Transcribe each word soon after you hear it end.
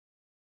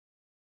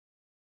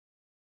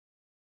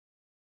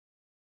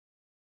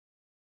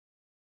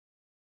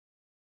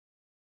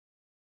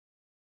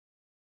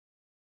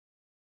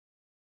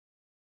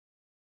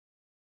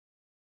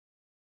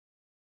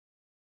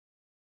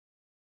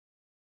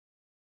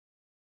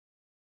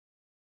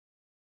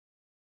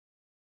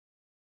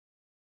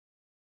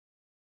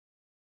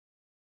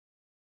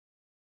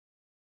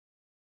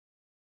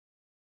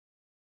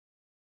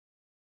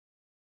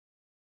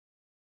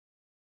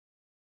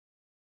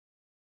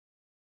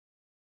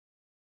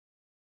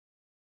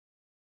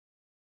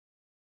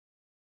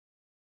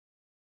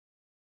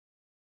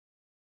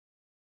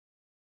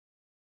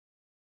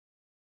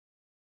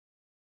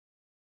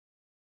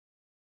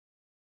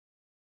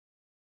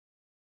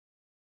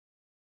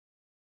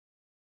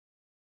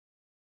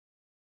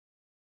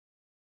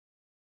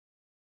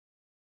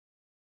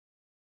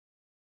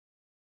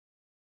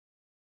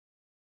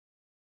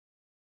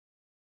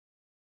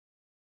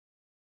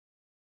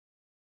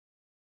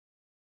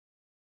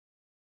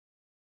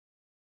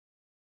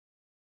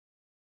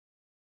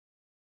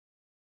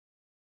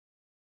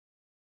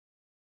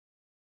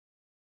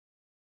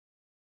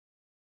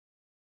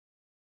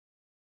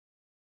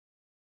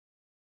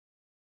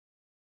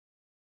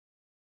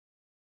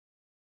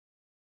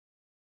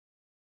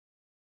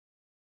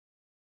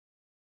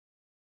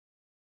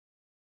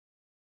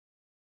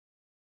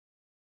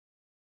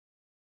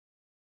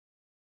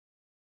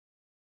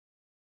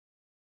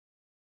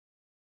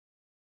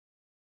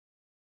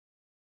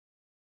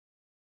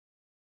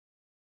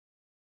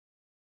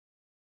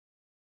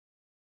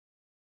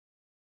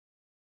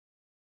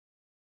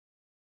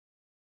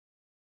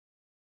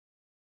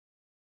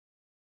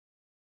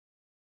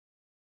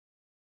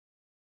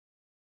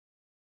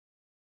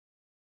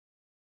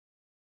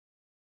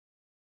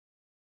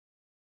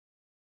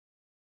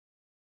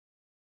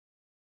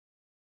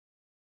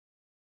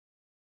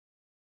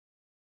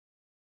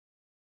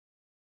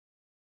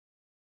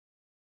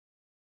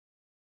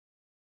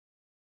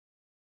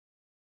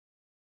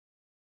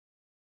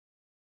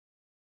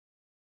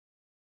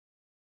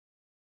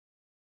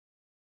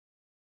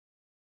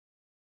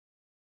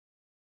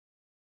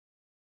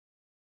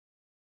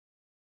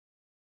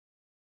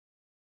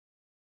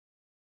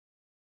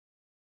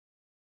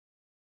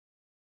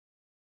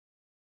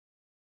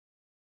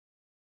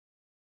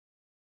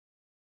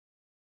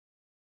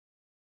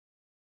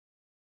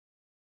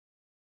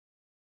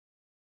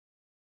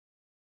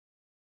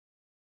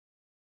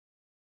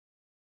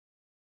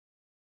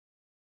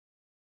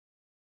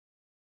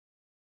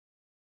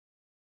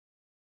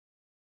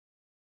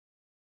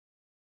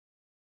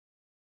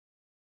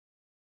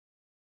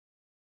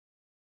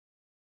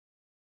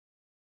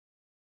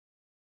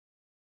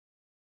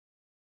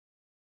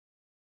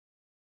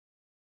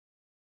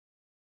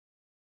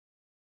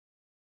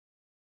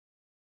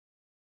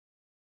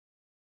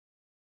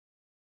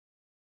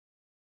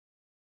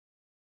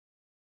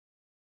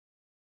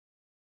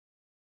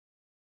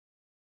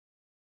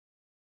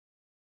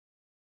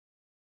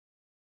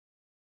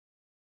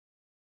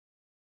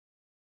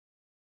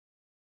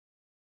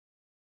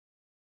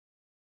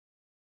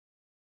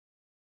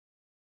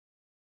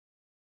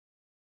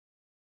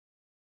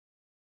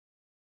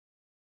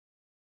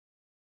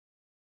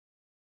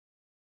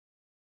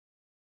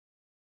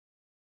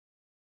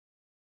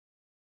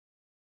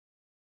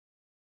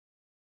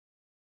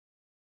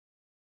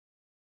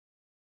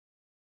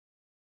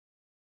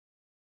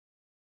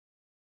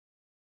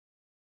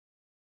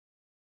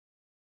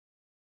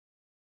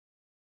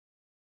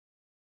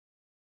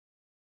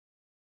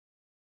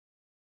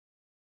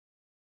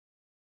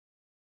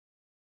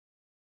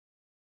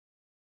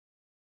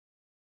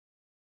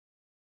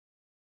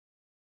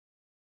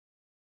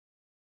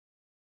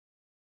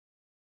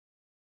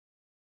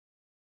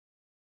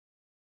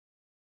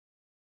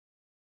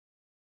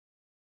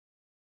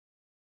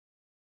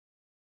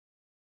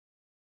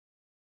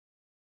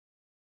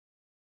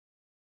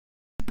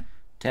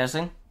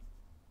Testing?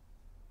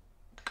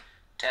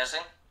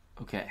 Testing?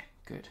 Okay,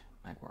 good.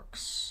 That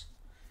works.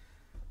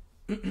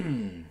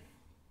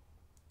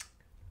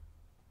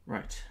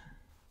 Right.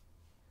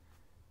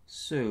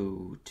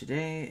 So,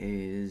 today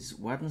is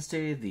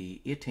Wednesday,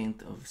 the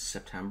 18th of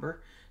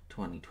September,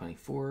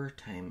 2024.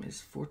 Time is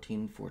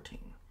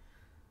 14:14.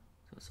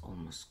 So it's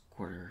almost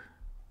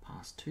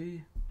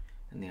 2:15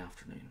 in the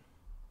afternoon.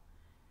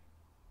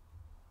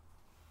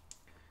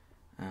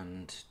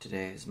 And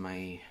today is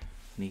my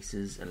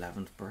niece's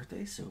 11th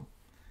birthday, so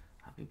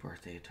happy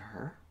birthday to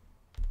her.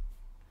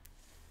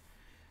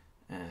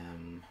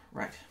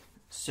 Right,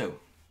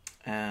 so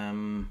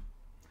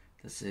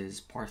this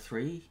is part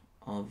 3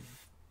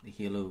 of the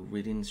Halo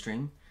reading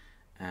stream,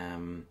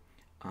 and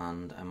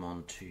I'm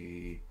on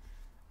to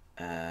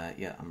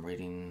I'm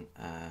reading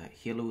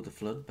Halo the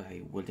Flood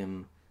by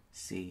William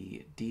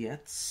C.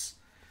 Dietz.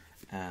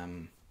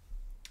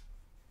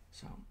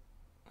 So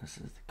this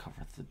is the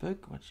cover of the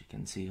book, which you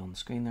can see on the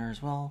screen there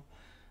as well.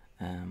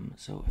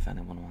 So if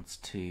anyone wants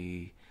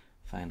to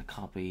find a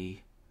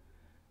copy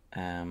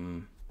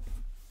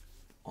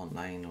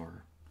online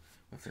or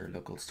with their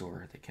local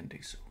store, they can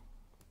do so.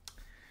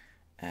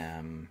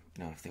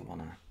 If they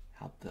want to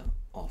help the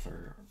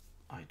author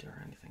out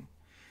or anything.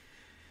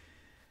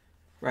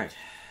 Right,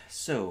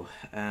 so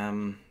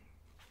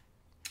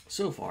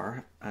so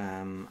far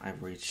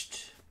I've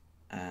reached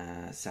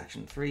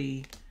section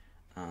 3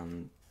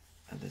 and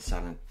the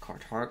silent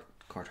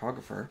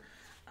cartographer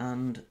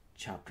and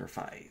chapter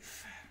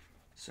 5.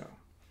 So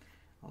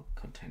I'll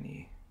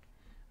continue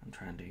and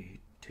try and do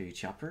 2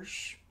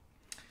 chapters.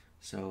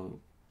 So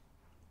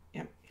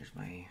here's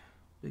my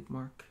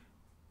bookmark.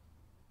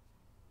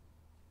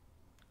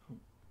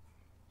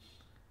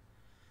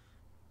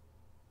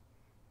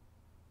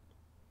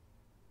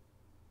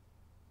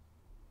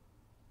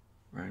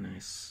 Very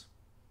nice.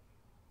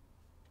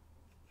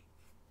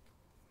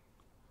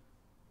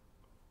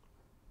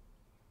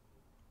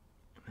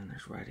 And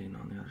there's writing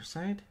on the other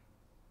side.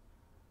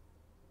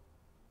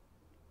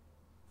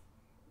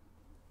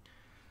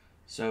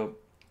 So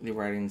the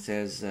writing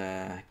says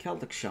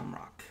Celtic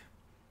Shamrock.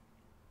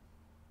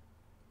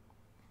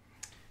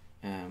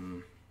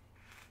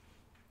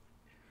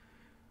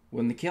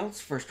 When the Celts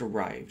first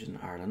arrived in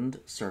Ireland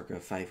circa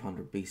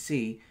 500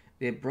 BC,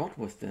 they brought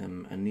with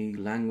them a new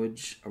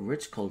language, a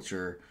rich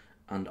culture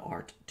and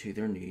art to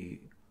their new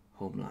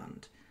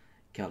homeland.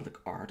 Celtic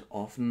art,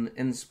 often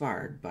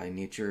inspired by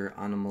nature,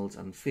 animals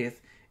and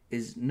faith,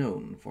 is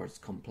known for its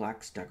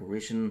complex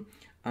decoration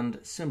and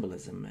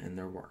symbolism in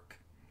their work.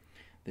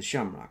 The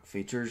shamrock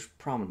features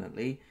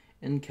prominently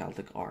in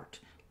Celtic art,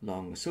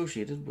 long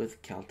associated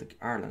with Celtic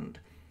Ireland.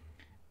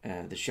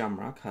 The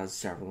shamrock has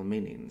several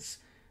meanings.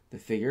 The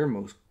figure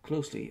most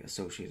closely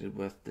associated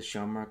with the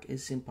shamrock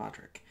is St.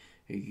 Patrick,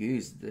 who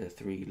used the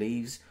 3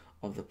 leaves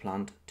of the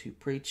plant to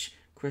preach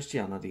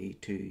Christianity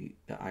to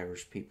the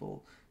Irish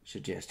people,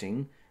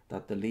 suggesting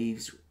that the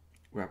leaves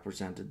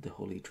represented the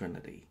Holy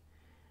Trinity.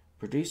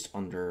 Produced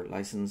under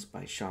license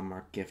by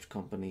Shamrock Gift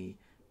Company,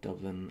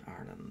 Dublin,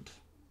 Ireland.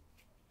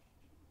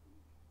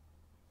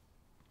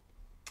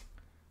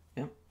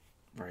 Yep,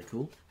 very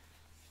cool.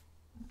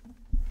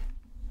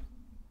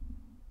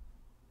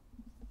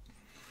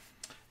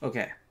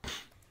 Okay,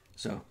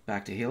 so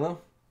back to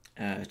Halo.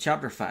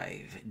 Chapter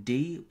 5,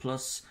 D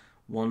plus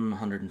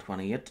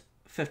 128,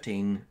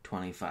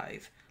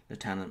 1525.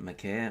 Lieutenant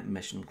McKay,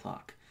 mission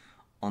clock.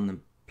 On the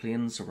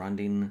plain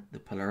surrounding the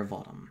Pillar of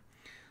Autumn.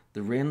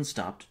 The rain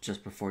stopped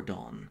just before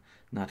dawn,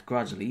 not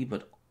gradually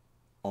but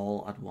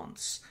all at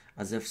once,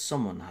 as if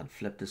someone had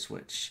flipped a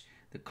switch.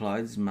 The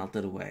clouds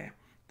melted away,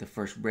 the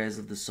first rays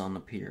of the sun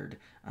appeared,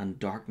 and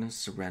darkness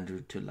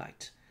surrendered to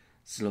light.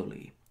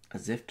 Slowly,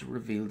 as if to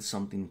reveal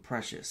something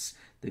precious,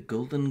 the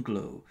golden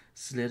glow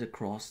slid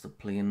across the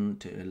plain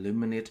to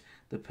illuminate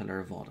the Pillar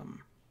of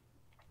Autumn,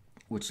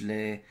 which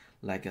lay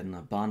like an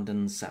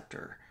abandoned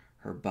sceptre,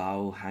 her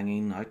bow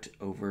hanging out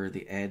over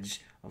the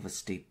edge of a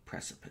steep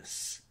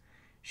precipice.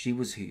 She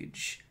was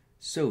huge,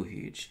 so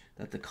huge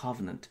that the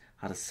Covenant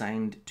had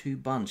assigned 2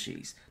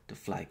 banshees to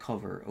fly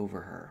cover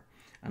over her,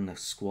 and a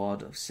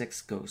squad of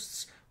 6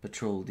 ghosts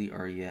patrolled the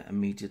area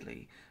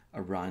immediately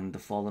around the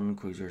fallen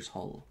cruiser's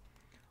hull.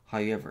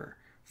 However,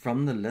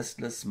 from the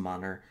listless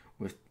manner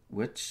with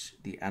which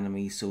the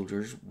enemy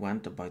soldiers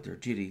went about their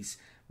duties,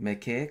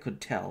 McKay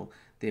could tell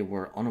they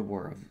were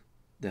unaware of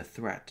the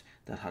threat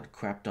that had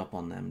crept up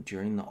on them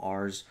during the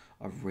hours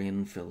of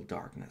rain-filled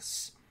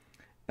darkness.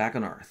 Back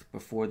on Earth,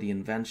 before the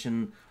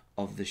invention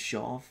of the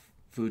Shaw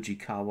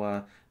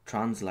Fujikawa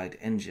Translite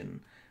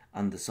engine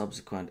and the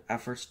subsequent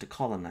efforts to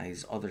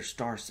colonize other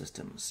star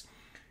systems,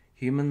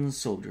 human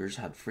soldiers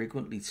had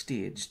frequently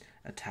staged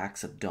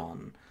attacks at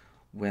dawn,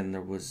 when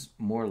there was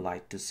more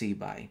light to see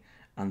by,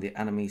 and the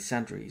enemy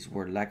sentries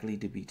were likely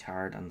to be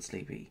tired and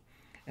sleepy.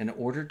 In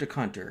order to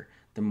counter,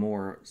 the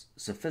more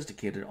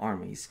sophisticated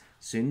armies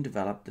soon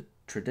developed the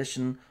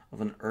tradition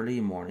of an early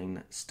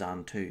morning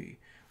stand-to,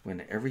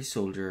 when every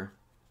soldier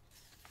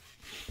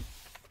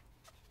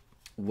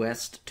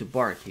west to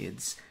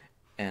barricades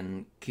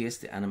in case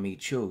the enemy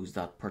chose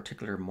that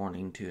particular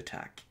morning to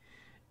attack.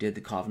 Did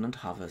the Covenant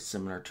have a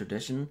similar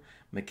tradition,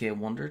 Mackay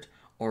wondered,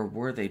 or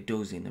were they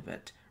dozing a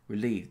bit,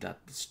 relieved that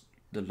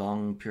the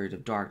long period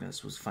of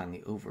darkness was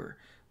finally over,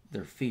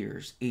 their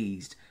fears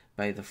eased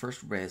by the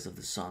first rays of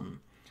the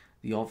sun?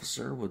 The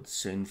officer would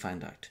soon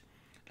find out.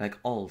 Like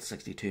all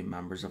 62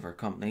 members of our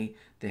company,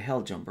 the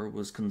Helljumper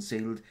was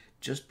concealed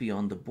just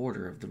beyond the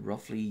border of the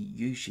roughly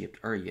U-shaped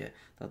area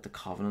that the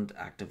Covenant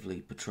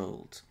actively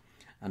patrolled.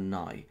 And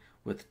now,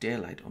 with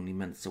daylight only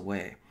minutes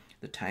away,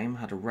 the time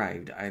had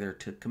arrived either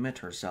to commit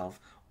herself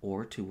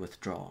or to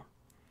withdraw.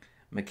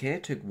 Mackay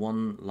took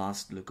one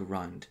last look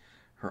around.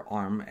 Her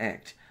arm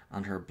ached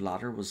and her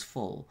bladder was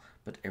full,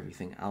 but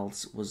everything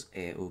else was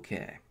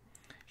A-OK.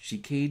 She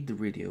keyed the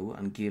radio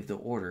and gave the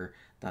order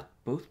that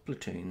both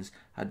platoons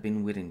had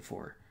been waiting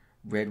for.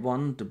 Red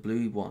one, the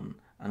blue one,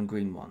 and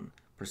green one.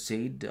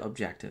 Proceed to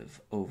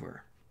objective.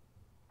 Over.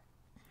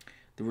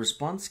 The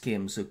response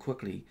came so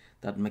quickly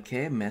that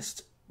Mackay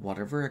missed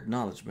whatever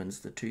acknowledgements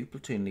the two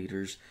platoon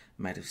leaders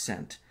might have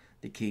sent.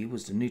 The key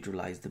was to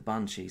neutralize the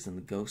Banshees and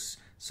the Ghosts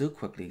so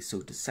quickly,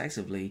 so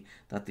decisively,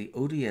 that the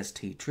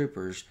ODST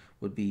troopers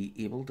would be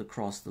able to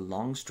cross the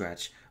long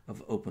stretch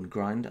of open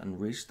ground and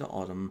reach the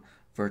autumn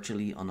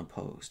virtually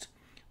unopposed.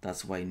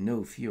 That's why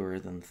no fewer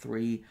than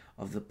 3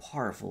 of the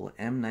powerful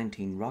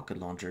M19 rocket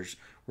launchers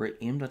were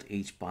aimed at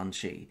each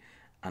Banshee,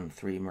 and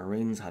 3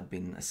 Marines had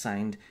been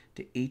assigned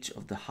to each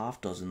of the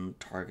half-dozen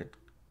target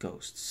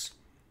Ghosts.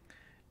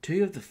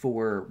 2 of the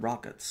 4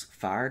 rockets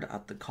fired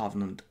at the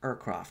Covenant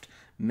aircraft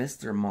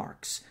missed their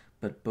marks,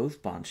 but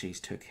both Banshees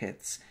took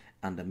hits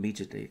and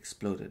immediately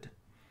exploded.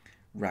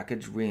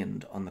 Wreckage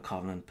rained on the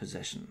Covenant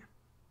position.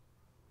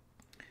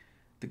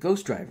 The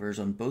Ghost drivers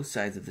on both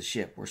sides of the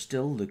ship were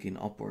still looking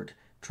upward,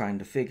 trying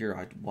to figure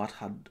out what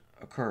had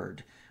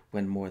occurred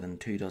when more than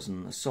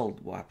 24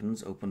 assault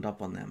weapons opened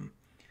up on them.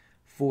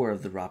 4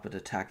 of the rapid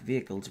attack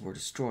vehicles were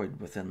destroyed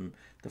within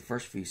the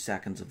first few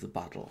seconds of the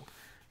battle.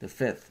 The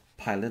 5th,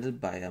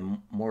 piloted by a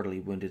mortally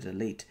wounded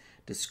elite,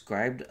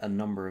 described a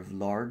number of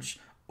large,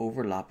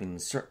 overlapping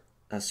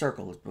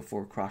circles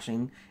before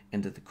crashing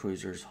into the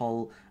cruiser's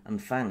hull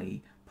and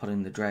finally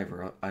putting the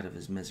driver out of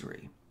his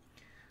misery.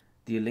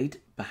 The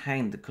elite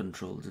behind the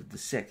controls of the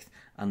 6th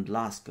and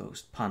last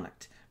Ghost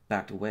panicked,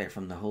 backed away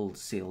from the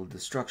wholesale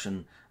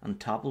destruction, and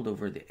toppled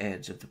over the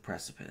edge of the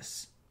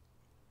precipice.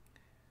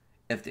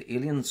 If the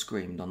alien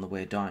screamed on the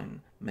way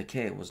down,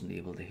 Mackay wasn't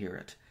able to hear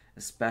it,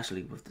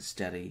 especially with the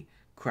steady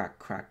crack,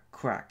 crack,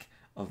 crack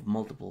of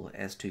multiple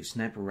S2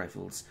 sniper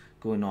rifles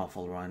going off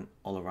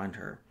all around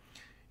her.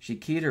 She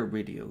keyed her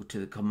radio to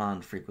the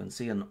command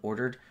frequency and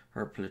ordered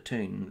her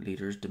platoon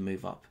leaders to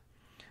move up.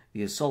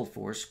 The assault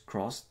force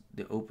crossed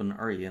the open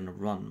area in a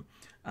run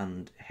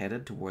and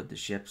headed toward the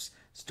ship's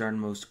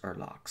sternmost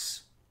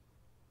airlocks.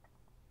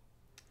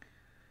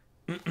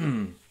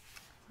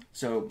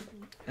 So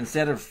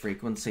instead of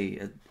frequency,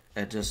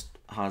 it just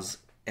has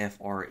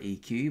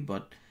FREQ,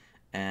 but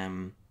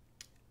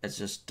it's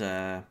just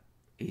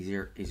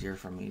easier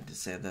for me to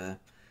say the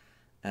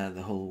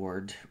whole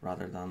word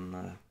rather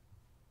than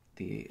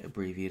the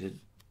abbreviated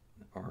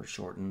or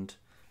shortened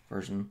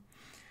version.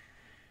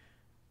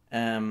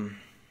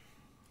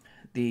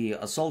 The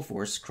assault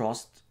force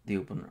crossed the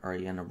open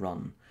area in a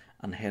run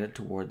and headed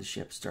toward the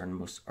ship's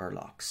sternmost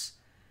airlocks.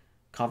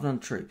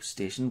 Covenant troops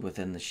stationed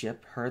within the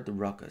ship heard the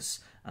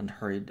ruckus and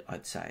hurried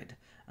outside,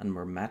 and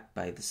were met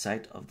by the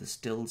sight of the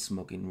still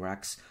smoking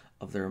wrecks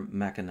of their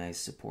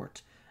mechanized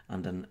support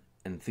and an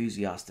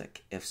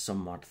enthusiastic, if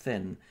somewhat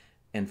thin,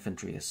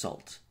 infantry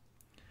assault.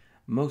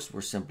 Most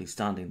were simply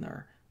standing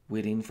there,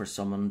 waiting for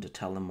someone to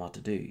tell them what to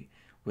do,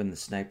 when the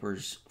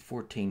sniper's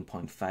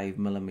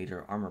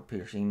 14.5mm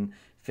armor-piercing,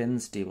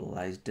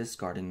 fin-stabilized,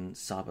 discarding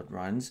sabot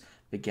rounds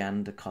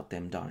began to cut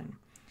them down.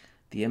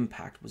 The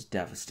impact was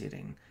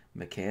devastating.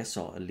 Mackay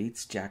saw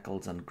elites,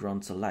 jackals and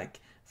grunts alike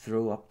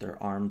throw up their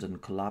arms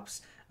and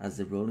collapse as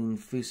the rolling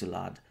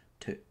fusillade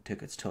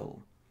took its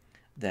toll.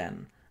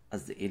 Then,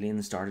 as the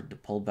alien started to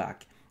pull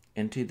back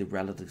into the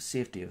relative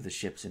safety of the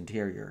ship's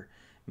interior,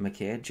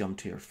 Mackay jumped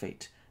to her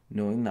feet,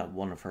 knowing that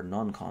one of her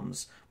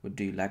non-coms would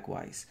do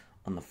likewise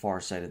on the far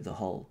side of the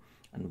hull,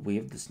 and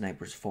waved the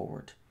snipers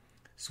forward.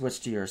 Switch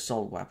to your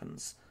assault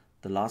weapons.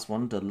 The last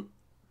one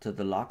to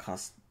the lock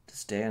has to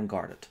stay and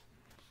guard it.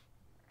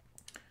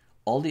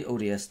 All the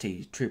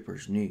ODST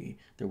troopers knew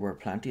there were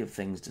plenty of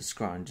things to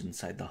scrounge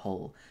inside the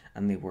hull,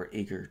 and they were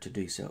eager to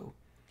do so.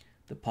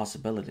 The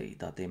possibility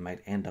that they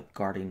might end up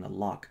guarding a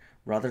lock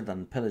rather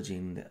than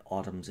pillaging the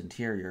Autumn's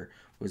interior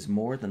was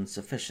more than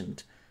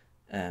sufficient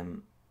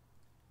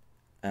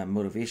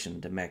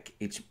motivation to make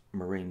each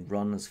Marine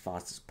run as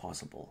fast as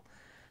possible.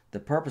 The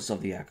purpose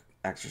of the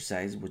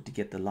exercise was to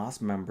get the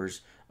last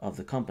members of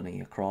the company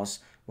across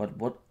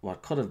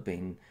what could have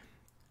been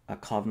a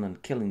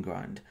Covenant killing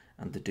ground,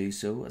 and to do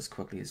so as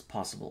quickly as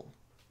possible.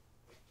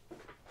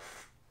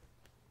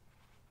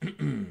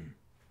 The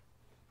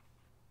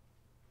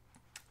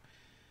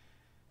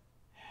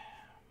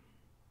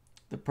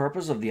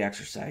purpose of the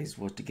exercise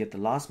was to get the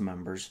last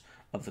members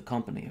of the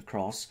company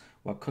across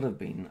what could have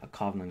been a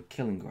Covenant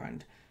killing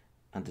ground,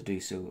 and to do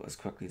so as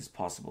quickly as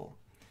possible.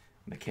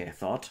 Mackay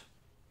thought.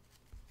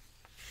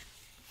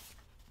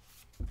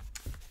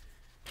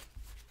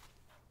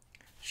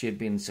 She had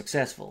been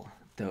successful,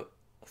 though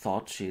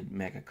thought she'd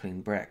make a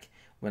clean break,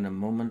 when a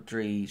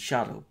momentary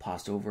shadow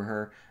passed over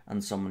her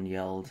and someone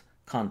yelled,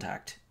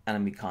 "Contact!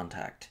 Enemy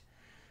contact!"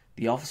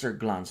 The officer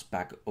glanced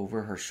back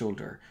over her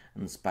shoulder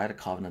and spied a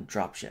Covenant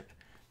dropship.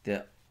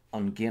 The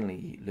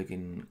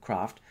ungainly-looking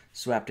craft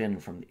swept in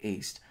from the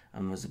east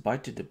and was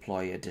about to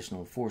deploy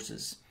additional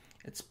forces.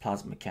 Its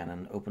plasma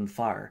cannon opened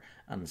fire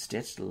and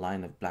stitched a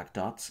line of black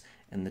dots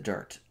in the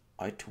dirt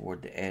out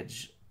toward the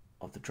edge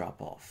of the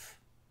drop-off.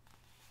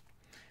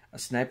 A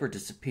sniper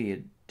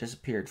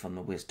disappeared from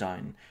the waist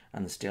down,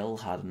 and still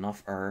had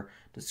enough air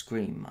to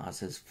scream as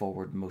his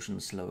forward motion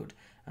slowed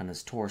and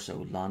his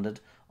torso landed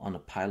on a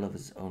pile of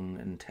his own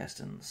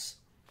intestines.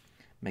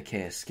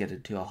 Mackay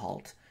skidded to a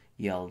halt,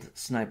 yelled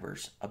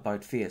 "Snipers,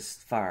 about face,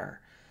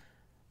 fire,"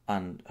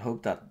 and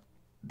hoped that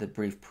the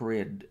brief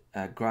parade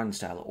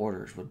ground-style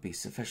orders would be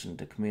sufficient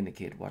to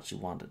communicate what she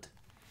wanted.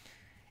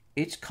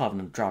 Each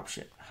Covenant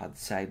dropship had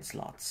side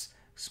slots,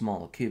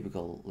 small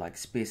cubicle-like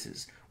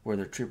spaces where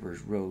the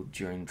troopers rode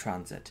during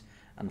transit,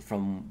 and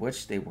from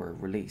which they were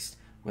released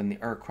when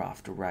the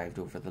aircraft arrived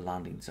over the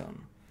landing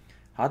zone.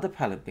 Had the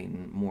pilot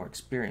been more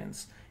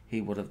experienced, he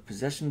would have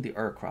positioned the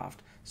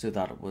aircraft so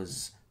that it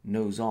was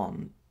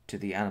nose-on to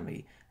the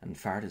enemy and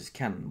fired his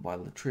cannon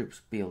while the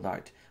troops bailed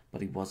out,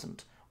 but he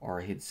wasn't,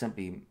 or he'd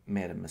simply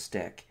made a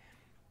mistake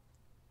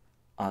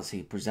as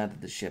he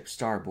presented the ship's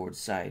starboard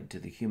side to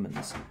the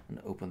humans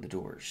and opened the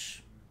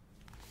doors.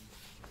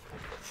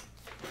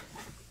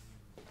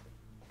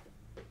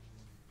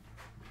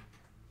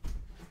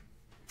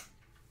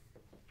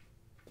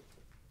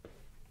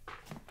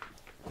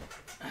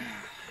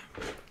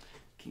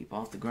 Keep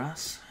off the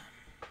grass.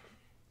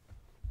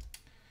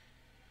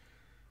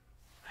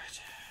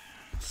 Right.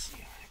 Let's see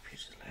how many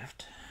pages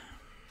left.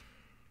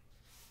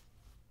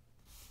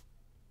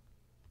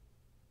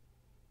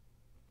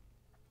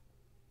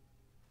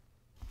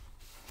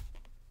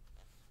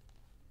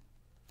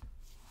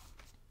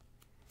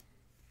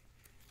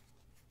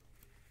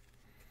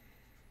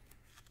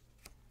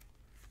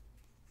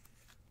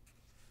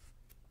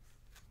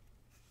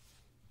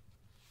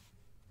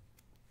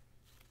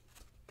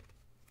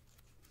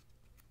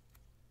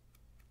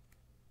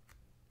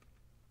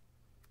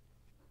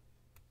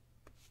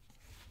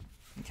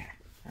 Okay,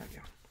 there we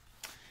go.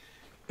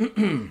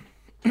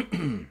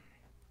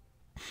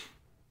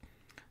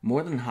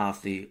 More than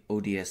half the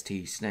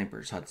ODST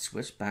snipers had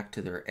switched back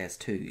to their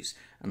S2s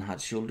and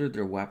had shouldered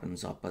their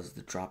weapons up as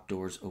the drop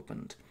doors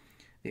opened.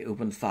 They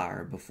opened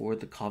fire before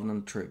the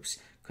Covenant troops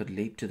could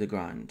leap to the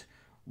ground.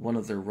 One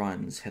of their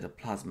rounds hit a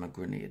plasma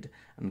grenade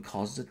and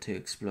caused it to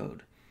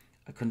explode.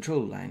 A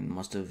control line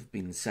must have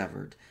been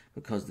severed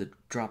because the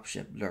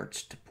dropship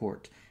lurched to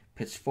port,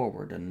 pitched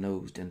forward and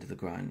nosed into the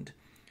ground.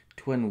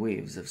 Twin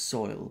waves of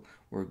soil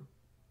were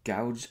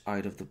gouged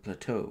out of the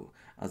plateau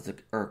as the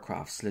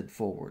aircraft slid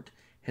forward,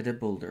 hit a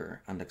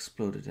boulder, and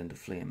exploded into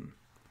flame.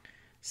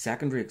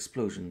 Secondary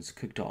explosions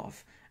cooked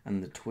off,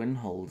 and the twin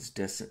hulls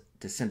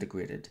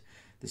disintegrated.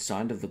 The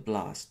sound of the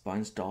blast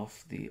bounced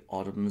off the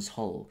Autumn's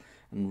hull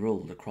and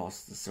rolled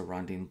across the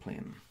surrounding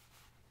plain.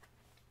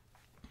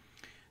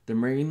 The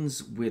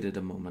Marines waited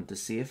a moment to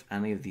see if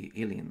any of the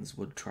aliens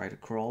would try to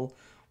crawl,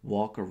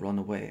 walk, or run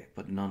away,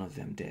 but none of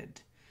them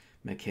did.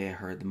 Mackay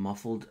heard the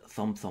muffled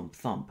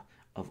thump-thump-thump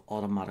of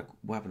automatic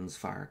weapons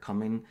fire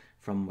coming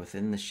from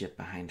within the ship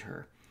behind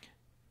her,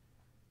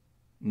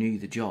 knew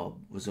the job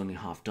was only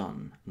half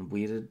done, and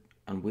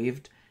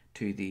waved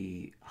to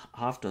the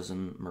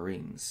half-dozen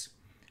Marines.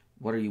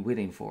 "What are you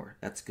waiting for?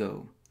 Let's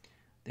go."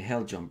 The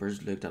hell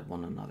jumpers looked at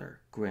one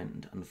another,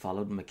 grinned, and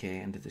followed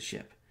Mackay into the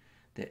ship.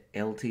 The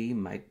LT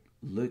might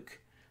look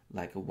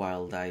like a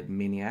wild-eyed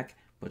maniac,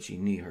 but she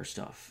knew her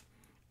stuff,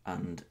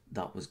 and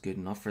that was good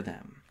enough for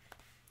them.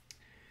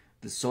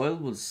 The soil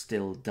was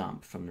still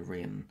damp from the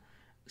rain,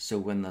 so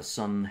when the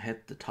sun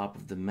hit the top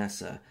of the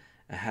mesa,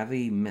 a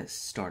heavy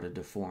mist started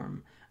to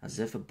form, as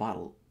if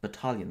a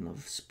battalion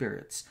of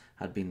spirits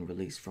had been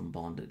released from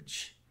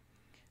bondage.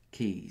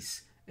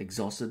 Keyes,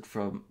 exhausted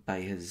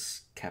by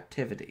his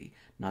captivity,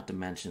 not to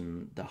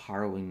mention the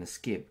harrowing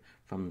escape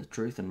from the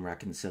Truth and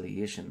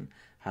Reconciliation,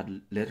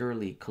 had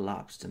literally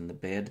collapsed in the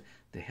bed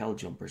the hell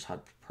jumpers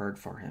had prepared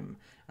for him,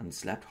 and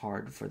slept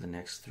hard for the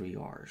next 3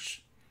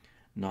 hours.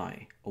 Now,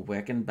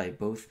 awakened by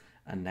both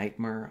a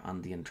nightmare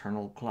and the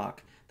internal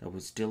clock that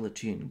was still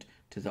attuned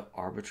to the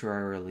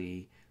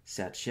arbitrarily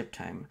set ship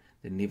time,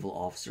 the naval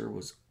officer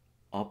was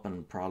up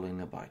and prowling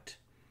about.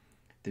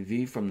 The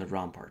view from the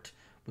rampart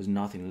was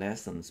nothing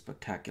less than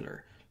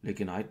spectacular,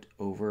 looking out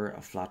over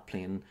a flat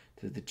plain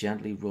to the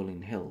gently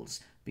rolling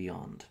hills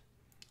beyond.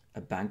 A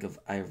bank of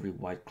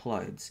ivory-white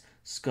clouds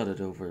scudded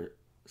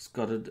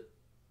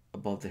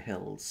above the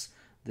hills.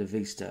 The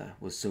vista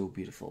was so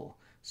beautiful,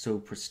 so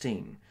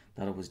pristine,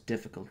 that it was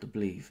difficult to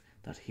believe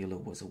that Halo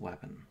was a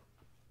weapon.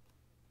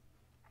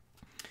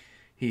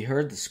 He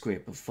heard the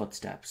scrape of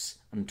footsteps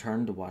and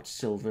turned to watch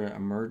Silva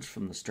emerge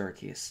from the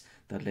staircase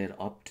that led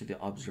up to the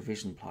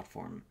observation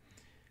platform.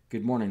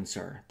 "Good morning,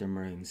 sir," the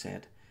Marine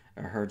said.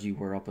 "I heard you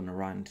were up and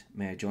around.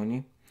 May I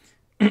join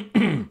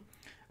you?"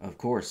 "Of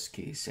course,"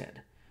 Keyes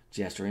said,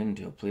 gesturing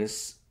to a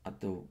place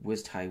at the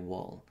waist-high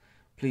wall.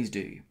 "Please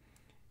do."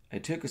 I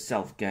took a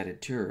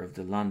self-guided tour of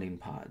the landing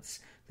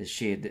pads, the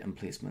shade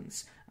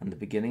emplacements, and the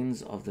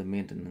beginnings of the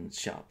maintenance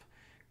shop.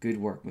 "Good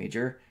work,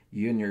 Major.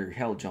 You and your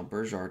hell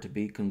jumpers are to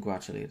be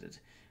congratulated.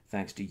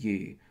 Thanks to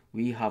you,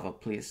 we have a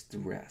place to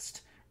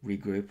rest,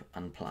 regroup,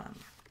 and plan."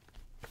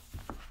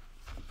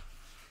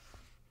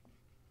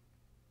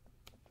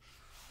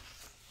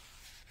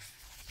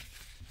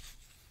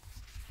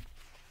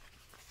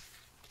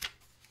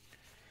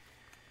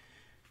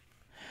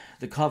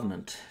 "The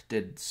Covenant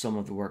did some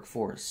of the work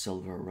for us,"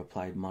 Silva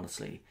replied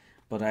modestly.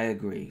 "But I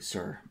agree,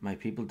 sir, my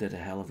people did a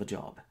hell of a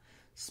job.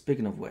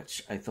 Speaking of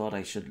which, I thought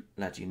I should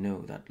let you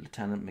know that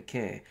Lieutenant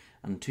McKay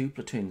and 2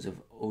 platoons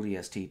of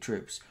ODST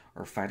troops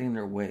are fighting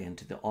their way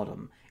into the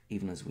autumn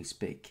even as we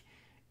speak.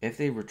 If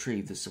they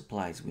retrieve the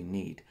supplies we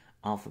need,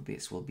 Alpha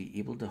Base will be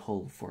able to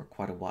hold for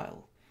quite a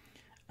while.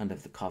 And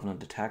if the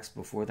Covenant attacks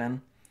before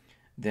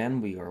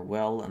then we are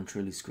well and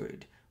truly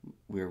screwed.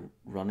 We're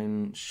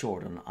running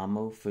short on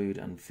ammo, food,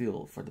 and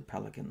fuel for the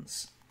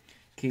Pelicans."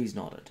 Keyes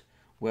nodded.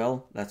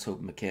 "Well, let's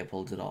hope McKay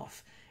pulls it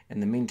off. In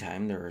the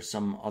meantime, there are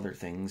some other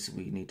things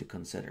we need to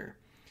consider."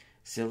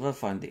 Silva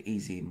found the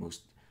easy,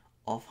 most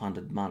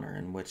off-handed manner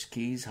in which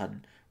Keyes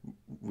had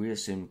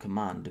reassumed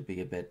command to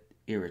be a bit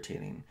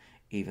irritating,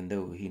 even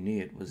though he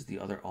knew it was the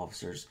other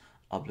officer's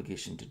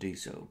obligation to do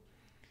so.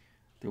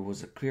 There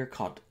was a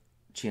clear-cut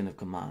chain of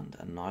command,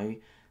 and now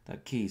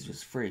that Keyes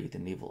was free, the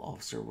naval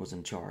officer was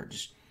in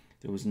charge.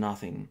 There was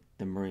nothing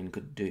the Marine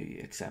could do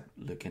except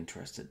look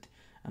interested,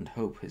 and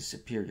hope his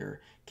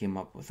superior came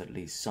up with at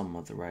least some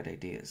of the right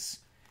ideas.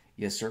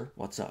 "Yes, sir,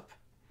 what's up?"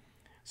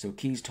 So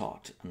Keyes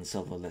talked, and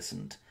Silva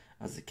listened,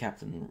 as the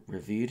captain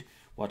reviewed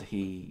what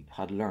he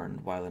had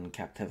learned while in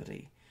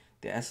captivity.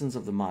 The essence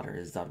of the matter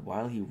is that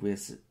while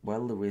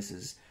the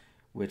races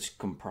which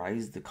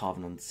comprised the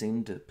Covenant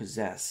seemed to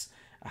possess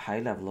a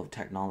high level of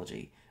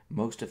technology,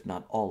 most if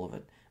not all of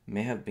it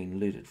may have been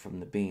looted from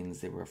the beings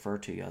they refer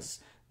to as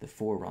the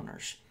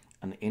Forerunners,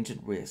 an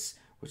ancient race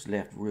which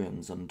left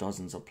ruins on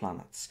dozens of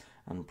planets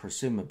and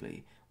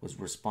presumably was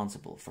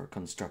responsible for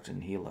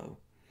constructing Halo.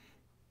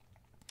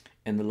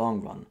 In the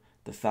long run,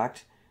 the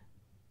fact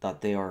that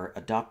they are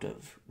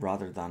adaptive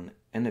rather than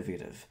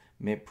innovative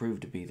may prove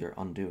to be their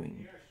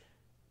undoing.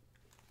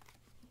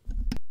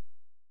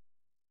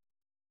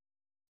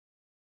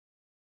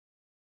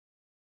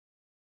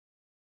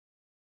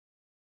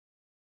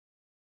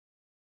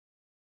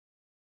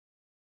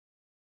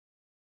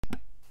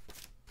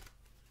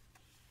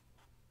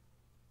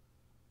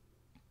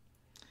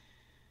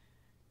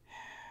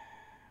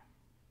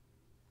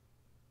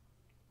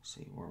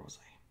 See, where was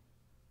I?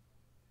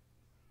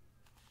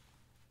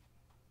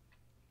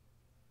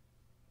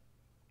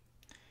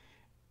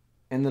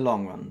 In the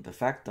long run, the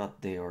fact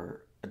that they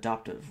are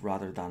adaptive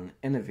rather than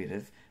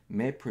innovative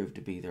may prove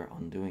to be their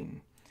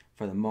undoing.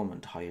 For the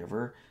moment,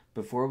 however,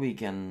 before we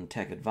can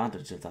take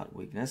advantage of that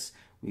weakness,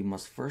 we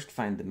must first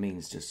find the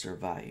means to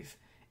survive.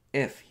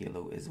 If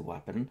Halo is a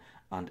weapon,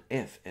 and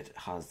if it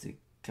has the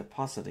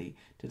capacity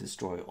to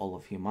destroy all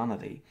of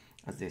humanity,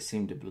 as they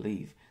seem to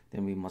believe,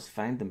 then we must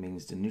find the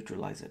means to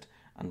neutralize it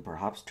and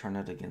perhaps turn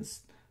it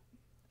against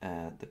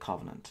the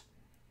Covenant.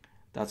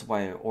 That's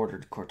why I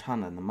ordered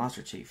Cortana and the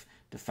Master Chief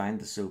to find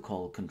the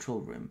so-called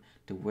control room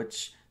to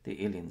which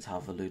the aliens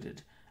have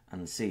alluded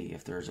and see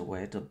if there is a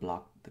way to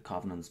block the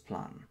Covenant's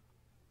plan.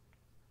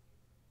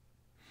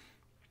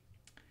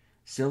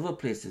 Silva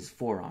placed his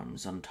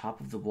forearms on top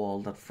of the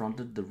wall that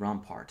fronted the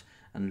rampart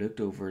and looked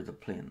over the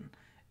plain.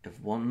 If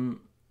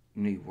one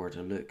knew where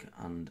to look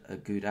and a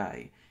good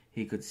eye,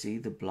 he could see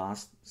the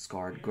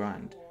blast-scarred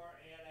ground.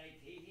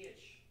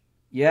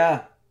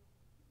 Yeah.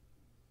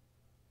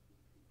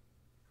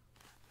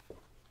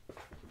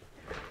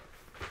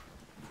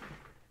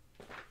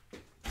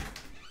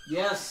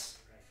 Yes.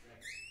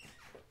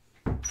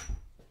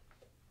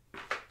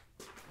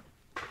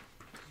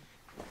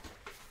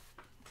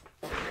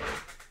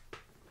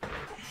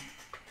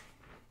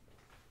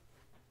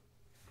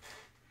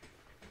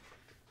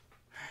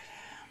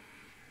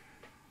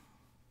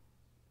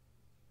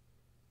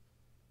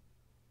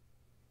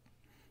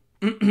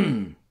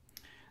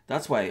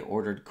 That's why I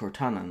ordered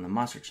Cortana and the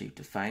Master Chief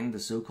to find the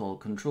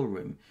so-called control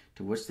room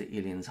to which the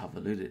aliens have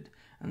alluded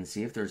and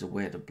see if there's a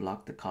way to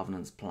block the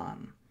Covenant's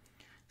plan.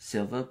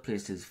 Silva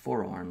placed his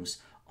forearms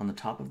on the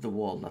top of the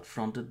wall that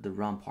fronted the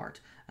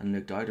rampart and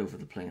looked out over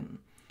the plain.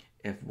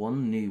 If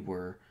one knew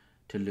where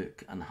to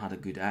look and had a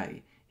good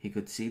eye, he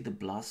could see the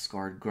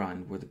blast-scarred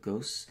ground where the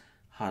ghosts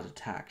had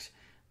attacked,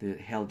 the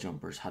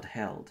hell-jumpers had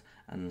held,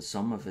 and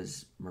some of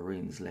his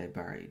Marines lay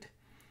buried.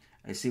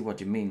 "I see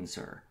what you mean,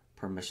 sir.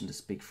 Permission to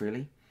speak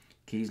freely?"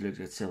 Keyes looked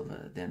at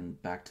Silva, then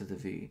back to the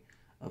view.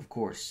 "Of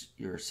course,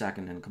 you're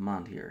second in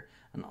command here,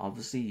 and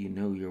obviously you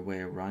know your way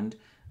around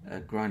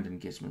ground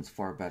engagements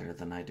far better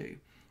than I do.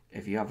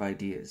 If you have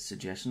ideas,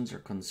 suggestions, or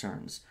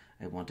concerns,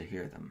 I want to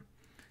hear them.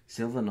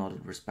 Silva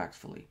nodded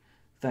respectfully.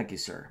 Thank you,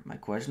 sir. My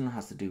question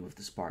has to do with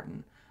the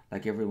Spartan.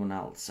 Like everyone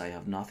else, I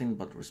have nothing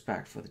but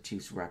respect for the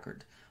chief's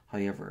record.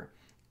 However,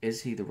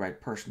 is he the right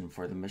person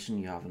for the mission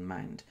you have in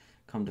mind?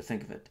 Come to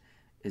think of it,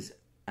 is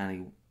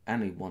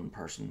any one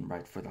person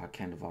right for that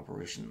kind of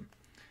operation?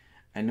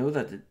 I know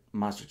that the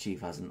Master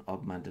Chief has an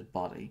augmented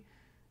body,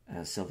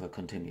 Silva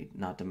continued,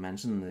 not to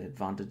mention the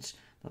advantage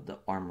that the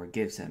armor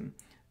gives him,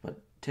 but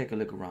take a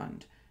look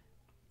around.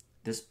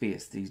 This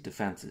base, these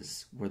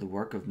defenses, were the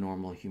work of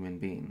normal human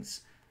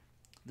beings.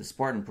 The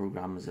Spartan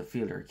program is a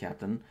failure,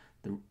 Captain.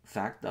 The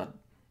fact that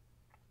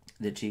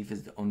the Chief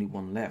is the only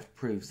one left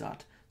proves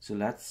that. So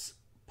let's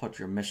put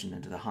your mission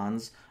into the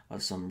hands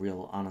of some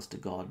real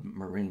honest-to-God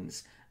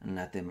Marines and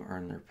let them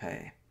earn their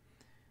pay.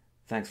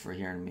 Thanks for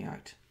hearing me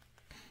out.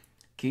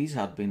 Keyes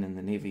had been in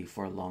the Navy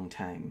for a long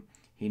time.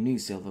 He knew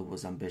Silva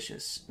was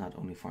ambitious, not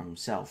only for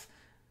himself,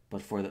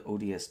 but for the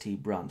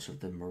ODST branch of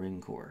the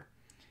Marine Corps.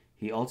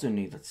 He also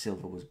knew that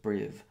Silva was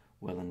brave,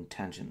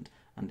 well-intentioned,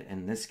 and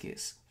in this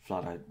case,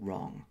 flat-out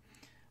wrong.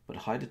 But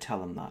how to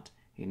tell him that?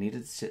 He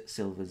needed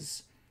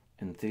Silva's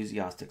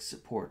enthusiastic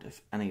support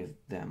if any of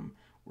them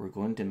were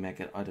going to make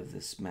it out of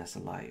this mess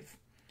alive.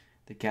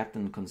 The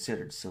captain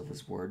considered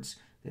Silva's words,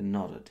 then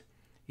nodded.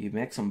 You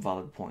make some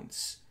valid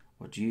points.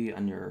 What you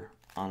and your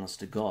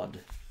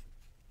honest-to-God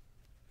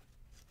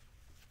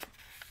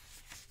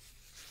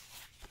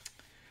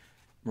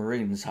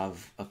Marines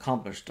have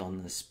accomplished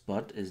on this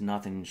but is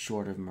nothing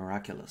short of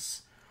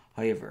miraculous.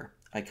 However,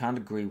 I can't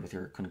agree with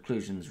your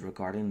conclusions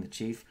regarding the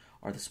Chief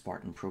or the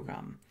Spartan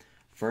program.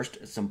 First,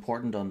 it's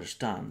important to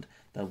understand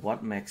that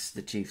what makes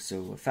the Chief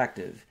so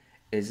effective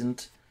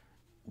isn't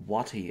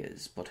what he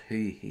is, but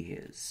who he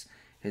is.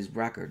 His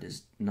record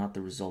is not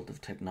the result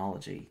of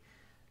technology,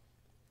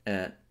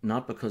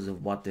 not because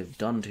of what they've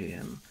done to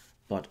him,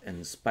 but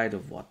in spite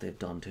of what they've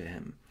done to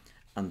him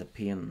and the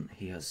pain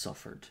he has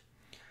suffered.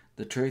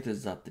 The truth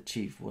is that the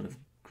Chief would have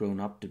grown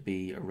up to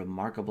be a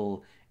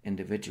remarkable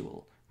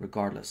individual,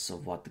 regardless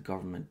of what the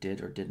government did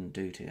or didn't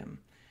do to him.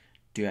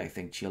 Do I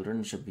think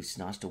children should be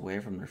snatched away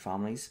from their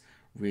families,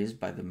 raised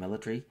by the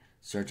military,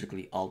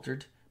 surgically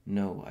altered?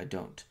 No, I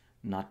don't.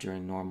 Not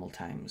during normal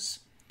times.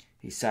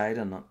 He sighed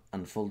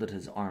and folded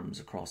his arms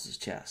across his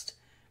chest.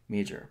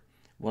 Major,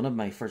 one of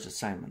my first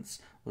assignments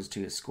was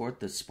to escort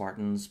the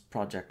Spartans'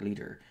 project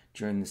leader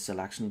during the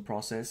selection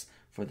process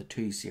for the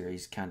 2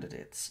 series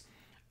candidates.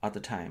 At the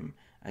time,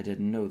 I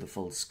didn't know the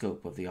full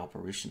scope of the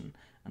operation,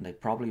 and I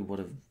probably would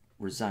have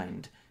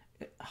resigned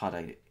had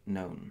I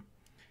known.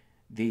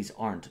 These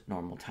aren't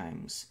normal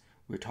times.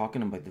 We're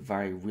talking about the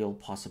very real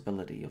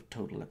possibility of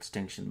total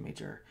extinction,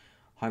 Major.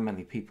 How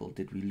many people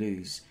did we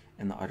lose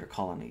in the outer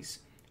colonies?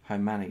 How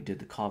many did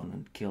the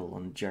Covenant kill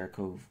on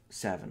Jericho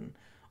 7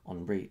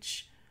 on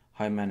Reach?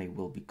 How many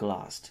will be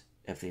glassed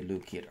if they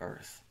locate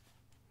Earth?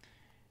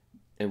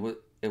 It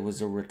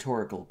was a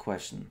rhetorical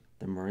question.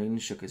 The Marine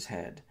shook his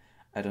head.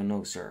 I don't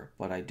know, sir,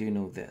 but I do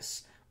know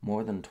this.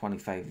 More than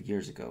 25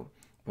 years ago,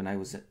 when I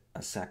was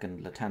a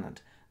second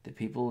lieutenant, the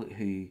people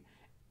who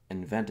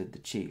invented the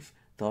Chief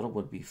thought it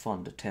would be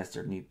fun to test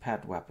their new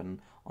pet weapon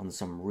on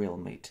some real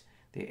meat.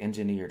 They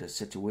engineered a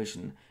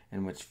situation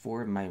in which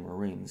 4 of my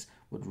Marines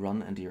would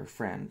run into your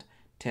friend,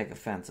 take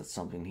offense at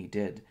something he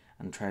did,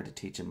 and try to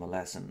teach him a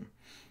lesson.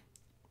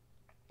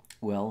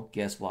 Well,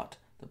 guess what?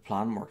 The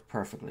plan worked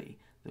perfectly.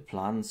 The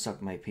plan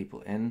sucked my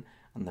people in,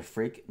 and the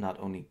freak not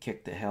only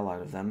kicked the hell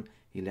out of them,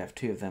 he left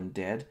 2 of them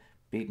dead,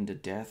 beaten to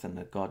death in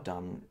the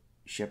goddamn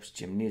ship's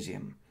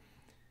gymnasium.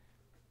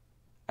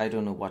 I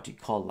don't know what you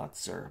call that,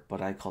 sir,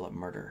 but I call it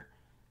murder.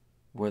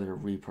 Were there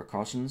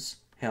repercussions?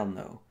 Hell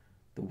no.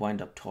 The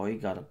wind-up toy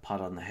got a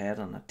pat on the head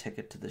and a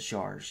ticket to the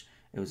charge.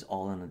 It was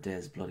all in a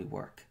day's bloody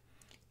work.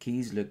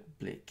 Keyes looked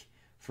bleak.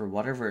 For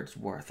whatever it's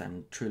worth,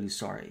 I'm truly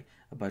sorry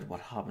about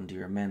what happened to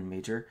your men,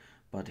 Major,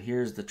 but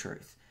here's the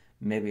truth.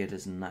 Maybe it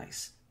isn't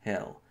nice.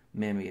 Hell,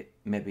 maybe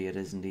it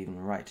isn't even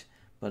right.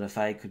 But if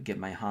I could get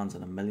my hands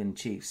on 1,000,000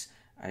 chiefs,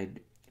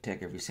 I'd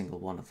take every single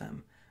one of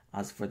them.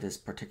 As for this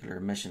particular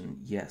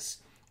mission, yes,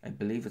 I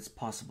believe it's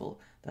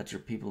possible that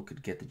your people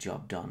could get the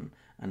job done,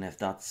 and if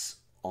that's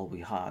all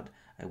we had,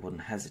 I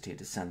wouldn't hesitate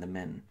to send them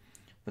in.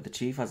 But the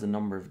Chief has a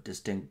number of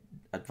distinct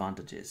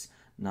advantages,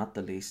 not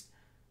the least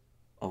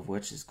of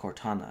which is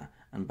Cortana,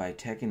 and by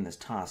taking this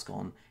task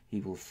on,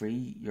 he will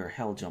free your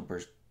hell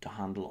jumpers to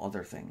handle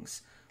other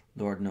things.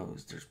 Lord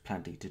knows there's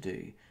plenty to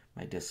do.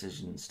 My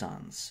decision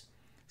stands.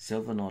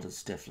 Silva nodded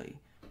stiffly.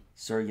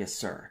 Sir, yes,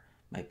 sir.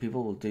 My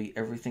people will do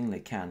everything they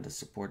can to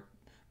support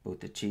both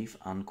the Chief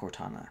and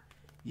Cortana.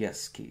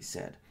 Yes, Keyes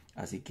said,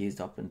 as he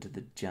gazed up into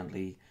the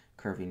gently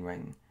curving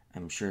ring.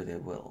 I'm sure they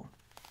will.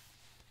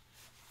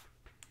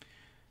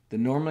 The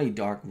normally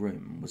dark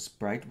room was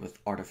bright with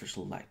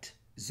artificial light.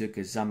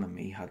 Zuka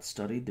Zamami had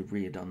studied the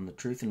raid on the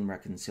Truth and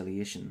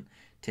Reconciliation,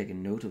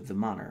 taken note of the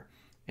manner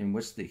in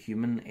which the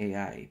human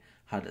AI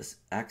had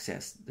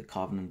accessed the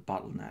Covenant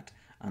BattleNet,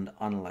 and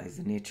analysed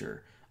the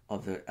nature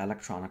of the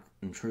electronic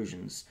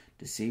intrusions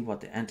to see what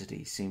the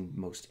entity seemed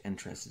most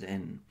interested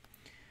in.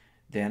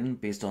 Then,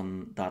 based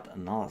on that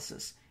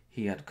analysis,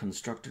 he had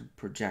constructed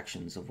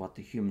projections of what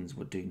the humans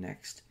would do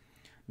next.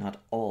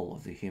 Not all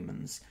of the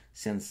humans,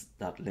 since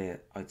that lay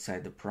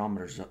outside the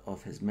parameters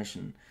of his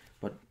mission,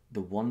 but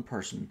the one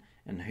person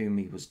in whom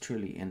he was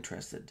truly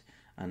interested,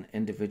 an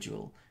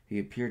individual who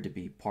appeared to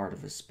be part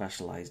of a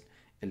specialized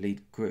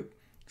elite group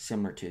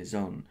similar to his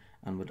own,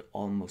 and would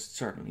almost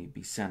certainly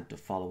be sent to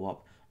follow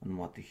up on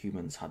what the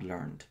humans had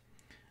learned.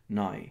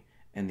 Now,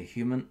 in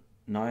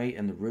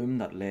the room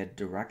that led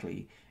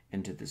directly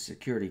into the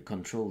security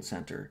control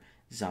center,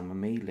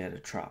 Zamami laid a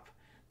trap.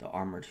 The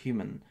armored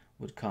human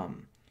would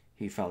come.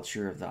 He felt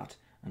sure of that,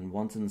 and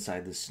once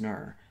inside the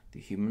snare, the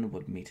human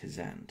would meet his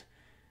end.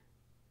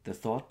 The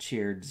thought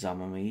cheered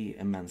Zamami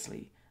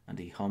immensely, and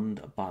he hummed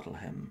a battle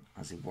hymn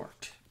as he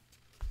worked.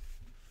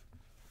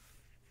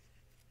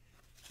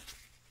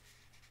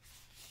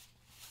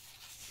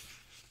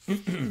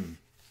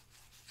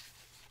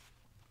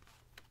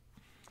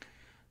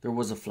 There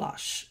was a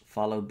flash,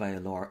 followed by a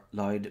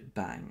loud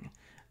bang,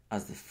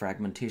 as the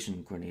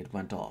fragmentation grenade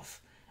went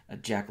off. A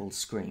jackal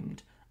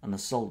screamed, an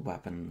assault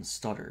weapon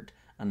stuttered,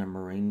 and a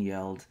marine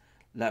yelled,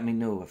 "Let me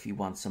know if you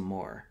want some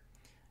more."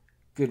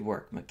 "Good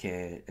work,"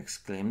 McKay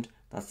exclaimed.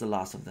 "That's the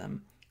last of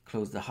them.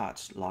 Close the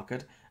hatch, lock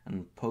it,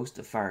 and post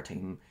a fire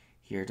team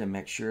here to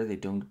make sure they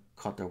don't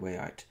cut their way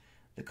out.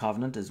 The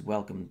Covenant is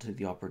welcome to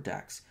the upper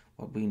decks.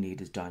 What we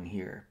need is down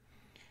here."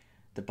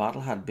 The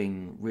battle had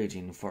been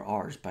raging for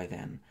hours by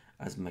then,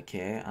 as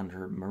McKay and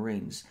her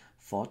Marines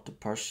fought to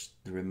push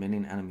the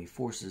remaining enemy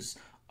forces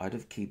out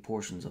of key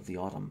portions of the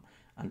Autumn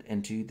and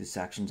into the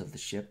sections of the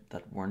ship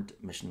that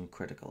weren't mission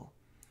critical.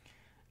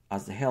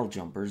 As the Hell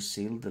Jumpers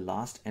sealed the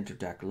last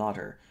interdeck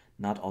ladder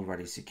not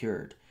already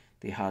secured,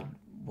 they had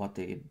what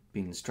they had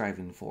been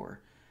striving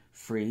for: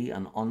 free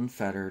and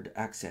unfettered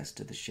access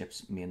to the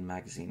ship's main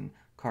magazine,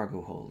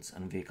 cargo holds,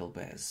 and vehicle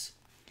bays.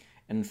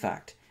 In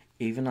fact,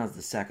 even as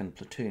the second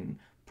platoon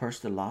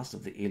pushed the last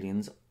of the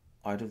aliens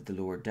out of the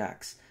lower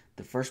decks,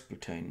 the first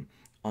platoon,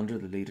 under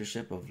the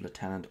leadership of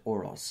Lieutenant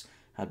Oros,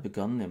 had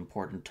begun the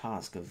important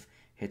task of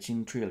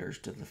hitching trailers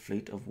to the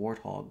fleet of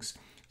warthogs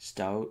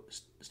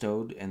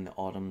stowed in the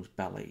Autumn's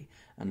belly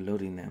and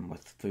loading them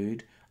with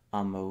food,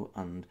 ammo,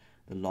 and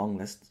the long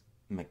list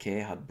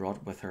McKay had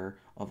brought with her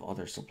of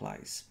other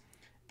supplies.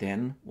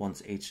 Then,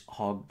 once each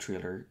hog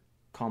trailer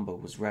combo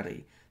was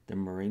ready, the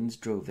Marines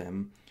drove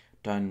them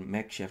down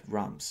makeshift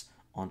ramps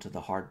onto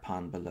the hard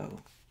pan below.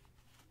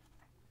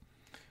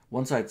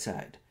 Once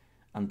outside,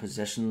 and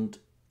positioned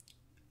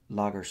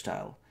lager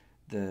style,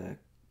 the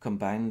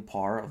combined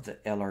power of the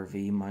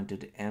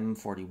LRV-mounted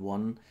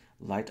M41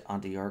 light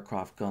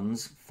anti-aircraft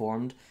guns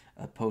formed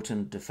a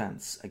potent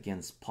defense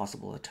against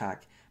possible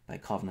attack by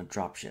Covenant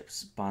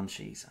dropships,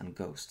 Banshees, and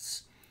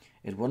Ghosts.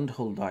 It wouldn't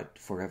hold out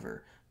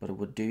forever, but it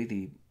would do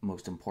the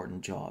most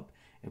important job.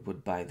 It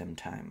would buy them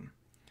time.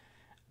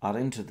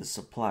 Adding to the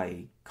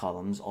supply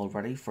column's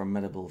already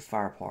formidable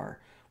firepower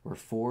were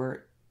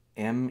 4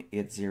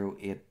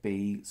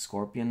 M808B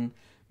Scorpion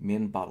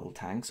main battle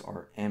tanks,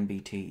 or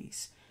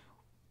MBTs,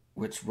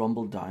 which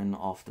rumbled down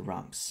off the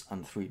ramps,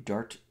 and 3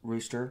 Dirt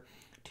Rooster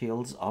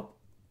tails up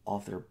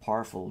off their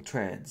powerful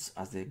treads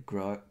as they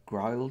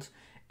growled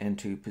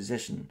into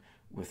position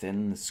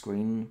within the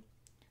screen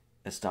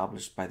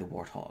established by the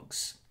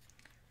Warthogs.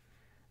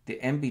 The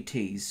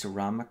MBT's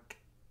ceramic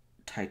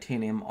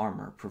titanium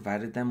armor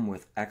provided them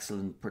with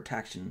excellent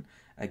protection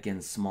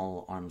against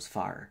small arms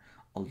fire,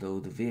 although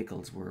the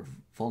vehicles were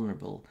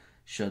vulnerable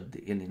should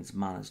the aliens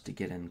manage to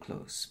get in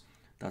close.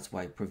 That's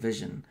why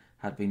provision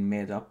had been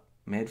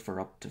made for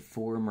up to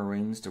 4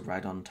 Marines to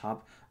ride on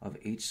top of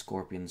each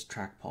Scorpion's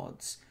track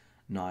pods.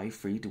 Now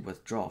free to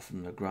withdraw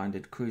from the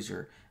grounded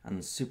cruiser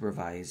and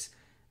supervise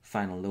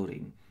final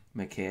loading,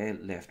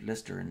 McKay left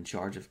Lister in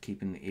charge of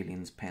keeping the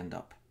aliens penned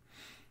up.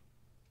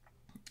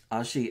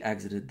 As she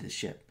exited the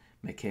ship,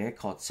 McKay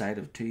caught sight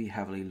of 2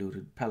 heavily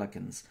loaded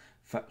Pelicans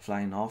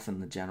flying off in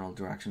the general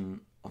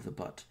direction of the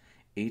butt,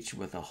 each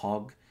with a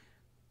hog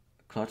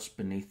clutched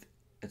beneath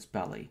its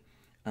belly,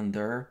 and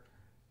there,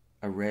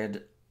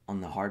 arrayed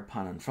on the hard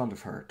pan in front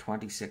of her,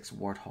 26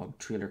 Warthog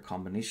trailer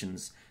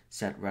combinations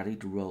set ready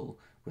to roll,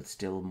 with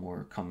still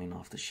more coming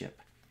off the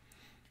ship.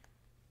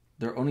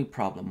 Their only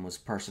problem was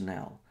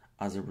personnel.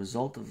 As a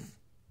result of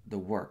the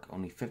work,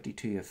 only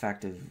 52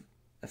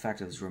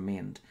 effectives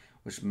remained,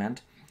 which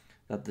meant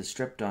that the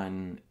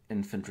stripped-down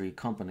infantry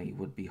company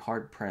would be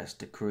hard-pressed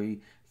to crew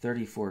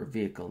 34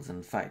 vehicles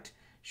and fight,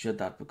 should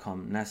that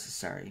become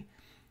necessary.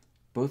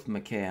 Both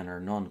McKay and her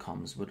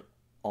non-coms would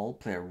all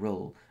play a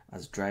role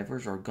as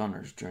drivers or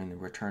gunners during the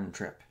return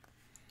trip.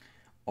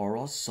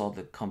 Oros saw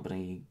the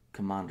company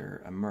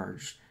commander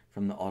emerge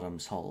from the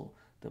Autumn's hull.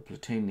 The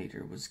platoon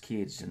leader was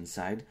caged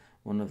inside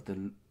one of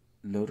the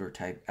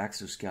loader-type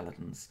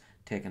exoskeletons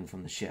taken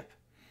from the ship.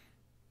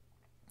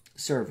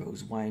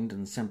 Servos whined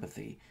in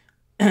sympathy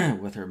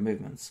with her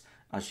movements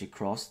as she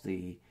crossed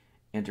the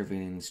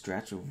intervening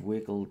stretch of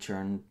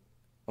wheel-churned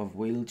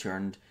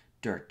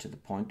dirt to the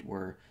point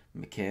where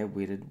McKay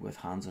waited with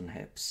hands on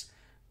hips.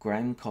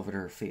 Grime covered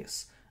her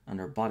face, and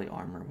her body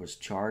armor was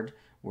charred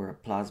where a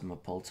plasma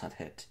pulse had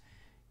hit.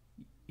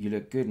 "You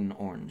look good in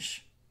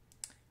orange."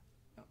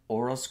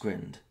 Oros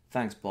grinned.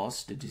 "Thanks,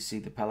 boss. Did you see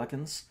the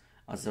Pelicans?"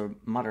 "As a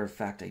matter of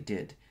fact, I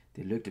did.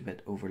 They looked a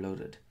bit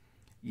overloaded."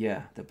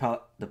 "Yeah, the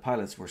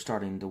pilots were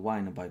starting to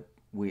whine about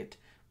weight,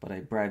 but I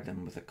bragged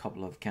them with a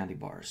couple of candy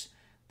bars.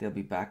 They'll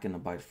be back in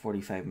about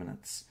 45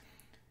 minutes.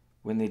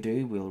 When they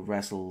do, we'll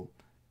wrestle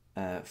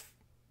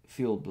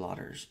fuel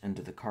bladders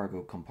into the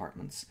cargo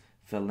compartments,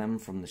 fill them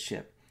from the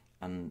ship,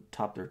 and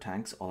top their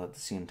tanks all at the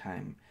same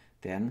time.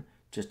 Then,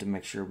 just to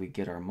make sure we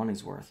get our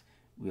money's worth,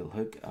 we'll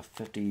hook a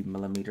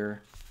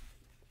 50mm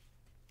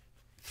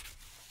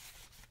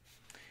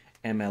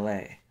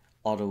MLA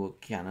auto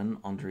cannon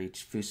under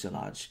each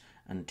fuselage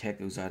and take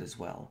those out as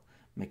well."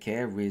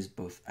 McKay raised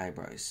both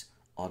eyebrows.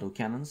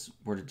 "Autocannons?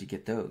 Where did you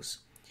get those?"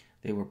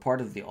 "They were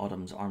part of the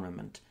Autumn's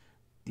armament,"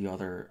 the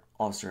other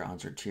officer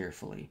answered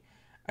cheerfully.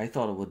 "I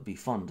thought it would be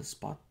fun to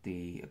spot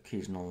the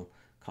occasional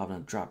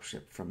Covenant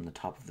dropship from the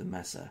top of the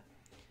mesa."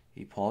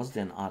 He paused,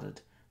 then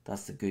added,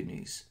 "That's the good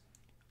news."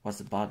 "What's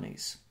the bad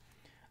news?"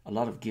 "A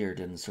lot of gear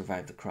didn't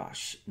survive the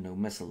crash. No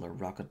missile or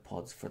rocket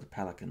pods for the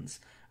Pelicans,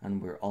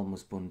 and we're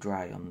almost bone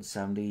dry on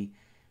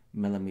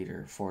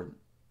 70mm for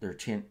their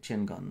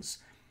chin guns.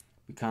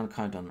 We can't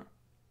count on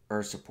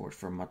air support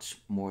for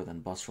much more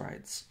than bus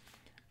rides."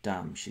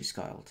 "Damn," she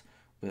scowled.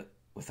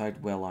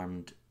 Without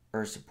well-armed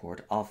air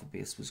support, Alpha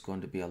Base was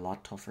going to be a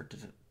lot tougher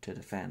to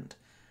defend."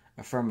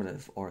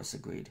 "Affirmative," Oris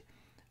agreed.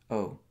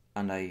 "Oh,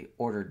 and I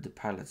ordered the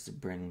pilots to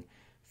bring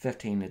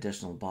 15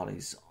 additional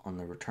bodies on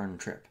the return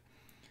trip.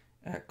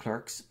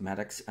 Clerks,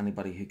 medics,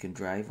 anybody who can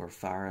drive or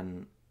fire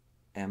an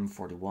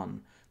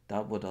M41.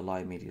 That would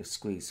allow me to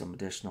squeeze some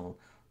additional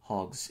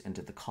hogs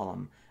into the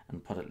column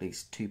and put at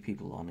least 2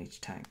 people on each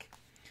tank."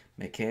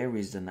 McKay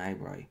raised an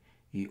eyebrow.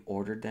 "You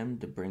ordered them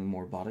to bring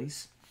more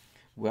bodies?"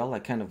 "Well, I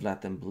kind of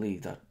let them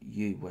believe that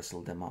you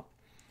whistled them up."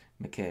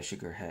 McKay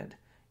shook her head.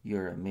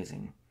 "You're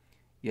amazing."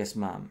 "Yes,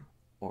 ma'am,"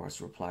 Oris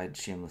replied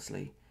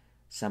shamelessly.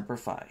 "Semper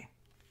Fi."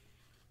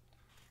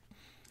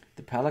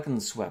 The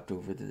Pelicans swept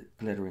over the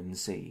glittering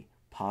sea,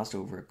 passed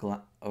over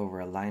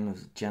a line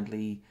of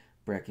gently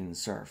breaking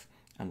surf,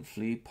 and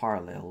flew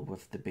parallel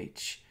with the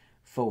beach.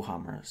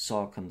 Fohammer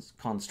saw a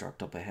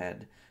construct up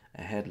ahead,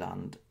 a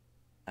headland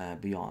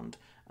beyond,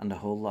 and a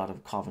whole lot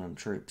of Covenant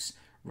troops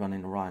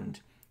running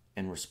around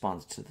in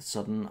response to the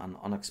sudden and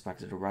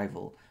unexpected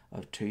arrival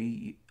of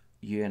 2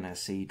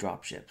 UNSC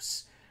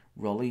dropships.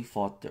 Raleigh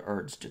fought the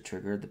urge to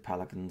trigger the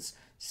Pelican's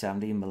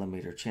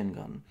 70mm chin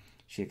gun.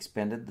 She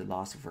expended the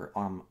last of her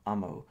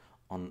ammo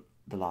on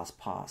the last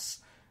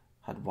pass,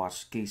 had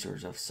watched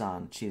geysers of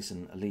sand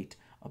chasing Elite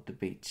up the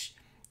beach,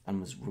 and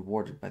was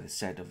rewarded by the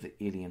sight of the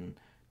alien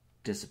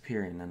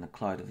disappearing in a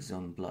cloud of his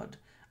own blood,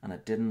 and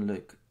it didn't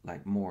look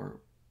like more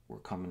were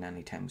coming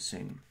anytime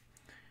soon.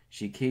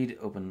 She keyed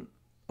open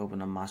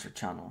a master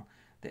channel.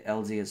 "The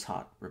LZ is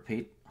hot.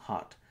 Repeat,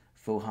 hot."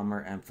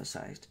 Fohammer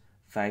emphasized.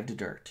 5 to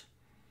dirt."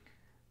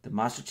 The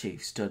Master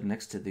Chief stood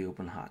next to the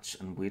open hatch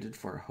and waited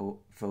for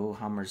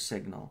Fohammer's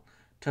signal.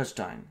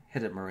 "Touchdown.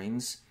 Hit it,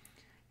 Marines."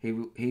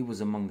 He was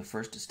among the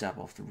first to step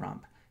off the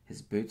ramp,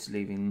 his boots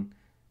leaving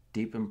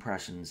deep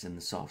impressions in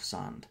the soft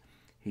sand.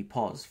 He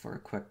paused for a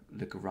quick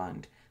look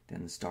around,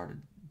 then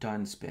started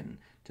downspin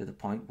to the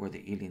point where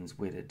the aliens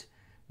waited.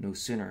 No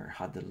sooner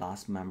had the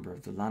last member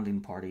of the landing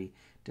party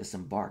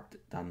disembarked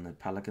than the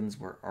Pelicans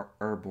were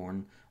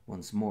airborne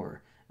once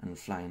more and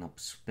flying up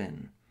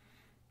spin.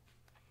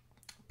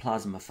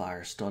 Plasma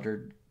fire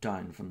stuttered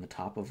down from the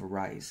top of a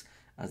rise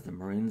as the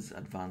Marines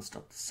advanced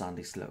up the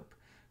sandy slope.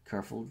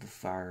 Careful, the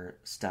fire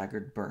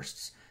staggered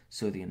bursts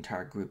so the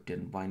entire group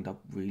didn't wind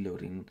up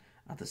reloading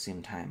at the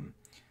same time.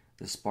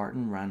 The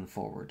Spartan ran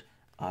forward,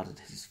 added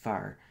his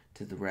fire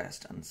to the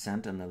rest, and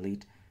sent an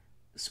elite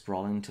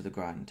sprawling to the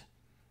ground.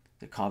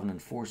 The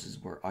Covenant forces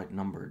were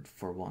outnumbered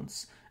for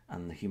once,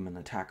 and the human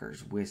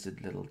attackers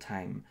wasted little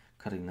time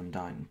cutting them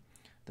down.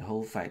 The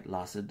whole fight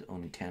lasted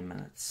only 10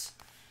 minutes.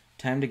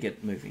 Time to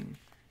get moving.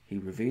 He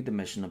reviewed the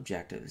mission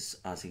objectives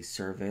as he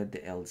surveyed the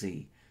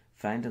LZ.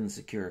 Find and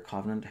secure a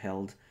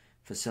Covenant-held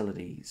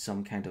facility,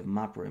 some kind of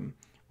map room,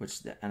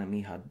 which the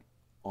enemy had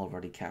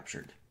already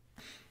captured.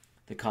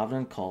 The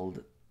Covenant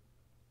called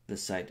the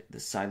site the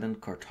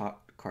Silent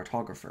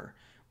Cartographer,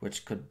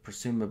 which could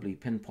presumably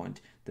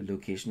pinpoint the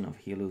location of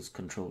Halo's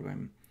control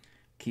room.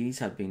 Keyes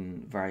had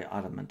been very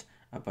adamant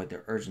about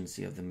the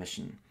urgency of the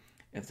mission.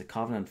 If the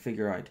Covenant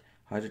figure out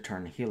how to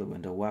turn Halo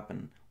into a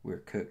weapon, we're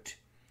cooked.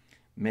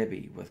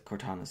 Maybe, with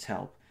Cortana's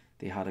help,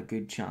 they had a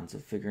good chance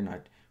of figuring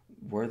out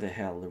where the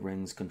hell the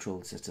ring's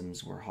control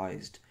systems were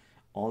housed.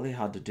 All they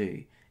had to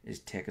do is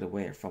take it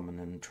away from an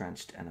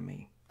entrenched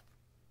enemy.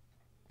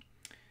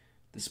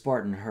 The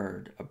Spartan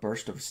heard a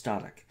burst of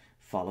static,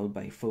 followed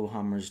by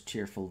Fohammer's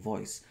cheerful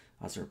voice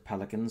as her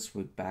Pelicans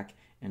swooped back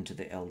into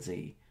the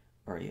LZ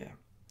area.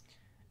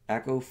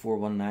 Echo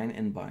 419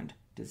 inbound.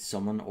 Did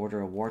someone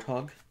order a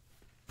Warthog?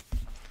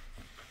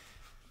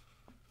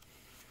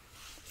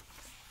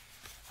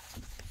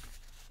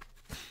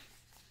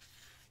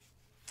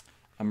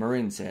 A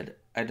Marine said,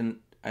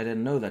 I I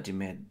didn't know that you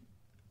made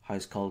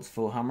house calls,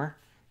 Fohammer.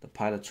 The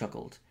pilot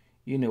chuckled.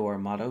 You know our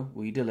motto,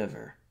 we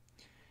deliver.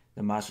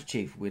 The Master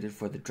Chief waited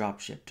for the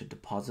dropship to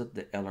deposit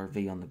the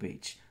LRV on the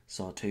beach,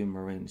 saw two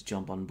Marines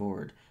jump on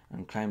board,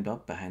 and climbed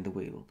up behind the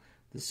wheel.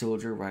 The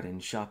soldier riding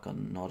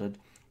shotgun nodded.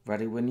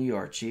 Ready when you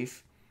are,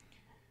 Chief.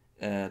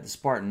 The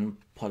Spartan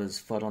put his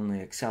foot on the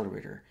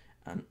accelerator,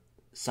 and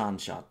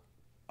sand shot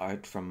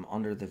out from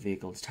under the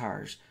vehicle's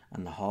tires,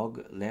 and the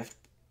hog left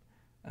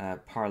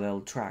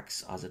parallel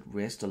tracks as it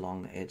raced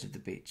along the edge of the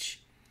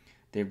beach.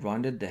 They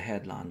rounded the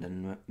headland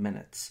in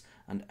minutes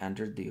and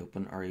entered the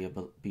open area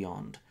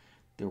beyond.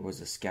 There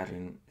was a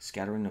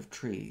scattering of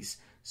trees,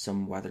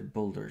 some weathered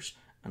boulders,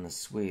 and a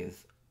swathe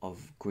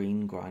of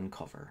green ground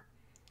cover.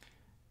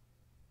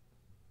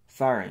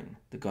 Firing,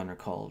 the gunner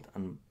called,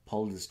 and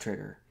pulled his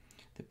trigger.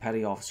 The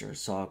petty officer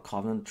saw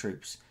Covenant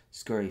troops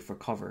scurry for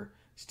cover,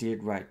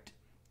 steered right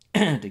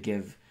to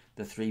give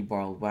the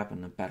three-barreled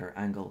weapon a better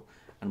angle,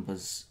 and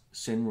was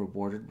soon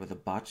rewarded with a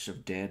batch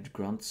of dead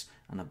grunts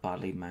and a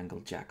badly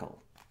mangled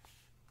jackal.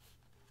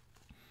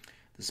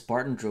 The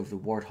Spartan drove the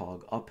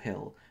Warthog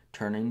uphill,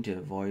 turning to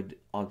avoid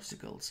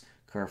obstacles,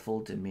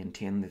 careful to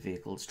maintain the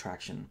vehicle's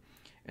traction.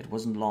 It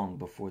wasn't long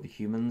before the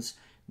humans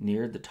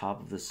neared the top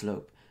of the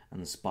slope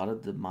and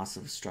spotted the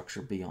massive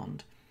structure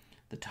beyond.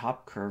 The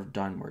top curved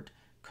downward,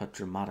 cut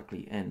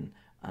dramatically in,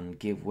 and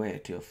gave way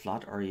to a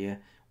flat area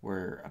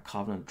where a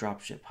Covenant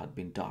dropship had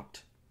been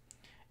docked.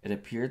 It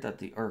appeared that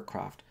the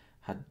aircraft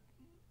had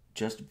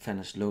just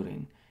finished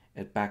loading.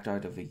 It backed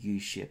out of a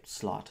U-shaped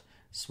slot,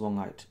 swung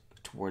out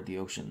toward the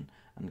ocean,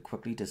 and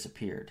quickly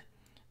disappeared.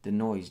 The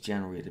noise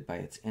generated by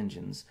its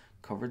engines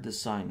covered the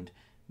sound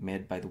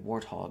made by the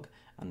Warthog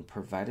and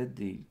provided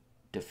the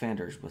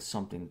defenders with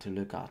something to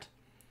look at.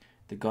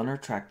 The gunner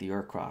tracked the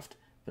aircraft,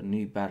 but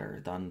knew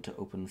better than to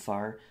open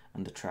fire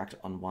and attract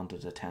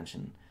unwanted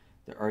attention.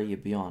 The area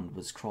beyond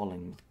was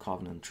crawling with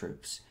Covenant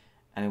troops.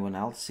 Anyone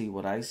else see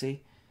what I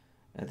see?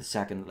 The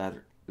second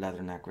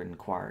leathernecker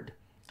inquired.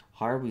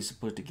 How are we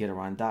supposed to get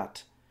around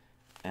that?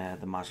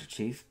 The Master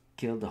Chief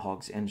killed the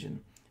hog's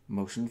engine,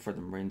 motioned for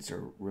the Marines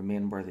to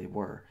remain where they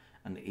were,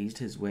 and eased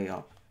his way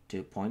up to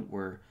a point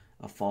where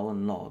a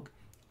fallen log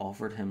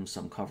offered him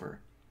some cover.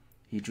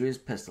 He drew his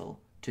pistol,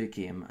 took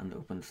aim, and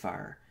opened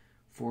fire.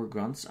 4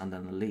 grunts and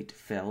an elite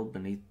fell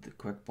beneath the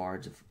quick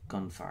barrage of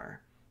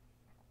gunfire.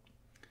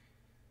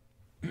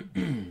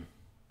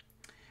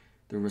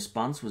 The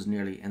response was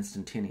nearly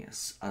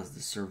instantaneous as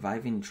the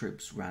surviving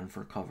troops ran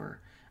for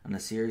cover, and a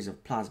series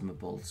of plasma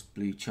bolts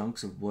blew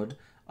chunks of wood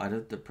out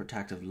of the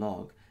protective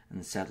log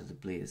and set it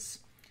ablaze.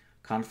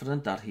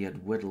 Confident that he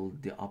had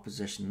whittled the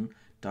opposition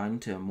down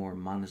to a more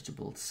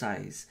manageable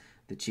size,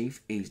 the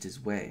chief eased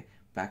his way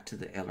back to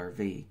the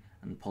LRV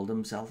and pulled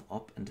himself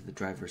up into the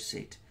driver's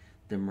seat.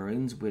 The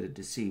Marines waited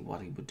to see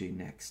what he would do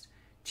next.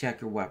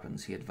 Check your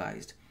weapons, he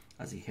advised,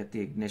 as he hit the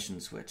ignition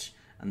switch,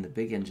 and the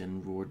big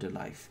engine roared to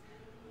life.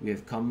 We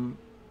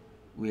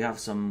have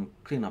some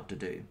clean-up to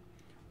do.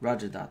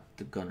 Roger that,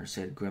 the gunner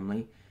said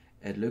grimly.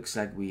 It looks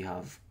like we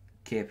have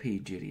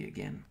KP duty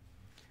again.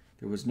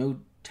 There was no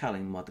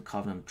telling what the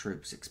Covenant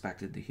troops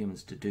expected the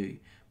humans to do,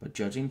 but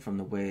judging from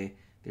the way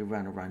they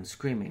ran around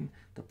screaming,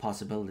 the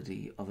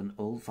possibility of an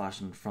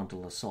old-fashioned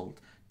frontal assault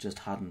just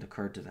hadn't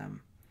occurred to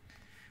them.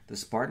 The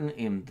Spartan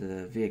aimed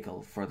the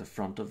vehicle for the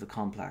front of the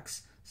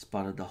complex,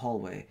 spotted the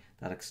hallway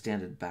that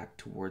extended back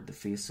toward the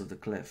face of the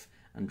cliff,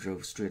 and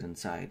drove straight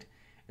inside.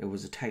 It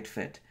was a tight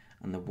fit,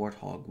 and the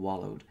Warthog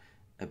wallowed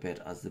a bit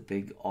as the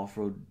big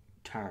off-road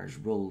tires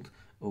rolled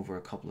over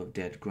a couple of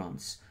dead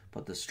grunts,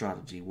 but the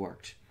strategy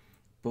worked.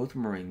 Both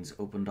Marines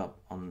opened up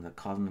on the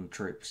Covenant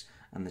troops,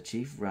 and the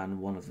chief ran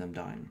one of them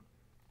down.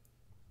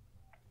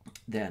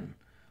 Then,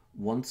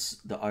 once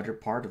the outer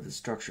part of the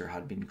structure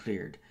had been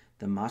cleared,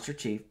 the Master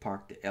Chief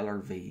parked the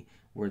LRV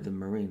where the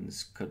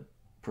Marines could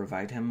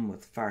provide him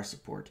with fire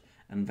support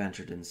and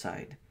ventured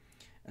inside.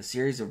 A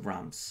series of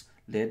ramps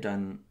led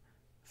down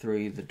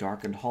through the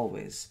darkened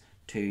hallways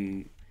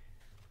to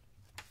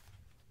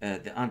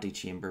the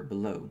antechamber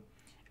below.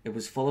 It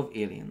was full of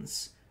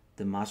aliens.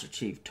 The Master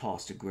Chief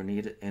tossed a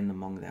grenade in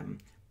among them,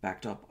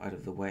 backed up out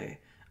of the way,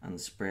 and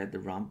spread the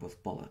ramp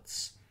with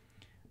bullets.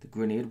 The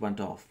grenade went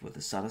off with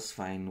a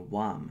satisfying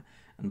wham,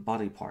 and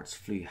body parts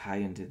flew high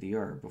into the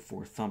air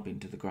before thumping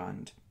to the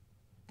ground.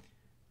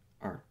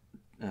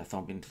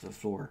 Thumping to the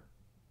floor.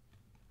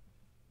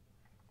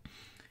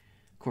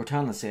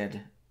 Cortana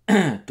said,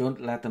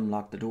 Don't let them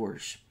lock the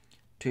doors.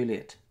 Too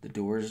late. The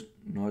doors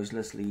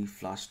noiselessly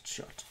flashed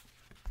shut.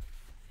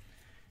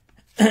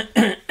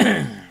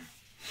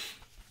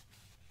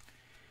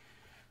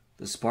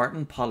 The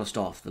Spartan polished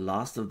off the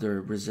last of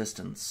their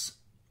resistance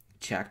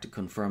check to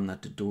confirm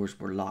that the doors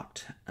were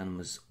locked and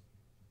was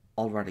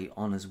already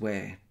on his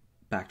way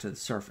back to the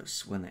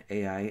surface when the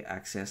AI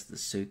accessed the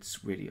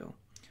suit's radio.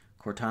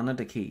 Cortana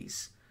to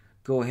Keys.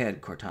 Go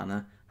ahead,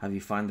 Cortana. Have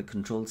you found the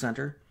control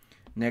center?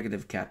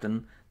 Negative,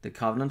 Captain. The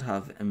Covenant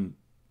have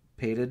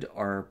impeded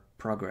our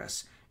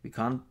progress. We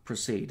can't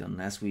proceed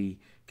unless we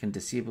can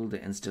disable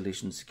the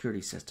installation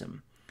security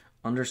system.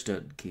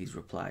 Understood, Keys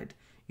replied.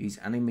 Use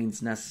any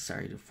means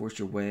necessary to force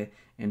your way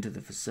into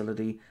the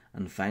facility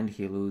and find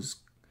Halo's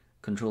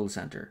control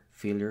center.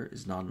 Failure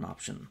is not an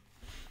option.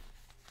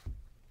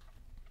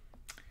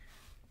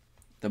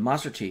 The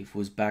Master Chief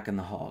was back in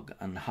the Hog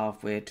and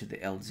halfway to the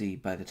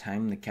LZ by the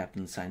time the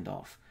captain signed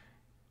off.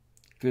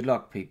 Good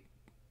luck,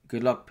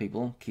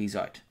 people. Keys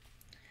out.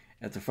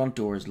 If the front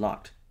door is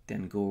locked,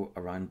 then go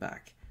around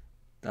back.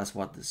 That's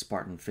what the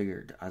Spartan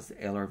figured as the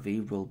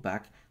LRV rolled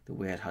back the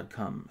way it had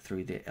come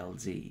through the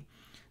LZ.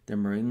 The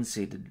Marines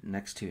seated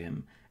next to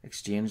him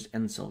exchanged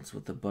insults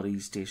with the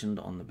buddies stationed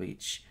on the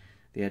beach.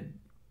 They had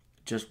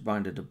just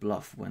rounded a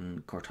bluff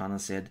when Cortana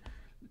said,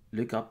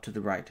 "Look up to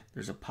the right.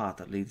 There's a path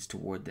that leads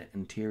toward the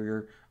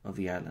interior of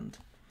the island."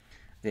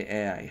 The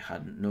AI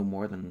had no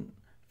more than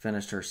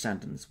finished her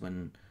sentence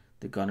when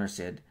the gunner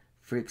said,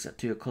 "Freaks at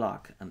 2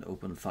 o'clock," and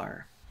opened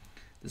fire.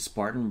 The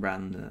Spartan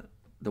ran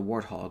the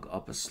Warthog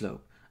up a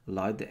slope,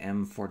 allowed the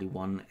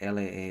M41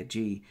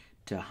 LAAG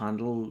to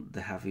handle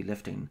the heavy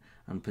lifting,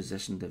 and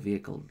positioned the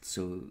vehicle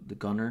so the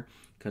gunner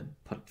could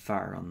put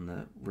fire on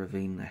the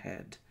ravine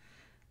ahead.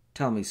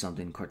 "Tell me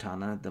something,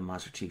 Cortana," the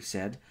Master Chief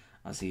said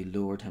as he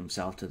lowered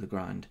himself to the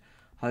ground.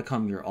 "How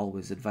come you're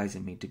always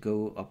advising me to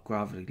go up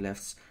gravity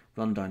lifts,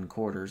 run down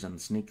corridors,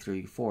 and sneak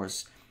through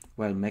forests,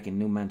 while making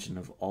no mention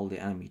of all the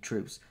enemy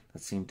troops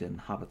that seem to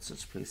inhabit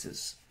such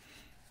places?"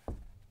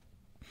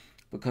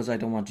 "Because I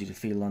don't want you to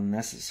feel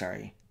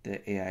unnecessary,"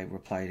 the AI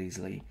replied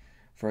easily.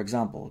 "For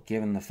example,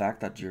 given the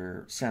fact that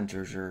your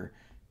sensors are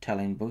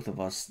telling both of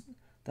us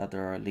that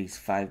there are at least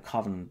 5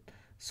 Covenant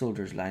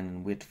soldiers lying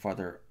in wait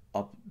further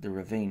up the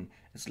ravine,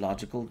 it's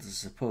logical to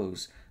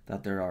suppose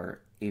that there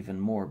are even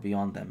more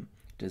beyond them.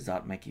 Does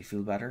that make you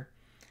feel better?"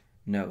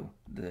 "No,"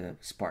 the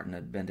Spartan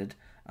admitted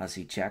as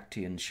he checked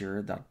to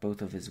ensure that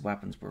both of his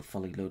weapons were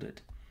fully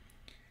loaded.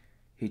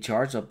 He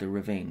charged up the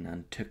ravine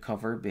and took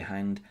cover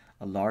behind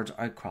a large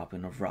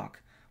outcropping of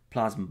rock.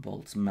 Plasma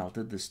bolts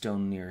melted the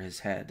stone near his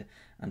head,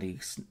 and he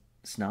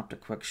snapped a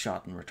quick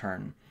shot in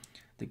return.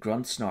 The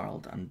grunt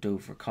snarled and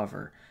dove for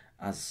cover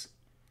as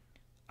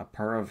a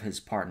pair of his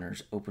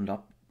partners opened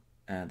up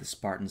the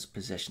Spartan's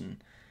position.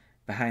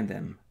 Behind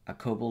them, a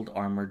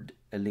kobold-armoured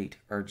elite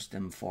urged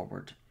them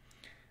forward.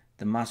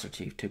 The Master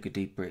Chief took a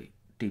deep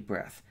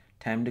breath.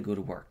 Time to go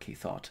to work, he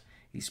thought.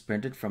 He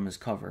sprinted from his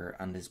cover,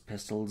 and his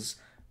pistol's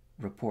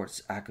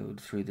reports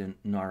echoed through the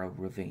narrow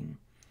ravine.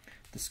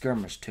 The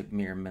skirmish took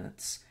mere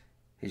minutes.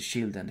 His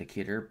shield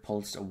indicator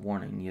pulsed a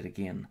warning yet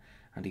again,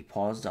 and he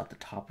paused at the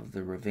top of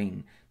the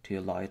ravine to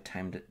allow it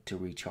time to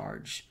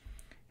recharge.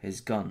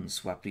 His gun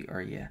swept the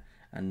area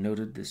and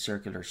noted the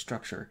circular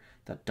structure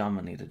that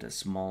dominated a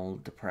small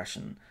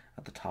depression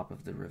at the top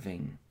of the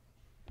ravine.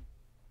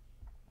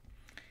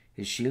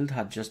 His shield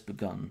had just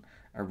begun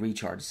a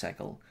recharge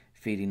cycle,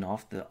 feeding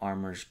off the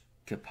armor's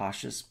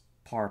capacious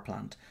power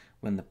plant,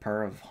 when the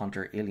pair of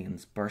hunter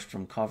aliens burst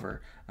from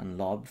cover and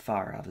lobbed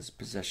fire at his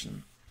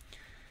position.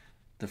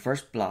 The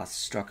first blast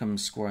struck him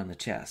square in the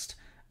chest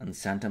and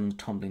sent him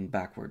tumbling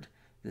backward.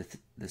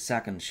 The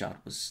second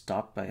shot was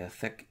stopped by a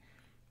thick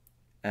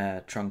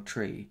trunk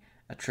tree.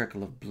 A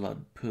trickle of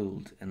blood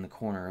pooled in the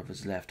corner of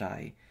his left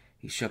eye.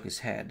 He shook his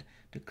head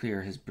to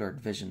clear his blurred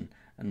vision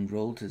and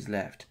rolled to his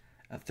left.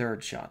 A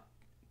third shot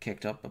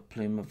kicked up a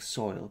plume of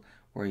soil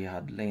where he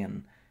had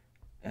lain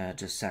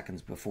just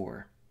seconds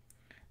before.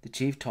 The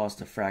chief tossed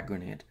a frag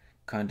grenade,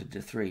 counted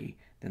to 3,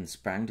 then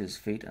sprang to his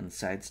feet and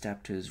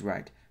sidestepped to his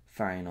right,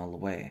 firing all the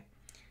way.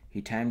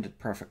 He timed it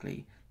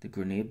perfectly. The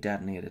grenade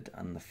detonated,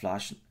 and the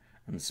flash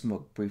and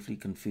smoke briefly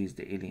confused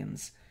the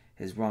aliens.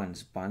 His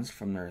rounds bounced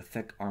from their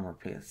thick armor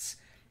plates.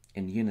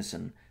 In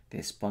unison,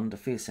 they spun to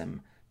face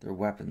him, their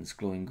weapons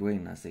glowing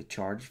green as they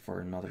charged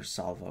for another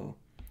salvo.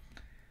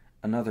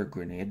 Another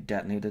grenade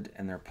detonated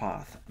in their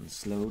path and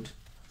slowed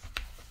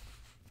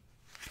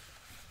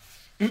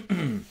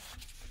the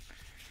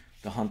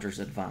hunters'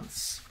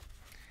 advance.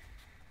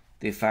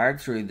 They fired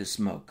through the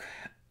smoke,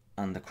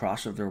 and the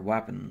crash of their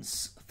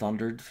weapons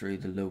thundered through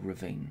the low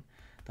ravine.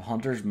 The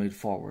hunters moved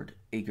forward,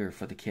 eager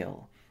for the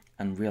kill,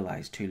 and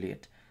realized too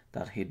late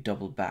that he'd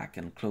doubled back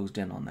and closed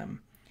in on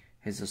them.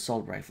 His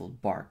assault rifle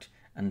barked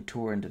and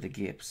tore into the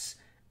gapes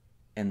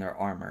in their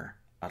armor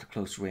at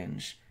close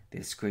range.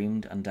 They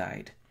screamed and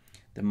died.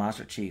 The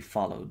Master Chief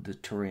followed the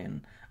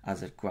terrain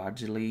as it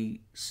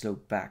gradually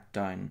sloped back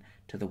down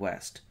to the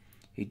west.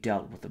 He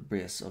dealt with a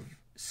brace of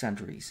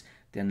sentries,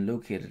 then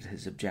located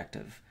his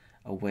objective,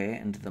 away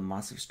into the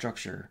massive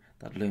structure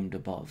that loomed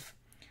above.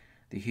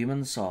 The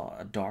human saw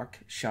a dark,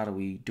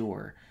 shadowy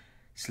door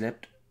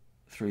slipped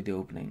through the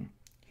opening.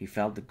 He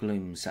felt the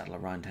gloom settle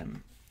around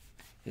him.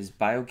 His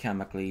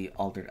biochemically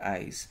altered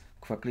eyes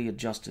quickly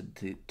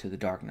adjusted to the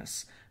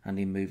darkness, and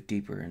he moved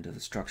deeper into the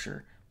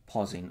structure,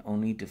 pausing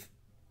only to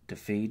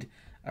feed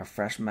a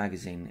fresh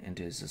magazine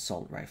into his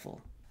assault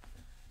rifle.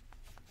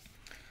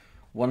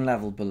 One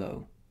level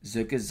below,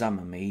 Zuka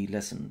Zamami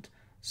listened.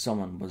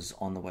 Someone was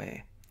on the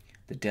way.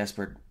 The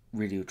desperate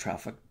radio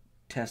traffic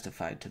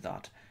testified to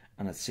that,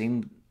 and it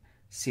seemed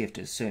safe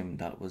to assume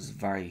that it was the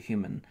very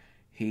human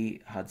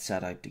he had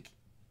set out to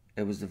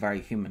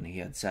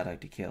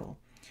kill.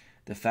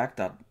 The fact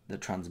that the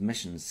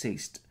transmission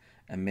ceased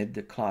amid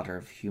the clatter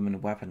of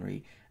human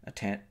weaponry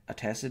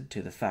attested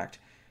to the fact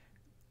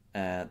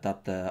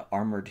that the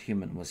armoured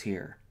human was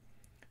here.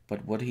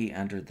 But would he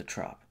enter the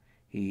trap?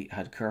 He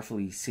had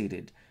carefully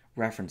seeded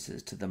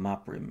references to the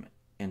map room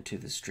into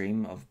the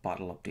stream of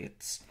battle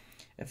updates.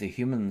 If the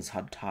humans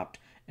had tapped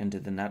into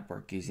the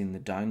network using the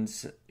downed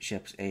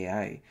ship's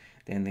AI,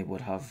 then they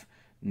would have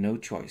no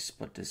choice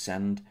but to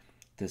send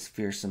this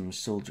fearsome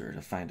soldier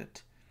to find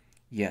it.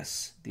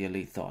 Yes, the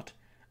elite thought,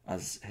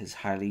 as his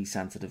highly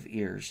sensitive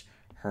ears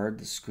heard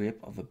the scrape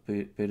of a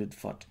booted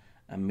foot,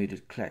 a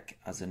muted click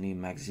as a new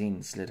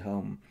magazine slid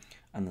home,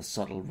 and the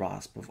subtle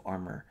rasp of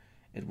armour.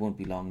 It won't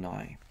be long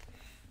now.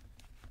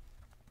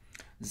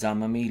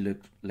 Zamami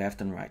looked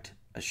left and right,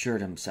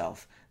 assured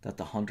himself that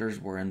the hunters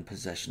were in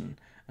position,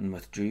 and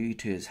withdrew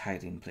to his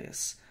hiding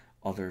place.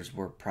 Others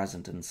were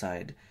present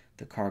inside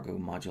the cargo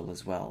module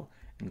as well,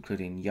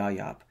 including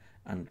Yayap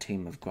and a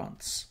team of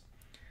grunts.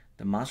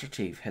 The Master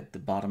Chief hit the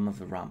bottom of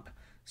the ramp,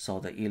 saw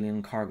the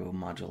alien cargo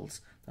modules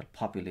that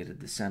populated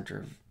the centre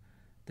of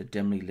the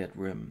dimly lit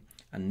room,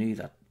 and knew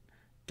that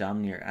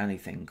damn near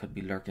anything could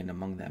be lurking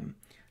among them.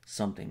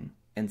 Something,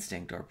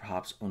 instinct or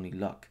perhaps only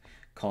luck,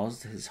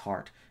 caused his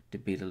heart to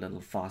beat a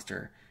little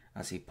faster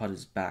as he put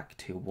his back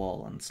to a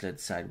wall and slid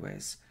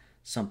sideways.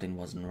 Something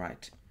wasn't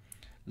right.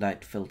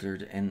 Light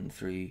filtered in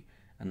through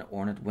an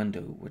ornate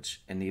window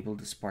which enabled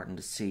the Spartan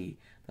to see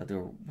that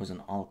there was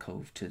an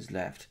alcove to his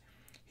left.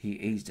 He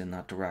eased in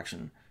that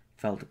direction,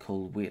 felt a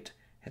cold weight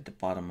hit the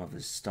bottom of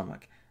his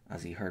stomach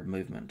as he heard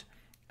movement,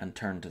 and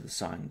turned toward the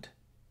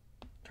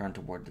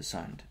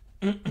sound.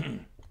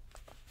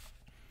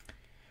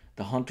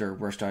 The hunter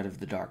burst out of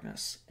the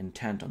darkness,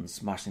 intent on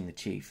smashing the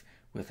chief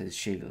with his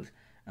shield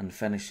and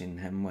finishing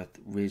him with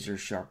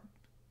razor-sharp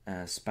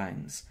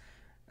spines.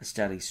 A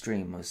steady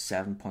stream of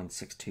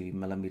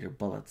 7.62mm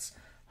bullets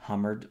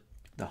hammered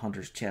the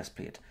hunter's chest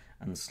plate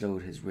and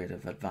slowed his rate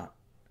of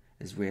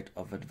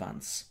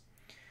advance.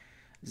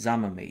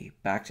 Zamami,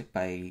 backed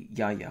by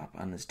Yayap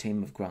and his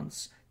team of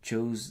grunts,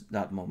 chose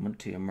that moment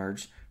to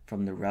emerge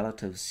from the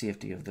relative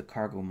safety of the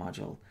cargo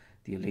module.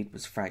 The elite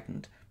was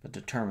frightened, but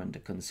determined to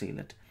conceal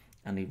it,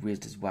 and he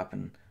raised his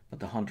weapon, but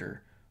the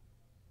hunter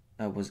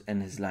was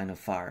in his line of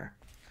fire.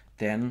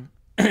 Then,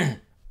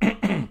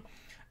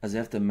 as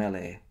if the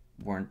melee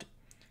weren't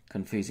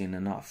confusing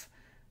enough,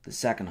 the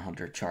second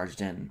hunter charged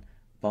in,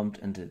 bumped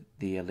into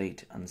the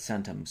elite, and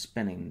sent him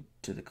spinning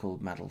to the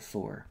cold metal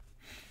floor.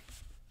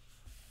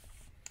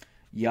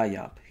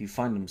 Yayap, who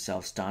found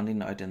himself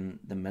standing out in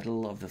the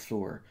middle of the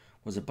floor,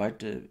 was about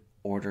to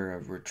order a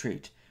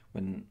retreat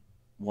when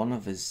one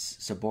of his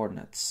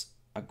subordinates,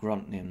 a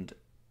grunt named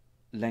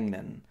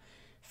Linglin,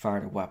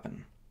 fired a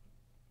weapon.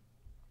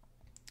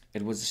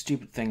 It was a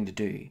stupid thing to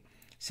do,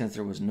 since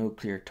there was no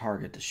clear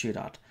target to shoot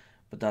at,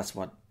 but that's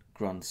what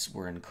grunts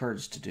were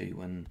encouraged to do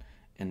when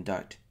in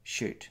doubt: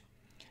 shoot.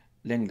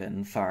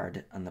 Linglin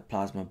fired, and the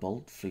plasma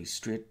bolt flew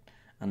straight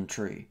and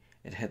true.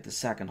 It hit the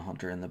second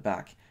hunter in the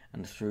back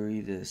and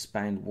threw the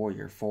spined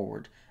warrior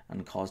forward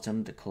and caused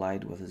him to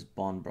collide with his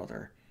bond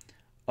brother.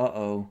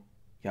 "Uh-oh,"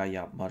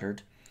 Yayap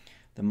muttered.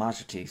 The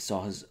Master Chief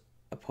saw his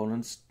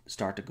opponent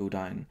start to go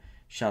down,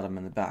 shot him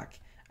in the back,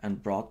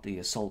 and brought the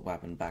assault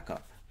weapon back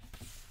up.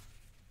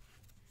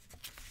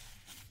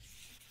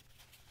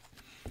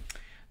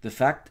 The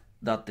fact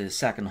that the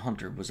second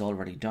hunter was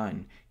already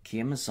down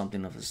came as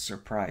something of a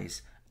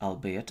surprise,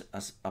 albeit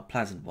as a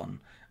pleasant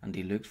one, and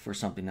he looked for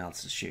something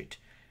else to shoot.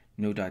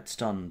 No doubt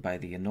stunned by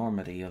the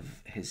enormity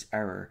of his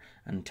error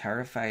and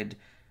terrified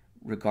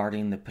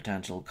regarding the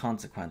potential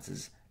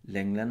consequences,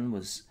 Linglin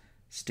was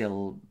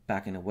still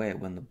backing away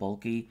when the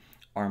bulky,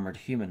 armoured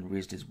human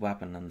raised his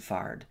weapon and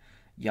fired.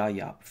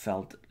 Yayap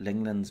felt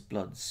Linglin's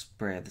blood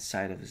spray the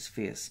side of his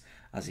face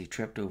as he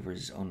tripped over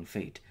his own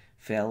feet,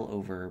 fell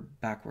over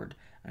backward,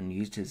 and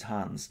used his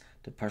hands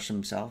to push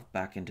himself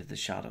back into the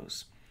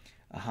shadows.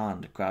 A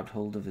hand grabbed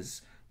hold of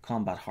his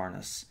combat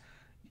harness,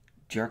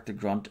 jerked the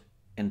grunt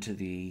into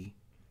the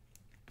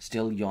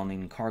still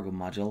yawning cargo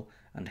module,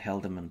 and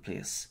held him in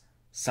place.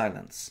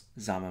 "Silence,"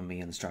 Zamami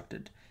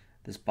instructed.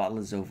 "This battle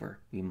is over.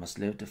 We must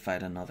live to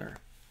fight another."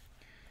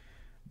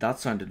 That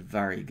sounded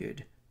very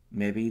good.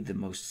 Maybe the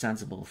most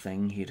sensible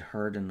thing he had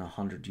heard in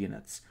 100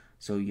 units.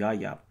 So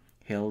Yayap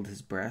held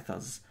his breath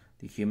as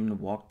the human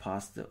walked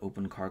past the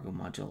open cargo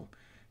module.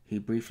 He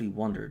briefly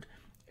wondered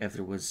if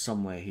there was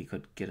some way he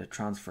could get a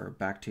transfer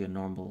back to a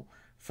normal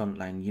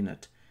frontline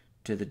unit.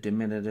 To the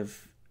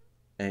diminutive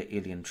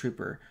alien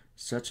trooper,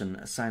 such an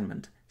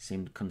assignment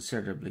seemed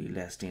considerably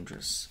less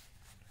dangerous.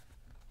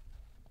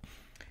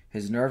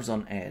 His nerves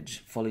on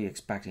edge, fully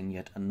expecting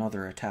yet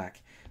another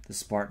attack, the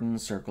Spartan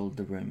circled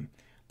the room,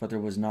 but there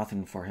was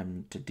nothing for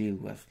him to deal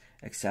with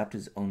except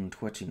his own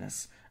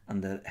twitchiness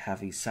and the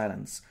heavy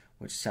silence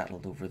which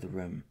settled over the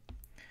room.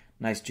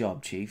 "Nice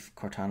job, Chief,"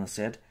 Cortana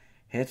said.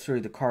 "Head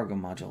through the cargo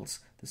modules.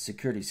 The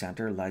security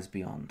center lies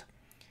beyond."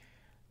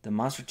 The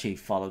Master Chief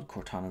followed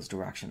Cortana's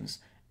directions,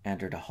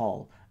 entered a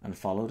hall, and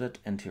followed it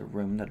into a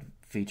room that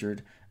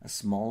featured a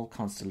small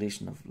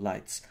constellation of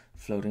lights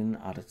floating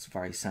at its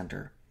very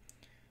center.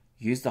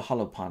 Use the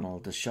hollow panel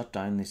to shut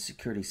down the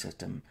security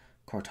system,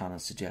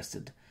 Cortana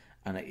suggested,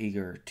 and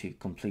eager to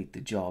complete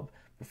the job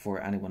before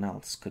anyone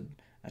else could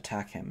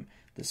attack him,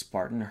 the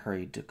Spartan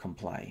hurried to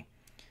comply.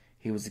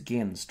 He was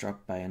again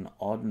struck by an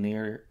odd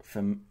near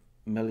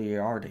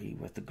familiarity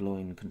with the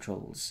glowing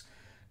controls.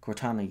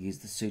 Cortana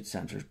used the suit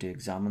sensors to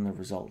examine the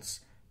results.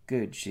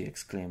 "Good," she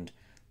exclaimed.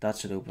 "That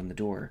should open the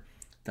door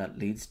that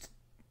leads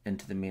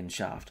into the main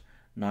shaft.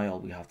 Now all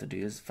we have to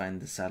do is find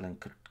the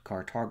silent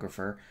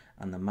cartographer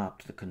and the map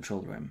to the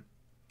control room."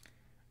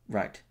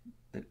 "Right,"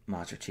 the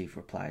Master Chief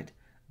replied.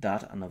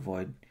 "That and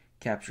avoid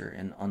capture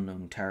in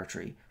unknown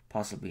territory,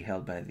 possibly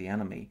held by the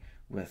enemy,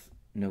 with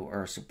no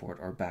air support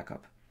or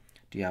backup."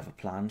 "Do you have a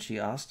plan?" she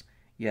asked.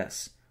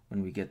 "Yes.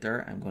 When we get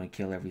there, I'm going to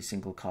kill every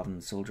single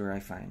Covenant soldier I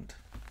find."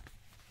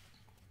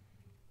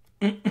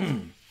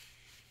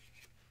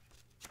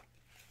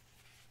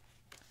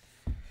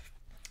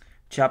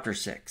 Chapter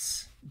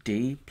 6.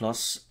 D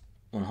plus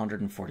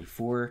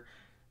 144,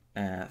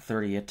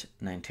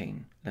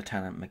 3819.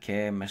 Lieutenant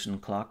McKay, mission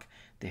clock,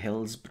 the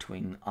hills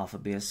between Alpha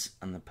Base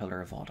and the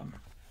Pillar of Autumn.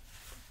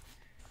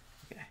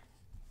 Okay,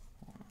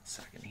 1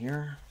 second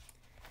here.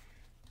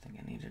 I think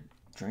I need a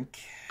drink.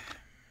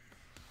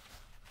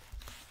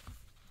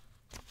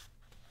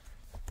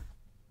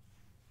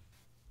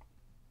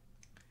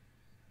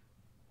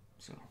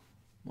 So,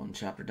 1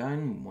 chapter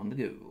down, 1 to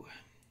go.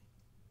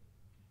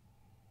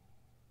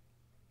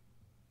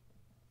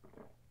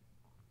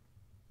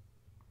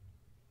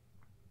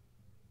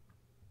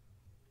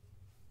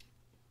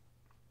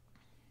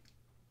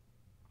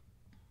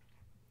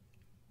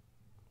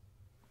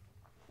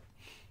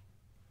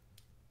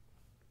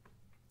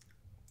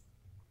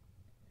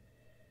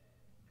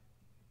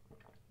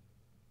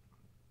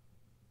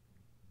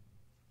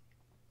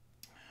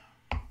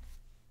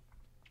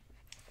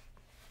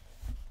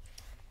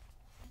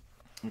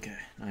 Okay,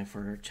 now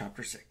for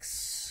chapter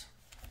 6.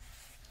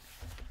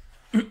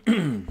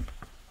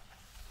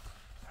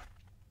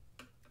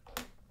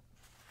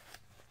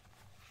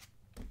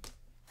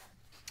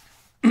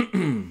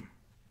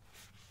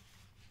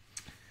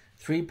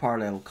 Three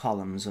parallel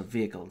columns of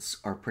vehicles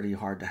are pretty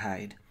hard to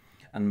hide,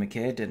 and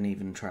McKay didn't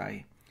even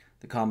try.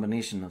 The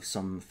combination of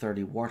some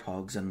 30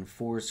 warthogs and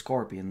 4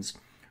 scorpions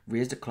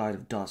raised a cloud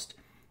of dust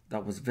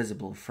that was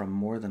visible from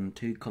more than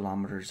 2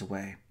 kilometers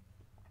away.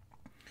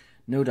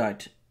 No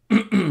doubt,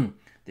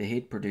 the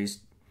heat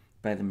produced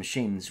by the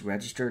machines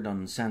registered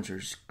on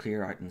sensors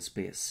clear out in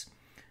space.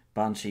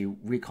 Banshee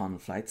recon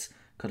flights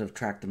could have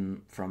tracked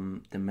them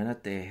from the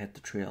minute they hit the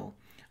trail,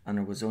 and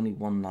there was only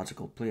one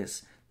logical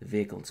place the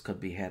vehicles could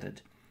be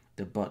headed,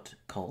 the butt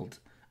called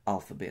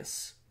Alpha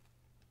Base.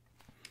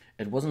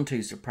 It wasn't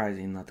too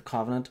surprising that the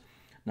Covenant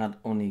not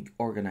only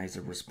organised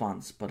a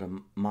response, but a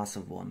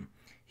massive one.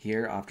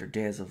 Here, after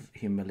days of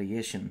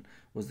humiliation,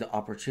 was the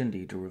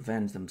opportunity to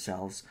revenge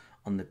themselves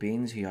on the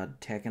beings who had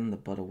taken the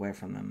butt away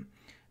from them,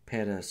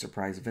 paid a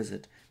surprise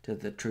visit to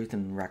the Truth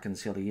and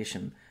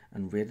Reconciliation,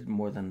 and raided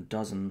more than a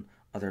dozen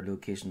other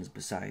locations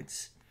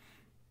besides.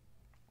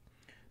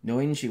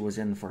 Knowing she was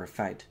in for a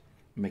fight,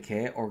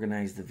 McKay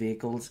organised the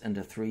vehicles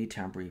into 3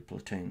 temporary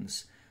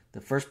platoons.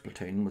 The first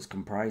platoon was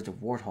comprised of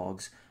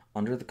warthogs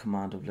under the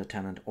command of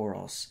Lieutenant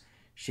Oros.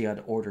 She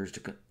had orders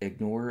to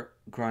ignore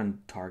ground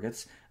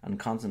targets and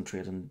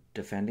concentrate on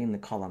defending the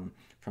column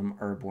from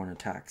airborne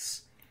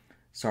attacks.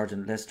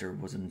 Sergeant Lister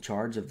was in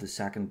charge of the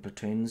second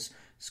platoon's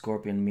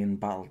Scorpion main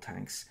battle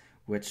tanks,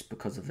 which,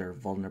 because of their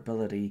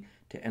vulnerability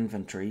to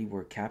infantry,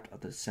 were kept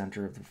at the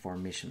centre of the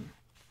formation.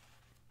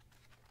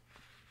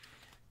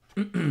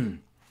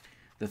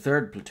 The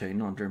third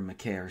platoon, under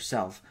McKay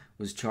herself,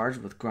 was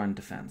charged with ground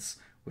defence,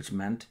 which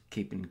meant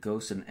keeping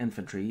ghosts and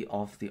infantry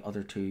off the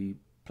other 2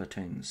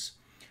 platoons.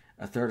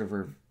 A third of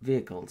her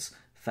vehicles,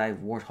 5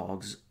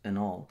 warthogs in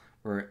all,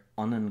 were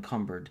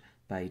unencumbered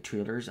by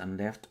trailers and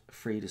left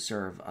free to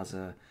serve as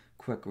a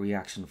quick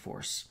reaction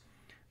force.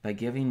 By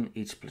giving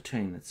each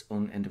platoon its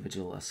own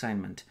individual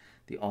assignment,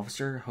 the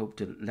officer hoped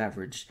to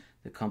leverage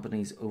the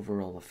company's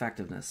overall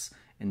effectiveness,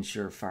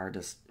 ensure fire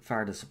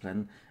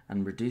discipline,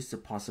 and reduce the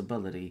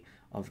possibility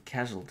of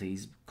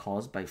casualties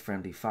caused by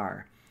friendly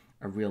fire,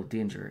 a real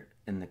danger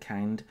in the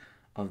kind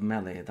of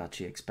melee that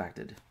she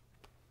expected.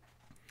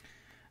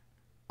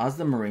 As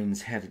the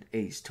Marines headed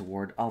east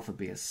toward Alpha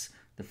Base,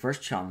 the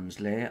first challenge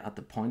lay at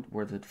the point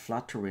where the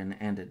flat terrain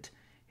ended.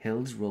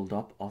 Hills rolled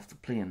up off the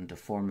plain to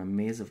form a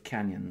maze of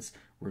canyons,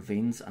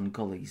 ravines and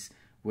gullies,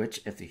 which,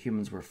 if the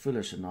humans were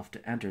foolish enough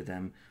to enter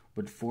them,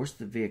 would force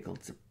the vehicle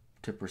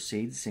to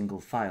proceed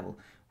single file,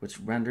 which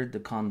rendered the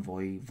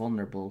convoy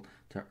vulnerable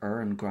to air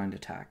and ground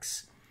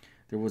attacks.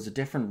 There was a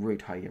different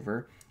route,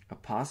 however, a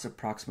pass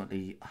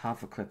approximately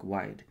half a click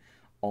wide.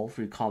 All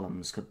 3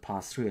 columns could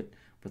pass through it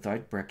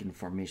without breaking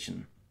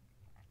formation.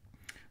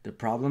 The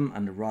problem,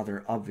 and a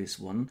rather obvious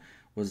one,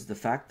 was the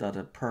fact that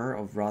a pair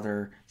of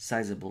rather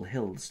sizable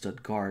hills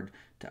stood guard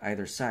to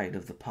either side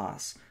of the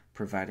pass,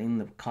 providing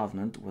the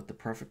Covenant with the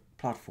perfect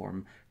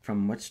platform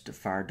from which to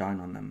fire down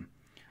on them.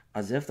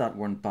 As if that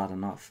weren't bad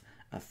enough,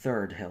 a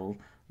third hill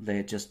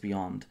lay just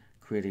beyond,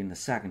 creating a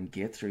second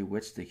gate through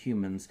which the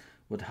humans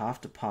would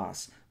have to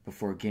pass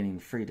before gaining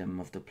freedom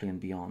of the plain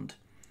beyond.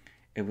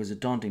 It was a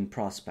daunting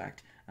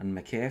prospect, and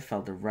Mackay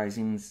felt a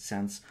rising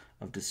sense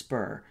of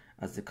despair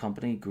as the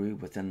company grew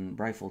within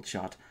rifle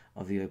shot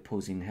of the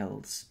opposing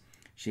hills.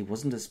 She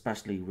wasn't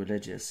especially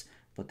religious,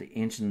 but the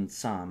ancient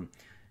psalm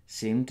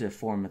seemed to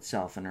form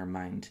itself in her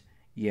mind.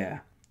 Yeah,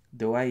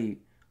 though I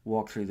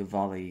walk through the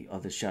valley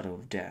of the shadow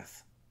of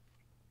death.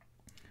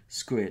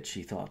 Screw it,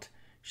 she thought.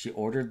 She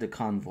ordered the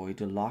convoy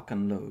to lock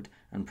and load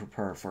and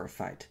prepare for a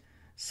fight.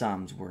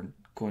 Psalms were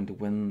going to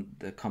win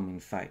the coming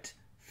fight.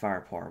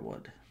 Firepower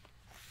would.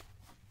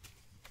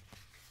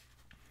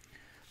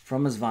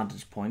 From his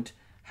vantage point,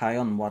 high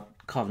on what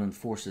Covenant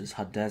forces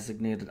had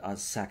designated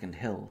as Second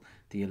Hill,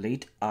 the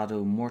elite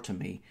Ado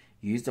Mortemi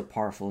used a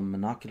powerful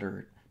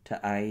monocular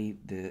to eye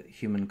the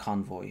human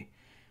convoy.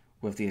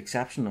 With the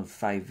exception of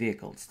 5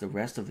 vehicles, the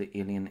rest of the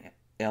alien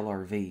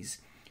LRVs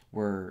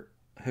were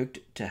hooked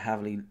to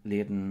heavily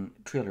laden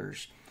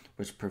trailers,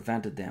 which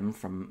prevented them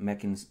from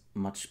making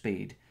much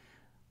speed.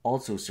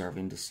 Also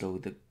serving to slow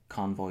the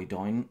convoy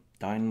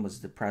down was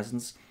the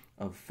presence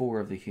of 4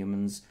 of the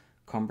humans'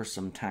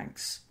 cumbersome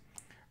tanks.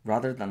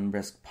 Rather than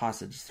risk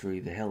passage through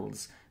the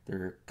hills,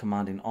 their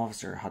commanding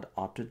officer had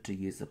opted to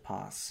use the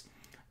pass.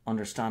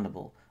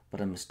 Understandable,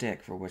 but a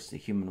mistake for which the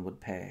human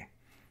would pay.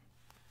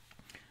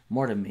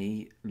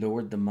 Mortemi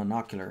lowered the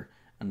monocular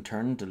and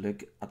turned to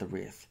look at the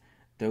wraith.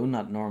 Though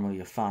not normally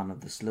a fan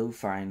of the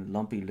slow-firing,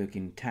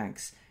 lumpy-looking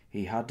tanks,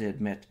 he had to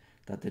admit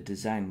that the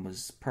design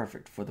was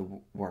perfect for the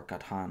work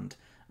at hand,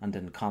 and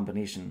in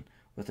combination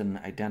with an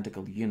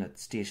identical unit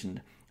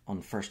stationed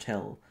on First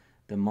Hill,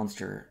 the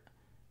monster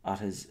at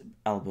his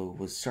elbow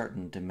was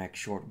certain to make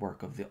short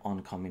work of the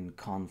oncoming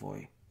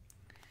convoy.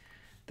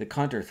 The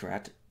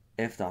counter-threat,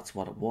 if that's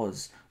what it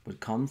was, would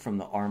come from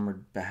the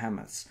armoured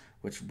behemoths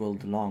which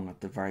rolled along at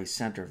the very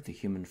centre of the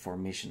human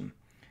formation.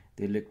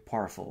 They looked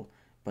powerful,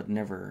 but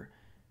never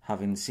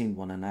having seen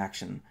one in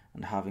action,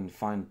 and having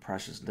found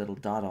precious little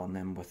data on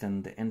them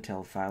within the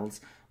intel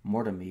files,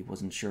 Mortemi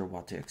wasn't sure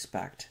what to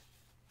expect.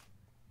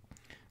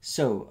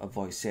 "So," a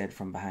voice said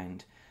from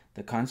behind,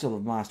 "the Council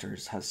of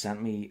Masters has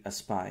sent me a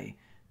spy.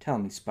 Tell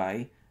me,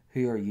 spy,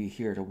 who are you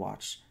here to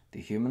watch,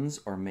 the humans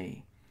or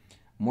me?"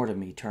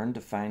 Mortemi turned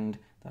to find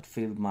that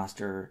Field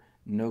Master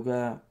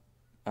Noga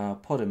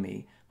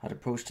Podemi had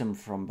approached him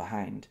from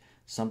behind,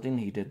 something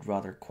he did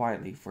rather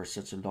quietly for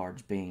such a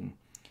large being.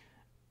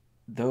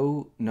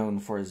 Though known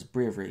for his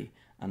bravery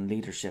and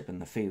leadership in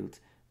the field,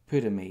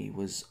 Podemi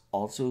was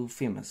also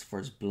famous for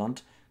his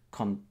blunt,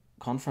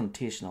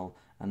 confrontational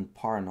and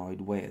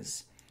paranoid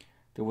ways.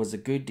 There was a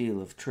good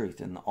deal of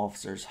truth in the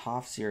officer's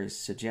half-serious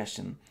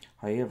suggestion,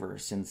 however,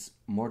 since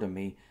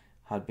Mortemi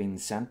had been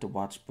sent to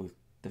watch both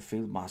the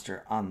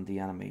fieldmaster and the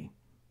enemy.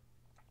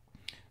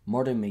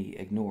 Mortemi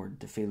ignored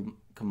the field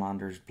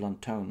commander's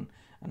blunt tone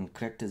and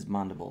clicked his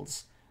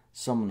mandibles.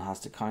 "Someone has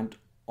to count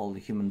all the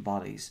human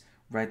bodies,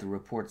 write the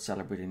report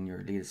celebrating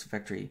your latest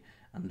victory,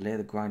 and lay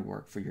the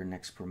groundwork for your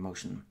next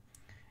promotion."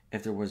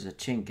 If there was a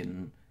chink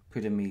in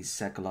Podemi's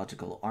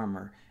psychological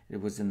armour, it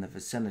was in the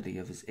vicinity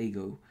of his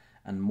ego,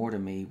 and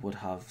Mortemi would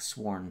have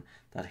sworn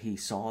that he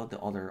saw the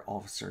other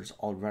officer's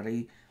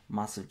already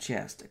massive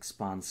chest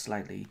expand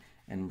slightly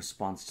in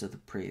response to the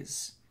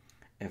praise.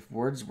 If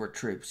words were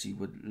troops, he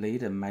would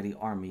lead a mighty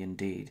army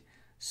indeed.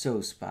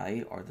 "So,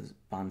 spy, are the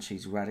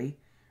banshees ready?"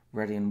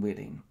 "Ready and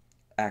waiting."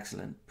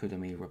 "Excellent,"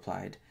 Podemi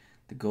replied.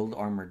 The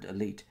gold-armoured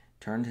elite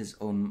turned his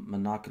own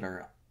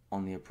monocular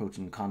on the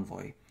approaching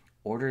convoy.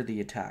 "Order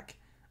the attack."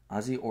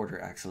 "As you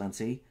order,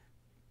 Excellency."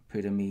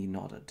 Podemi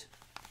nodded.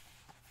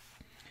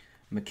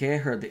 Mackay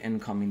heard the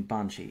incoming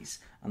banshees,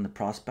 and the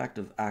prospect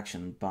of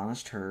action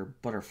banished her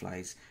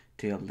butterflies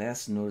to a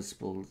less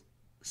noticeable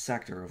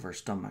sector of her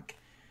stomach.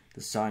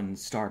 The sound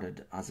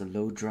started as a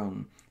low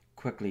drone,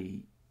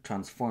 quickly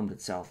transformed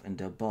itself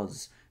into a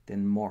buzz,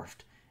 then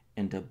morphed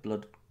into a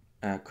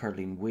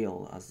blood-curdling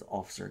wail as the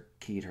officer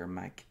keyed her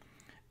mic.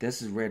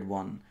 "This is Red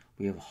 1.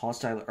 We have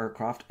hostile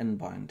aircraft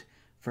inbound.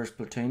 First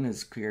platoon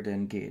is clear to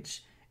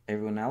engage.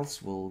 Everyone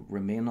else will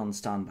remain on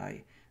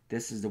standby.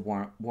 This is the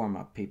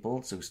warm-up,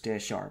 people, so stay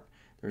sharp.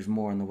 There's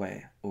more on the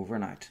way. Over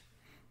and out."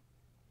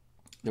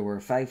 There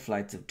were 5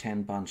 flights of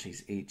 10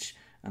 banshees each,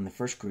 and the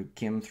first group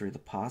came through the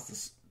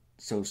pass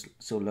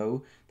so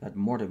low that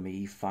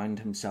Mortemi found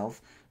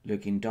himself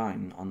looking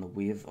down on the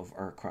wave of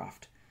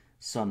aircraft.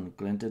 Sun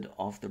glinted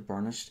off the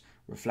burnished,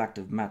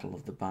 reflective metal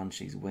of the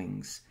banshees'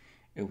 wings.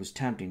 It was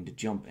tempting to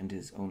jump into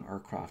his own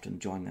aircraft and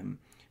join them,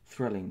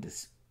 thrilling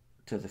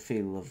to the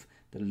feel of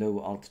the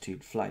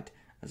low-altitude flight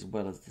as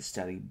well as the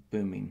steady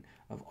booming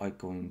of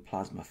outgoing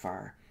plasma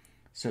fire.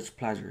 Such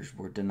pleasures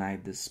were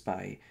denied the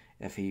spy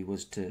if he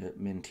was to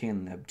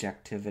maintain the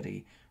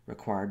objectivity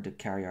required to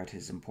carry out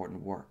his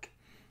important work.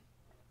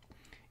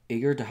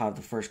 Eager to have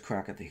the first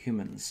crack at the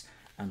humans,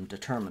 and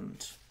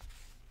determined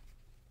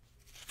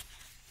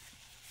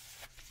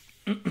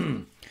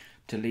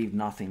to leave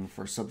nothing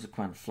for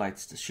subsequent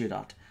flights to shoot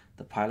at,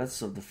 the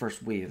pilots of the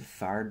first wave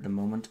fired the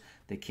moment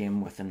they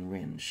came within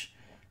range.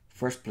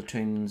 First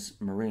platoon's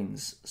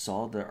Marines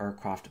saw the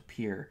aircraft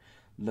appear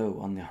low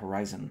on the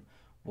horizon,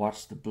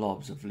 watched the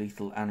blobs of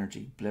lethal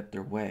energy blip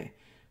their way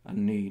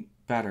and knew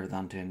better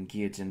than to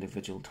engage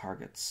individual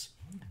targets.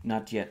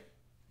 Not yet,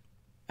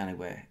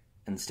 anyway.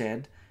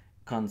 Instead,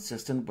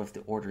 consistent with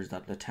the orders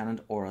that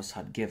Lieutenant Orris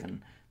had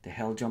given, the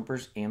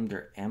Helljumpers aimed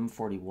their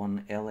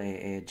M41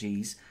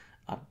 LAAGs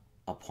at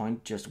a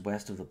point just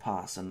west of the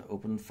pass and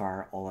opened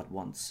fire all at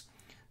once.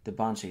 The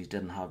Banshees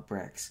didn't have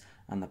brakes,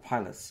 and the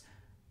pilots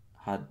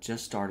had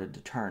just started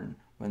to turn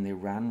when they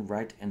ran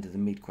right into the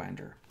meat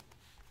grinder.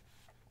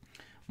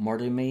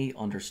 Mortimer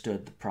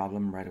understood the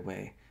problem right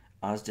away,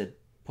 as did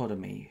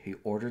Ptolemy, who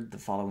ordered the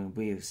following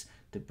waves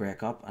to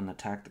break up and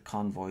attack the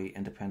convoy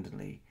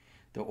independently.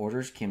 The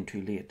orders came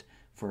too late,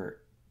 for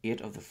 8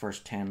 of the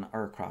first 10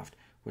 aircraft,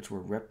 which were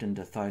ripped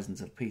into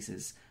thousands of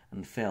pieces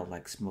and fell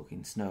like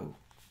smoking snow.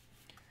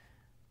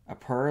 A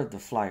pair of the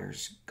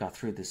flyers got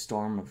through the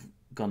storm of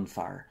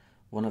gunfire.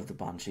 One of the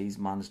Banshees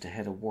managed to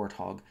hit a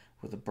warthog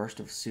with a burst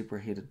of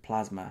superheated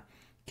plasma,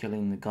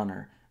 killing the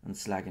gunner and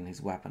slagging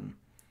his weapon.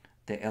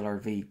 The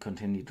LRV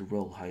continued to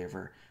roll,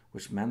 however,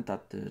 which meant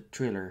that the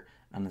trailer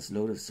and its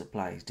load of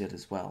supplies did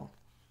as well.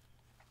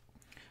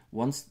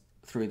 Once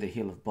through the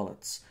hail of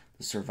bullets,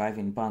 the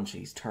surviving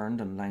Banshees turned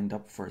and lined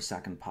up for a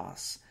second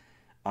pass.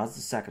 As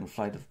the second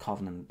flight of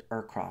Covenant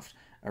aircraft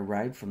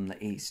arrived from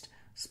the east,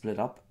 split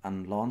up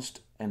and launched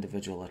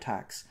individual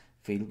attacks,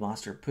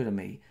 Fieldmaster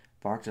Ptolemy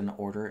barked an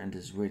order into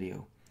his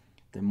radio.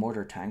 The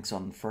mortar tanks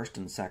on first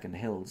and second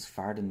hills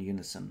fired in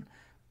unison.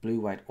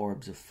 Blue-white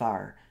orbs of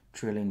fire,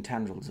 trailing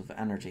tendrils of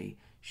energy,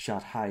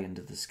 shot high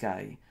into the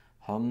sky,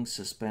 hung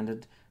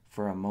suspended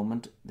for a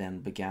moment, then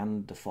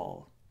began to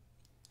fall.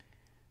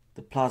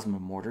 The plasma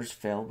mortars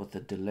fell with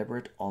a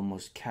deliberate,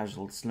 almost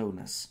casual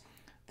slowness.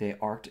 They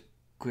arced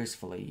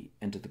gracefully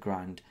into the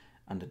ground,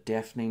 and a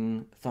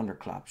deafening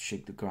thunderclap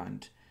shook the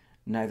ground.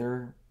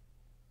 Neither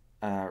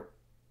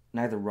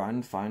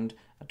round found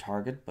a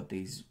target, but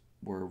these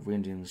were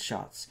ranging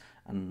shots,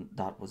 and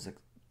that was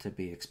to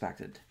be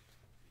expected.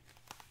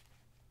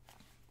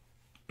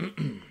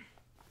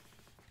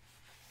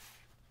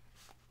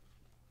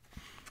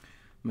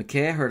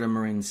 McKay heard a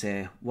Marine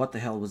say, "What the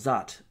hell was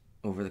that?"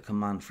 over the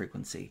command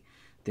frequency,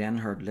 then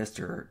heard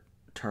Lister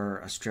tear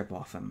a strip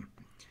off him.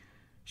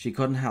 She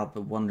couldn't help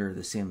but wonder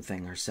the same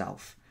thing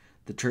herself.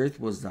 The truth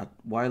was that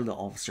while the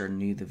officer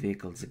knew the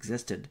vehicles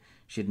existed,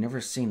 she had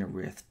never seen a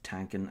Wraith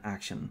tank in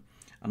action,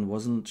 and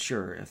wasn't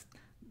sure if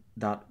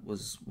that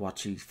was what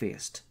she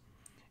faced.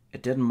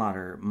 It didn't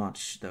matter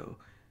much, though,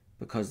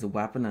 because the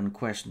weapon in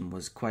question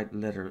was quite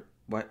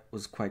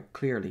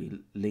clearly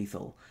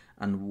lethal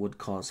and would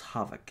cause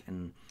havoc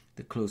in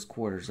the close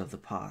quarters of the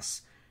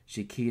pass.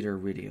 She keyed her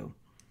radio.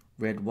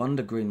 "Red 1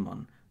 to Green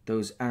 1.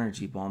 Those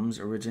energy bombs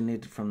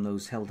originated from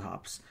those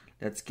hilltops.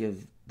 Let's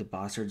give the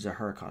bastards a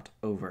haircut.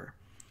 Over."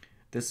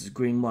 "This is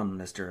Green 1,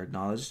 Lister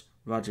acknowledged.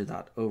 Roger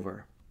that.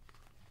 Over."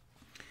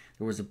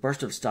 There was a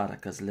burst of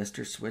static as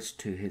Lister switched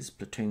to his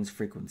platoon's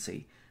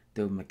frequency,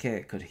 though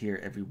McKay could hear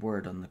every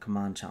word on the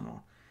command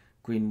channel.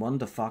 "Green 1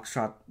 to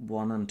Foxtrot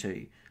 1 and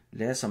 2.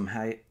 Lay some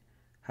high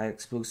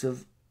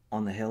explosive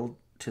on the hill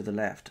to the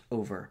left.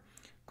 Over."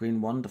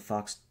 "Green 1 to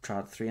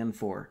Foxtrot 3 and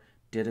 4.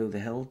 Ditto the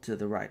hill to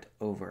the right.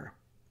 Over."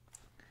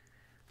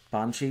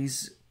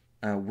 Banshees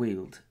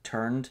wheeled,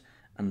 turned,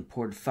 and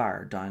poured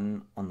fire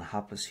down on the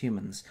hapless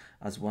humans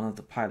as one of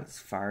the pilots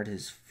fired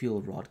his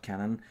fuel rod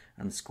cannon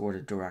and scored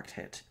a direct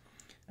hit.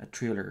 A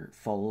trailer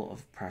full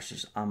of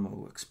precious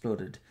ammo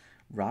exploded,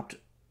 wrapped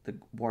the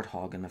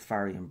warthog in a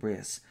fiery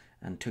embrace,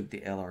 and took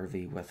the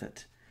LRV with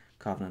it.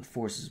 Covenant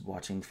forces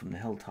watching from the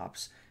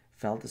hilltops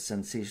felt a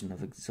sensation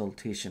of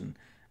exultation,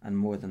 and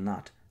more than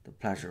that, the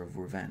pleasure of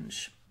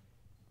revenge.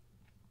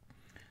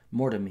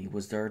 Mortimer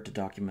was there to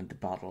document the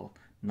battle,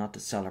 not to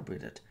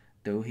celebrate it,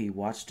 though he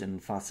watched in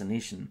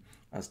fascination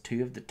as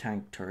 2 of the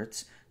tank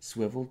turrets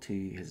swiveled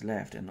to his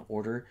left in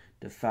order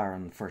to fire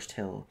on First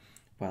Hill,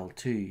 while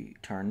 2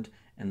 turned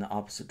in the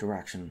opposite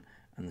direction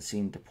and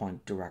seemed to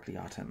point directly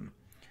at him.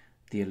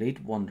 The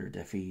elite wondered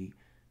if he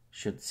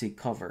should seek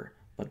cover,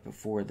 but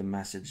before the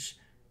message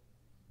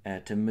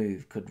to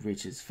move could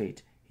reach his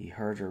feet, he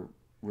heard a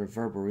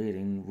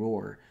reverberating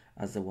roar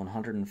as the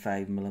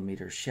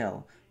 105mm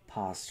shell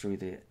passed through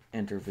the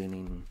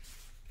intervening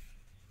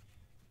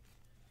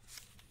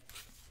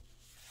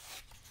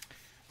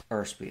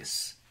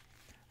airspace,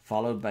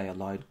 followed by a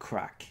loud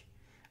crack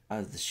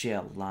as the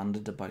shell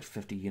landed about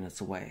 50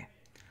 units away.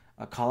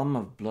 A column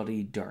of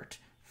bloody dirt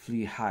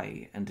flew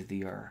high into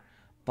the air.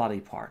 Body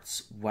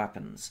parts,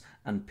 weapons,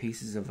 and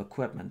pieces of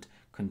equipment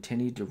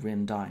continued to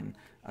rain down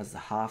as the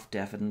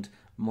half-deafened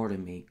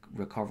Mortimer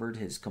recovered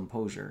his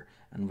composure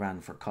and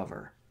ran for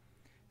cover.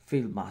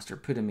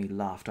 Fieldmaster Ptolemy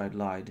laughed out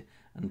loud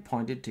and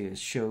pointed to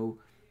show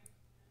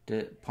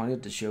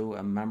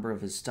a member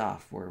of his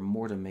staff where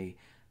Mortimer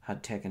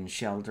had taken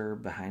shelter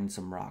behind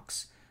some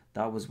rocks.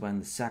 That was when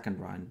the second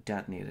round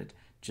detonated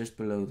just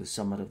below the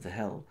summit of the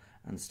hill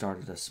and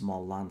started a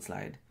small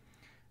landslide.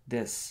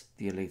 "This,"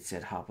 the elite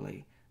said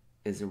happily,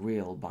 "is a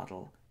real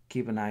battle.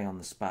 Keep an eye on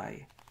the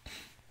spy."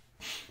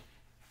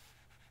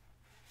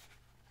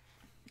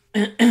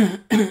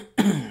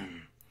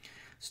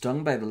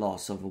 Stung by the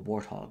loss of a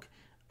warthog,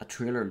 a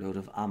trailer load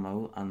of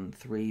ammo, and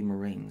 3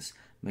 Marines,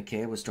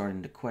 McKay was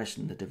starting to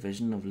question the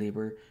division of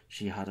labour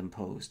she had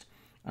imposed,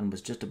 and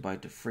was just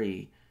about to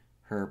free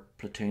her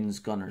platoon's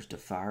gunners to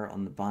fire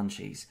on the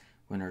Banshees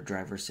when her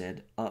driver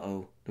said,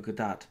 "Uh-oh, look at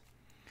that."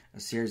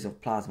 A series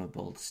of plasma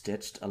bolts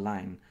stitched a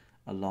line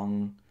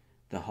along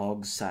the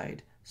Hog's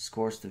side,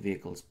 scorched the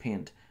vehicle's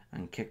paint,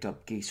 and kicked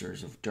up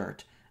geysers of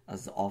dirt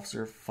as the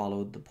officer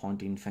followed the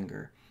pointing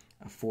finger.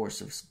 A force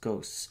of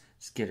ghosts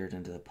skittered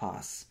into the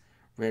pass.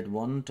 "Red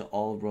 1 to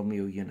all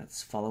Romeo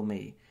units, follow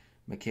me,"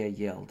 McKay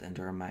yelled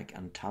into her mic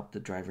and tapped the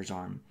driver's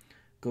arm.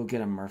 "Go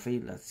get him, Murphy.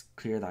 Let's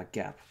clear that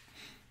gap."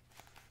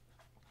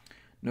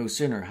 No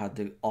sooner had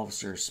the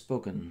officer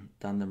spoken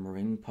than the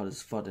Marine put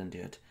his foot into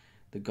it.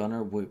 The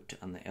gunner whooped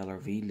and the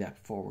LRV leapt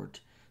forward.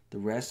 The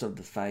rest of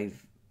the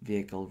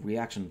 5-vehicle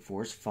reaction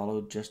force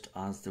followed just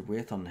as the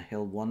Wraith on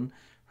Hill 1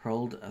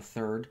 hurled a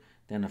third,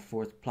 then a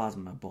 4th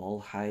plasma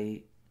ball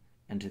high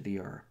into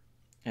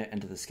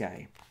the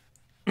sky.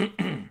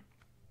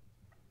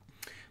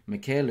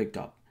 McKay looked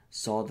up,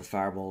 saw the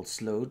fireball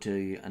slow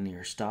to a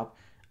near stop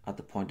at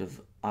the point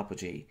of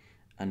apogee,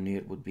 and knew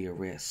it would be a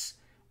race.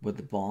 Would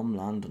the bomb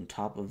land on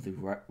top of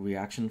the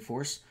reaction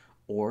force,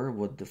 or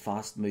would the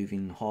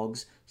fast-moving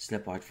Hogs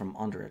slip out from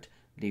under it,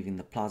 leaving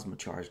the plasma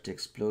charge to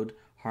explode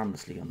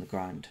harmlessly on the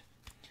ground?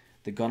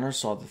 The gunner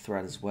saw the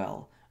threat as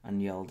well,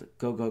 and yelled,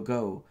 "Go, go,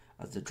 go,"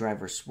 as the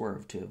driver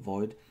swerved to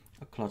avoid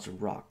a clutch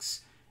of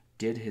rocks,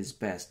 did his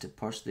best to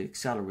push the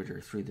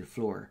accelerator through the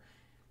floor.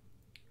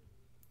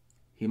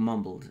 He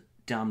mumbled,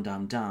 "Damn,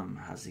 damn, damn,"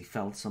 as he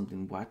felt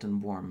something wet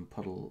and warm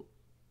puddle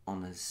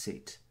on his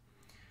seat.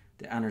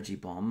 The energy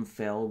bomb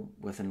fell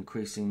with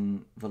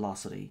increasing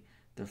velocity.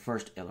 The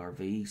first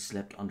LRV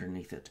slipped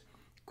underneath it,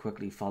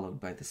 quickly followed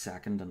by the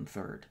second and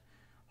third.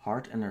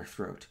 Heart in her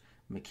throat,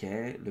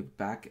 McKay looked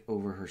back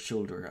over her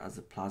shoulder as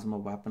the plasma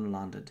weapon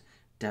landed,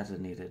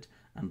 detonated,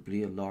 and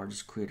blew a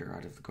large crater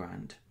out of the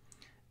ground.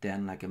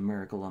 Then, like a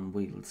miracle on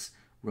wheels,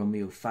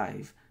 Romeo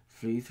 5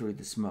 flew through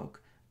the smoke,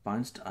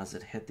 bounced as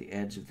it hit the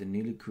edge of the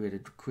newly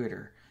created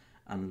crater,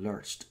 and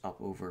lurched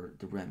up over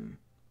the rim.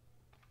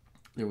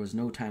 There was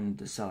no time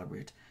to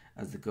celebrate,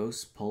 as the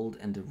ghosts pulled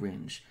into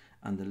range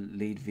and the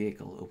lead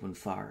vehicle opened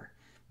fire.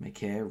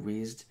 McKay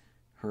raised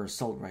her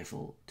assault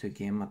rifle to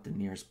aim at the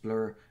nearest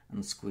blur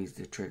and squeezed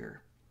the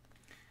trigger.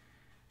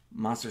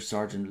 Master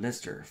Sergeant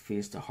Lister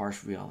faced a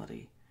harsh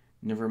reality.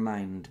 Never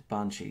mind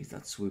banshees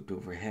that swooped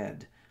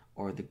overhead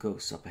or the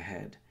ghosts up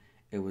ahead.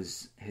 It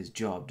was his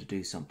job to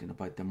do something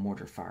about the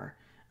mortar fire,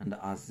 and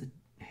as the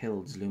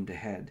hills loomed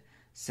ahead,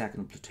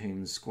 2nd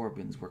Platoon's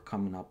Scorpions were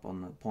coming up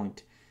on the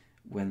point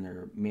when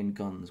their main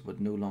guns would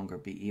no longer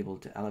be able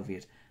to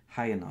elevate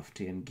high enough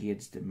to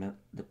engage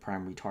the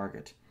primary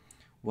target.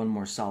 One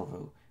more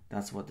salvo,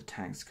 that's what the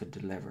tanks could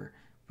deliver,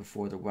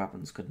 before their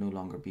weapons could no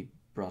longer be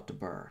brought to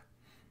bear.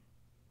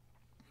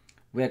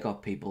 "Wake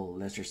up, people,"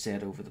 Lester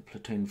said over the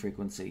platoon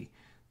frequency.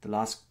 The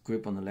last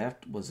group on the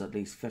left was at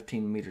least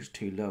 15 metres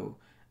too low,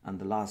 and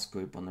the last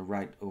group on the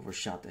right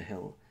overshot the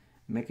hill.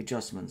 "Make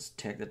adjustments,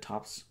 take the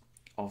tops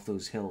off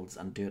those hills,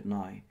 and do it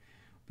now.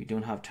 We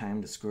don't have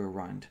time to screw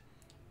around."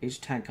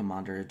 Each tank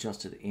commander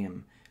adjusted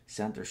aim,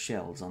 sent their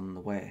shells on the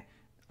way,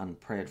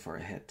 and prayed for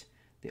a hit.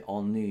 They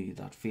all knew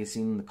that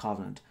facing the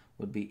Covenant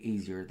would be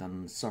easier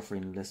than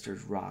suffering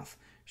Lister's wrath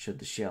should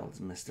the shells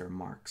miss their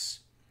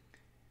marks.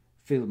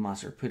 Field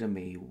Master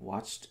Putamy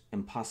watched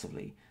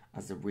impassively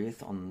as the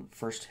Wraith on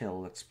First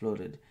Hill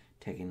exploded,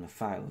 taking a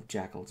file of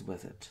jackals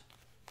with it.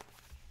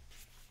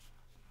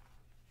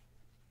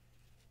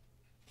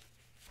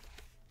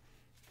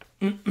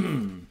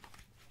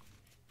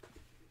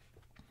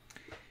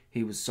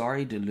 He was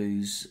sorry to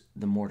lose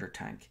the mortar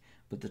tank,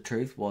 but the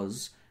truth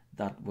was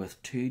that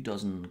with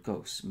 24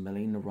 ghosts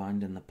milling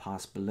around in the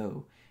pass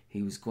below,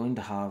 he was going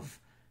to have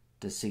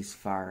to cease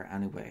fire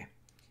anyway.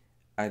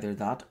 Either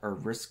that or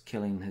risk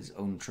killing his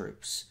own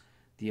troops.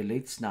 The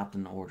elite snapped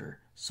an order,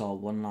 saw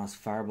one last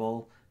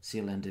fireball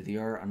sail into the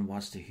air, and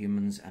watched the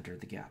humans enter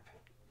the gap.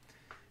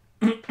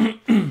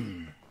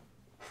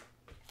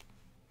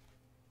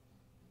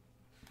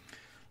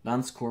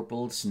 Lance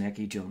Corporal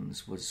Snaky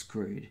Jones was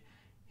screwed.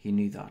 He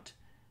knew that,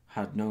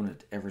 had known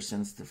it ever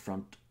since the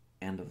front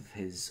end of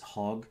his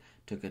Hog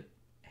took a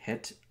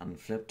hit and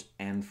flipped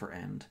end for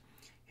end.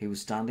 He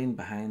was standing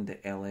behind the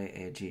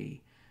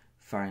LAAG,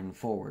 firing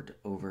forward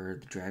over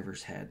the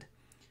driver's head,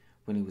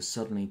 when he was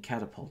suddenly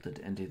catapulted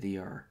into the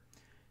air.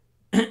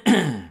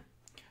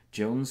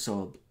 Jones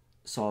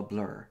saw a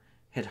blur,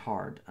 hit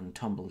hard, and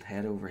tumbled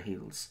head over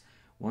heels.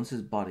 Once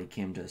his body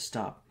came to a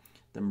stop,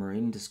 the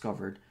Marine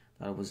discovered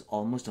that it was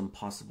almost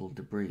impossible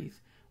to breathe,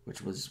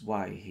 which was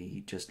why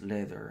he just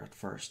lay there at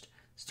first,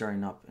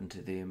 staring up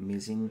into the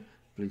amazing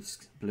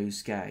blue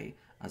sky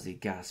as he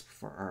gasped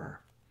for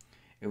air.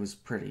 It was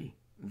pretty,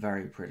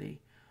 very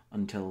pretty,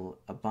 until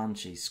a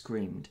banshee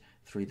screamed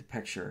through the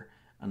picture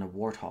and a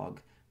warthog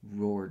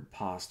roared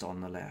past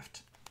on the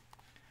left.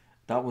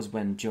 That was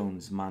when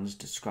Jones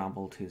managed to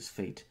scramble to his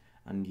feet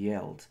and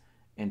yelled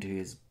into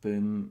his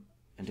boom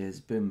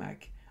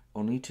mic,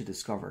 only to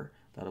discover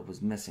that it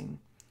was missing,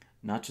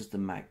 not just the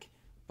mic,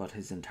 but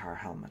his entire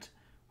helmet,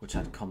 which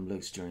had come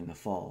loose during the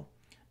fall.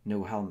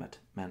 No helmet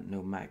meant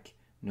no mic,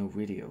 no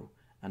radio,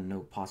 and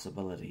no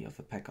possibility of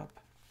a pickup.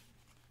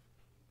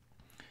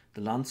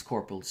 The lance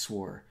corporal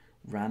swore,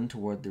 ran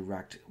toward the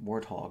wrecked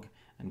Warthog,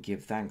 and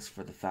gave thanks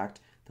for the fact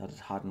that it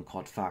hadn't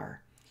caught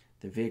fire.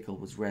 The vehicle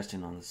was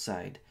resting on its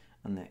side,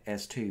 and the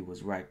S2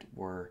 was right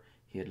where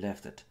he had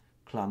left it,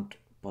 clamped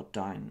but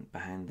down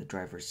behind the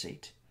driver's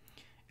seat.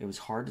 It was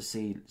hard to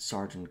see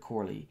Sergeant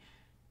Corley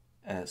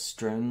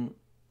strewn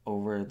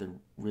over the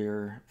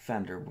rear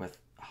fender with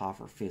half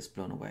her face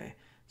blown away,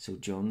 so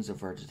Jones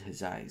averted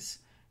his eyes.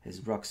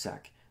 His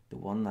rucksack, the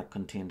one that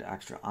contained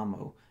extra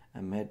ammo,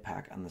 a med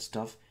pack, and the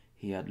stuff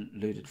he had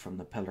looted from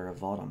the Pillar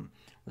of Autumn,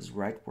 was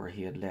right where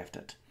he had left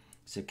it,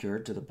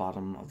 secured to the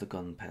bottom of the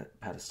gun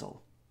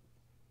pedestal.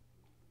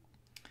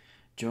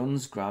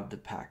 Jones grabbed the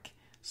pack,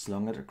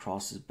 slung it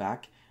across his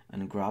back,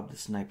 and grabbed the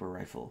sniper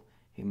rifle.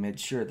 He made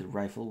sure the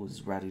rifle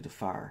was ready to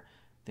fire,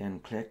 then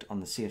clicked on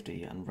the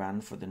safety and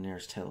ran for the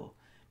nearest hill.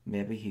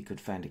 Maybe he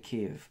could find a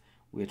cave,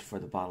 wait for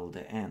the battle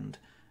to end,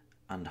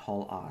 and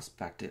haul ass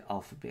back to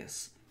Alpha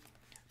Base.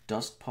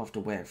 Dust puffed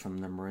away from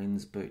the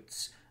Marines'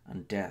 boots,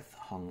 and death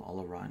hung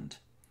all around.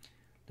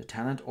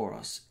 Lieutenant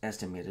Oros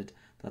estimated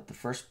that the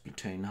first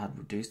platoon had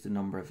reduced the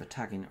number of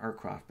attacking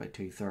aircraft by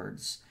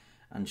 2/3,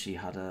 and she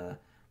had a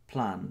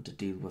plan to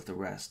deal with the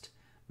rest.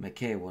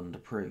 McKay wouldn't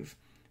approve,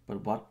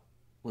 but what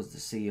was the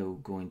CO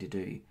going to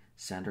do?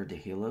 Send her to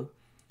Hilo?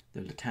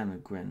 The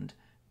lieutenant grinned,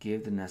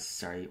 gave the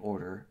necessary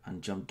order,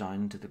 and jumped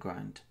down to the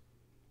ground.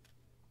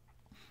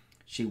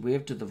 She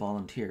waved to the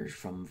volunteers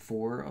from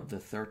 4 of the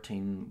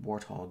 13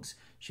 Warthogs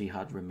she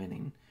had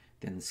remaining,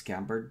 then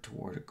scampered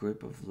toward a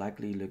group of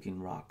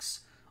likely-looking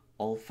rocks.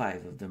 All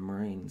 5 of the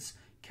Marines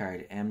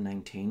carried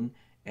M19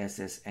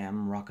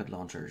 SSM rocket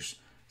launchers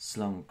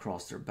slung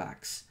across their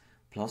backs,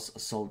 plus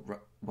assault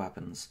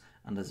weapons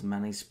and as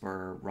many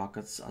spur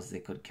rockets as they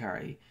could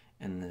carry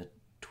in the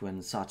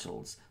twin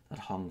satchels that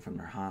hung from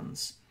their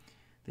hands.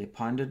 They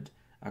pounded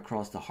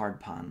across the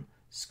hardpan,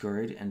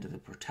 scurried into the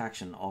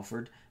protection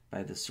offered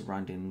by the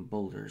surrounding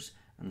boulders,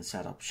 and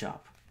set up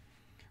shop.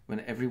 When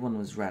everyone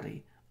was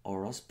ready,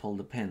 Oros pulled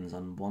the pins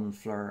on one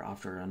flare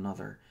after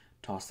another,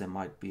 tossed them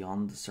out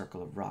beyond the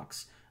circle of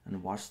rocks,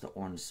 and watched the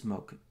orange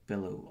smoke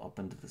billow up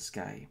into the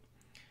sky.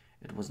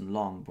 It wasn't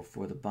long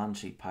before the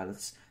Banshee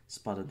pilots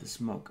spotted the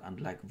smoke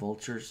and, like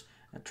vultures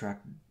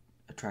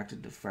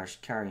attracted to fresh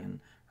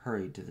carrion,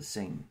 hurried to the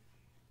scene.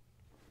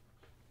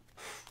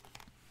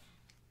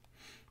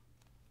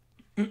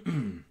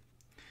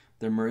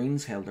 The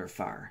Marines held their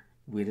fire,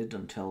 waited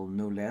until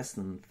no less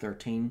than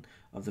 13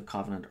 of the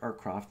Covenant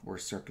aircraft were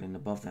circling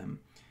above them,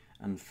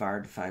 and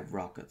fired 5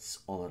 rockets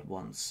all at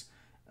once.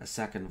 A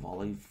second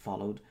volley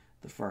followed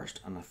the first,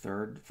 and a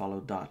third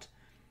followed that.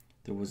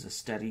 There was a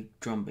steady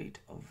drumbeat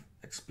of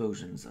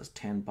explosions as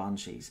 10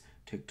 Banshees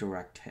took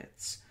direct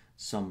hits,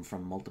 some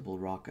from multiple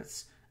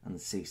rockets,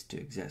 and ceased to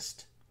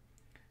exist.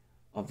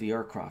 Of the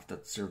aircraft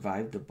that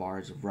survived the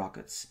barrage of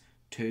rockets,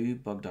 2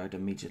 bugged out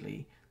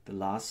immediately. The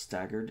last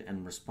staggered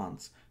in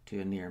response to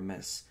a near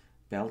miss,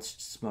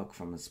 belched smoke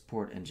from its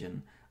port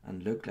engine,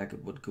 and looked like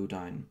it would go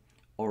down.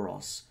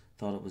 Oros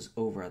thought it was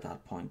over at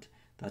that point,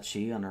 that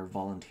she and her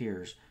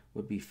volunteers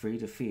would be free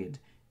to fade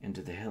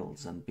into the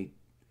hills and beat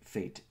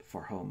fate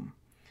for home.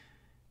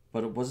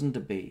 But it wasn't to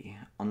be.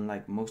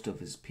 Unlike most of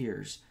his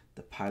peers,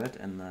 the pilot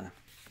in the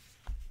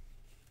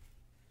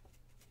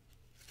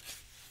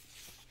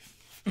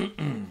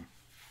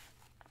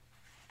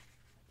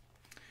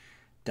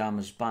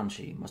damaged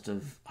Banshee must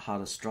have had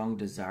a strong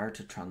desire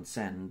to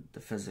transcend the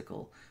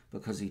physical,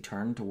 because he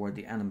turned toward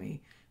the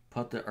enemy,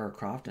 put the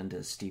aircraft into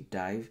a steep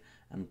dive,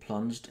 and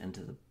plunged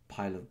into the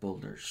pile of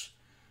boulders.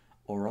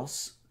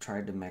 Oros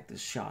tried to make the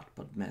shot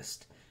but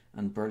missed,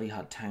 and barely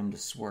had time to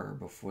swerve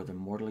before the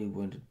mortally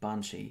wounded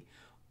Banshee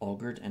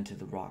augured into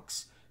the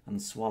rocks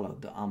and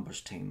swallowed the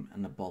ambush team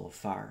in a ball of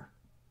fire.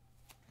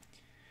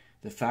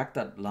 The fact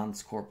that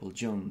Lance Corporal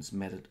Jones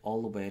made it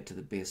all the way to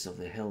the base of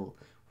the hill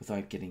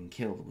without getting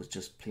killed was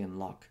just plain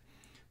luck.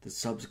 The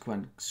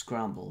subsequent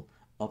scramble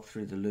up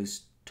through the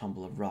loose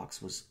tumble of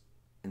rocks was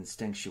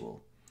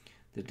instinctual.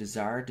 The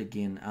desire to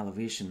gain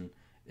elevation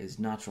is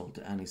natural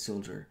to any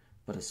soldier,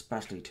 but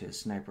especially to a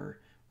sniper,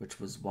 which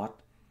was what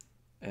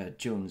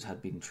Jones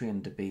had been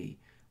trained to be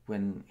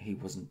when he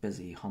wasn't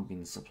busy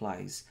humping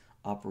supplies,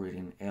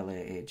 operating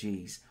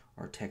LAAGs,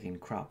 or taking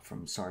crap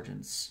from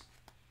sergeants.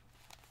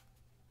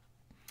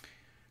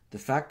 The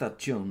fact that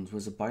Jones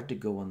was about to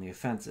go on the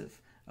offensive,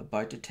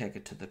 about to take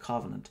it to the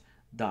Covenant,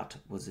 that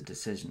was a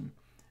decision.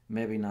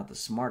 Maybe not the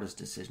smartest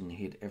decision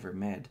he had ever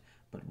made,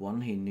 but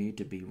one he knew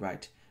to be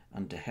right,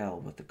 and to hell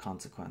with the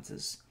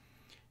consequences.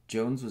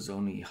 Jones was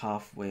only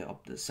halfway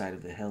up the side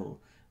of the hill,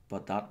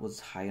 but that was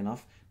high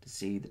enough to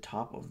see the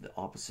top of the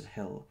opposite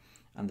hill,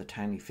 and the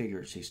tiny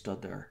figures who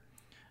stood there.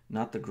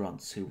 Not the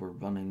grunts who were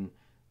running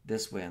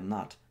this way and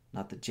that,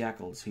 not the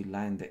jackals who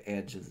lined the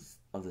edge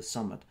of the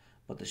summit,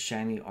 but the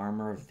shiny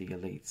armour of the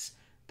elites.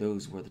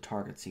 Those were the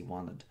targets he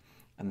wanted,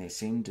 and they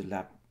seemed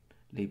to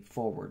leap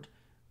forward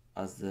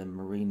as the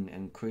Marine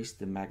increased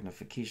the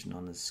magnification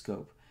on his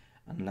scope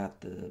and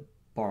let the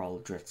barrel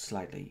drift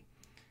slightly.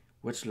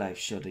 Which life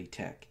should he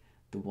take?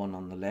 The one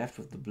on the left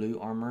with the blue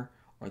armour,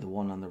 or the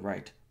one on the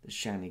right, the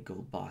shiny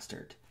gold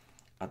bastard?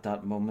 At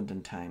that moment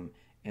in time,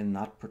 in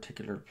that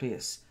particular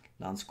place,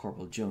 Lance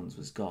Corporal Jones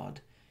was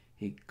God.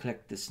 He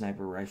clicked the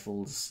sniper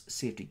rifle's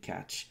safety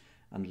catch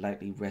and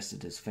lightly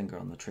rested his finger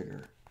on the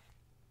trigger.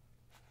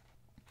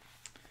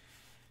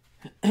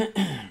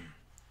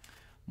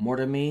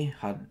 Mortimer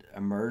had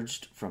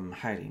emerged from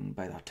hiding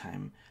by that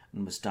time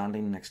and was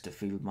standing next to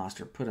Field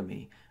Master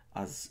Putamy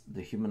as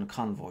the human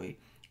convoy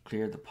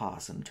cleared the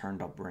pass and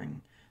turned up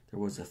ring. There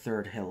was a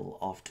third hill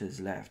off to his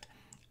left,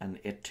 and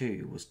it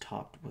too was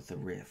topped with a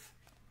wraith.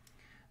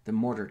 The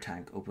mortar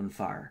tank opened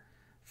fire.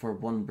 For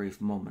one brief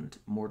moment,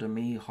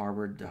 Mortimer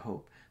harboured the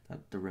hope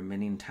that the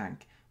remaining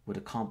tank would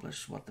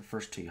accomplish what the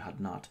first two had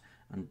not,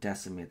 and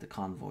decimate the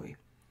convoy.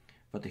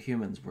 But the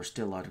humans were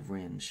still out of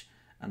range,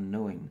 and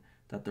knowing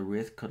that the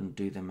wraith couldn't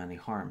do them any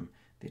harm,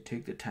 they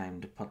took the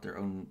time to put their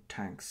own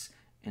tanks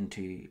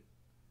into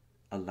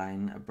a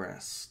line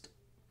abreast.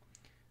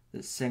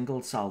 The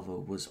single salvo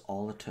was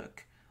all it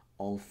took.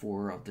 All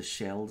 4 of the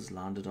shells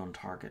landed on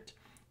target.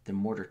 The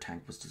mortar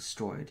tank was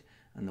destroyed,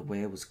 and the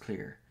way was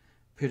clear.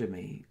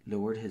 Putamy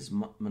lowered his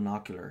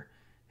monocular.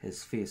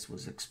 His face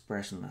was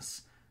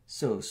expressionless.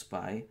 So,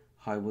 spy,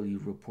 how will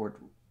your report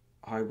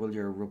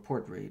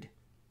read?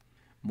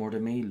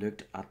 Mortimer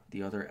looked at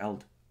the other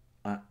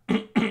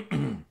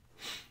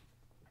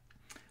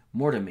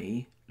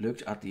Mortimer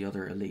looked at the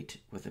other elite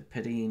with a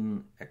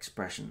pitying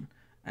expression.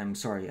 I'm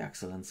sorry,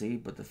 Excellency,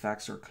 but the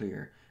facts are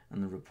clear,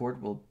 and the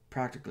report will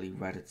practically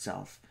write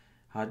itself.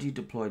 Had you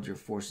deployed your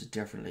forces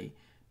differently,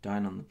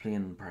 down on the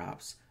plain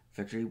perhaps,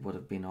 victory would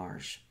have been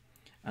ours.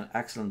 An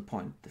excellent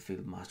point, the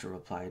Field Master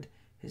replied,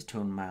 his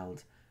tone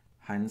mild.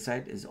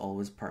 Hindsight is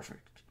always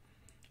perfect.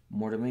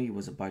 Mortimer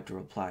was about to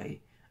reply,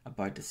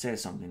 about to say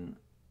something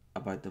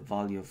about the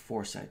value of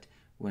foresight,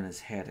 when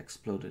his head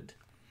exploded.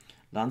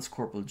 Lance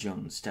Corporal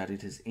Jones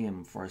steadied his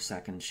aim for a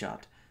second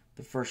shot.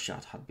 The first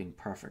shot had been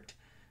perfect.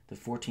 The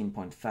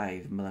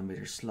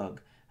 14.5mm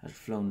slug had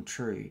flown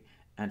true,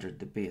 entered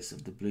the base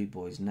of the blue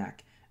boy's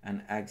neck,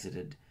 and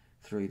exited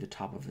through the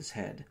top of his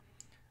head.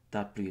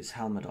 That blew his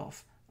helmet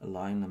off,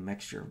 allowing a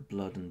mixture of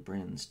blood and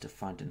brains to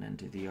fountain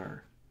into the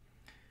air.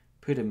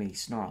 Putamy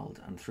snarled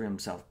and threw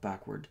himself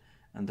backward,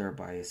 and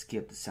thereby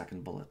escaped the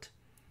second bullet.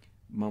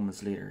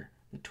 Moments later,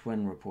 the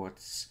twin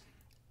reports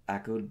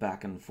echoed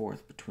back and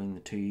forth between the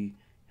two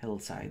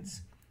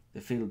hillsides.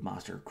 The Field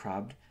Master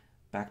crabbed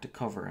back to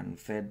cover and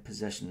fed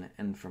position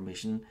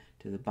information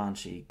to the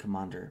Banshee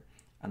commander,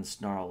 and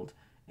snarled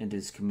into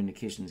his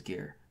communications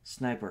gear,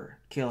 "Sniper,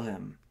 kill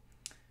him!"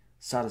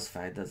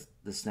 Satisfied that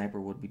the sniper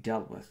would be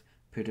dealt with,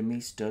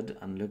 Putamy stood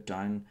and looked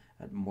down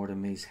at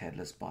Mortimer's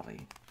headless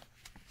body.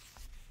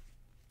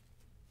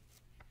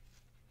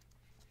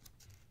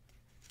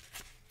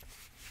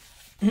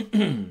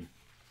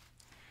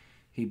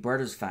 He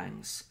bared his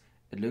fangs.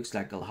 It looks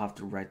like I'll have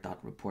to write that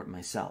report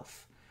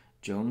myself.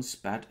 Jones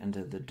spat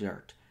into the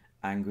dirt,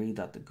 angry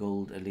that the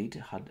gold elite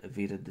had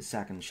evaded the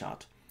second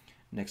shot.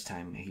 Next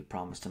time, he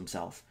promised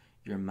himself,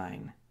 you're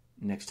mine.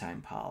 Next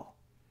time, pal.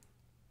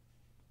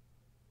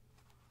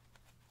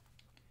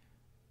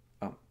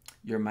 Oh,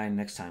 you're mine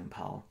next time,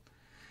 pal.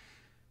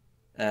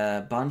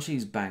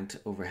 Banshees banked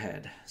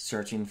overhead,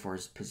 searching for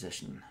his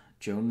position.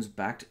 Jones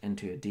backed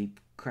into a deep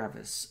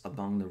crevice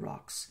among the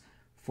rocks.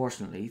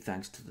 Fortunately,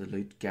 thanks to the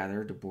loot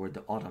gathered aboard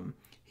the Autumn,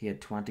 he had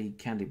 20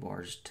 candy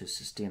bars to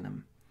sustain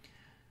him.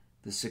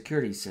 The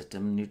security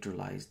system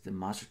neutralized, the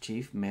Master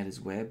Chief made his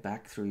way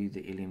back through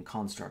the alien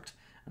construct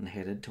and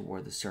headed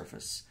toward the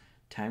surface.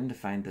 Time to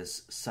find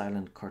this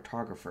silent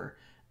cartographer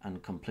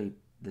and complete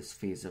this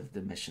phase of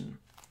the mission.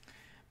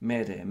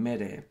 Mayday,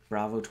 Mayday,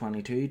 Bravo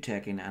 22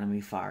 taking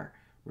enemy fire.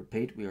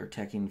 Repeat, we are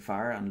taking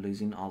fire and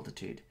losing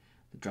altitude.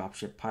 The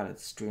dropship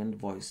pilot's strained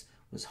voice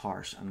was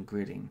harsh and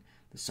grating,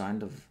 the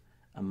sound of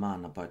a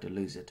man about to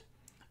lose it.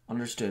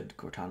 Understood,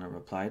 Cortana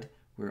replied.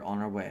 We're on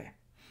our way.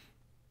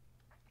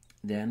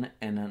 Then,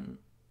 in an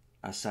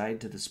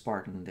aside to the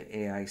Spartan, the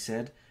AI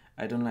said,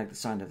 I don't like the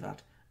sound of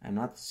that. I'm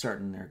not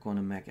certain they're going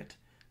to make it.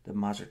 The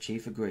Master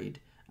Chief agreed,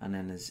 and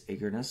in his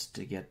eagerness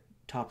to get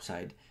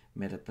topside,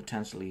 made a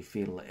potentially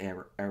fatal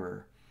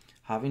error.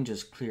 Having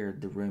just cleared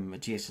the room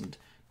adjacent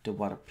to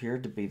what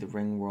appeared to be the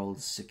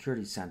Ringworld's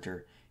security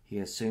center, he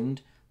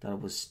assumed that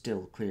it was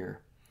still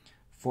clear.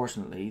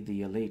 Fortunately,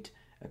 the elite,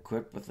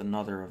 equipped with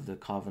another of the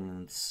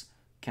Covenant's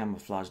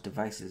camouflage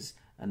devices,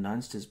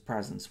 announced his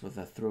presence with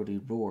a throaty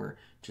roar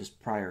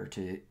just prior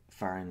to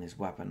firing his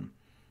weapon.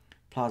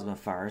 Plasma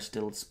fire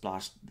still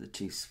splashed the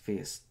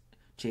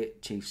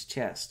chief's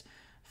chest,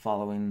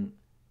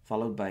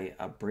 followed by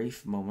a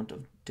brief moment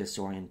of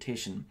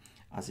disorientation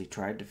as he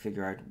tried to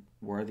figure out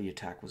where the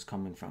attack was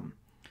coming from.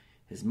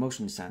 His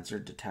motion sensor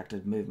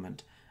detected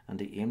movement,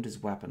 and he aimed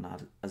his weapon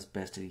at it as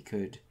best he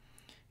could.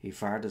 He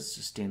fired a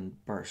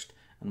sustained burst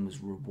and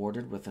was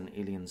rewarded with an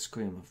alien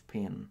scream of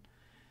pain.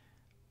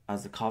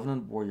 As the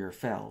Covenant warrior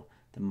fell,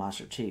 The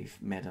Master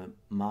Chief made a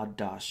mad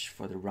dash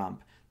for the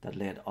ramp that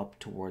led up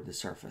toward the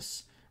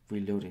surface,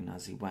 reloading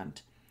as he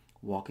went.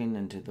 Walking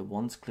into the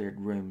once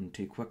cleared room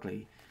too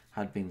quickly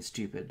had been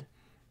stupid,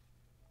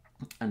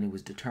 and he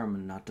was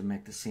determined not to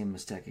make the same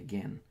mistake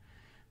again.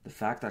 The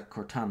fact that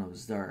Cortana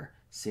was there,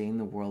 seeing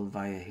the world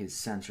via his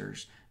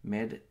sensors,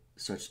 made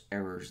such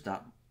errors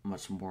that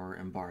much more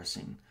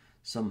embarrassing.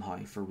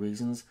 Somehow, for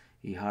reasons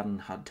he hadn't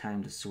had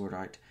time to sort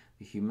out,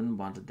 the human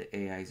wanted the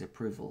AI's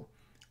approval.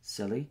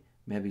 Silly?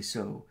 Maybe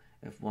so,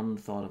 if one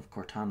thought of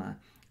Cortana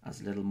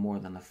as little more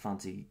than a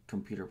fancy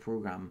computer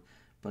program,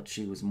 but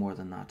she was more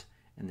than that,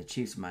 in the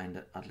Chief's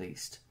mind at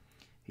least.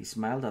 He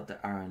smiled at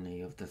the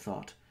irony of the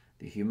thought.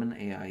 The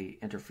human-AI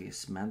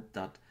interface meant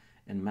that,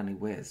 in many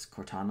ways,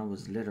 Cortana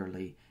was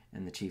literally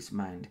in the Chief's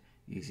mind,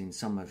 using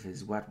some of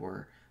his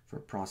wetware for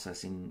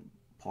processing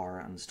power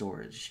and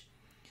storage.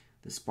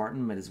 The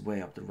Spartan made his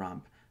way up the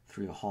ramp,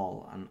 through a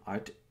hall, and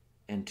out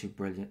into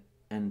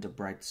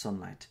bright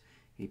sunlight.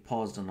 He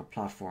paused on a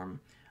platform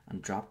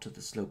and dropped to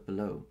the slope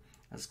below,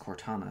 as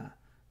Cortana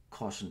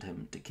cautioned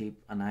him to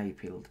keep an eye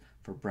peeled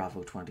for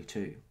Bravo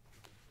 22.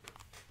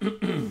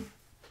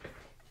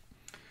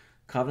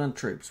 Covenant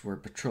troops were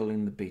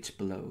patrolling the beach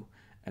below,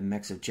 a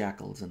mix of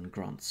jackals and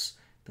grunts.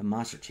 The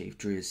Master Chief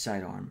drew his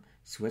sidearm,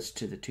 switched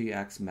to the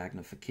 2x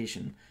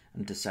magnification,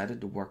 and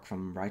decided to work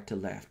from right to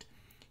left.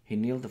 He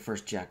nailed the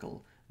first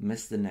jackal,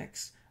 missed the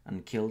next,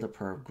 and killed a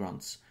pair of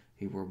grunts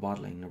who were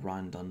waddling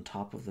around on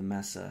top of the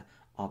mesa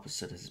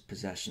opposite his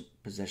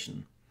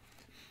position.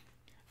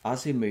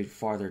 As he moved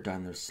farther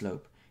down the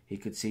slope, he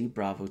could see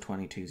Bravo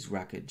 22's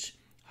wreckage,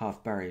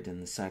 half buried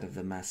in the side of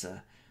the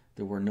mesa.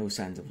 There were no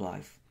signs of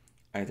life.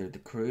 Either the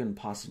crew and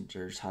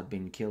passengers had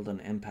been killed on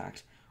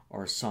impact,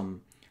 or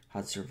some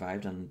had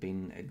survived and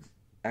been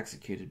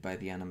executed by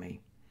the enemy.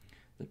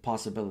 The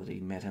possibility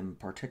made him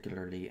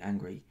particularly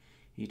angry.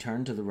 He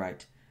turned to the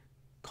right,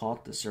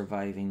 caught the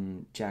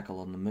surviving jackal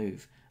on the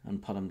move,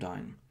 and put him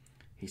down.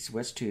 He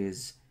switched to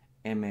his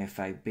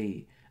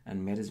MA5B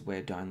and made his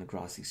way down the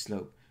grassy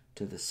slope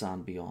to the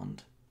sand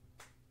beyond.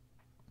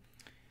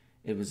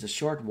 It was a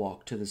short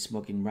walk to the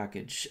smoking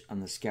wreckage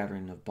and the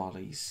scattering of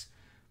bodies.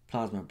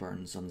 Plasma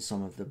burns on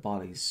some of the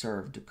bodies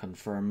served to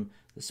confirm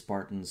the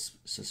Spartan's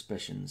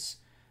suspicions.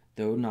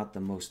 Though not the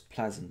most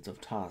pleasant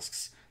of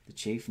tasks, the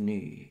Chief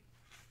knew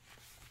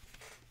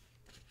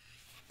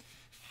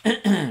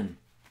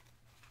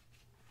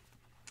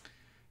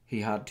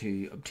he had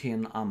to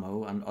obtain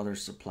ammo and other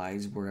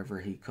supplies wherever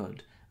he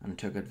could, and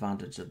took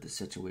advantage of the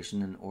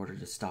situation in order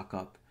to stock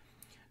up.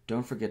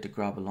 "Don't forget to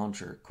grab a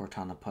launcher,"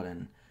 Cortana put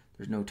in.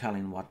 "There's no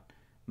telling what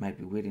might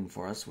be waiting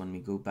for us when we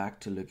go back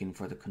to looking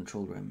for the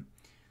control room."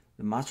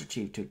 The Master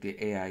Chief took the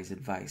AI's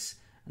advice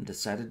and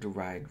decided to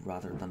ride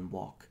rather than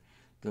walk.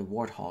 The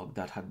warthog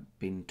that had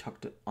been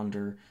tucked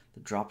under the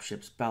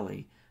dropship's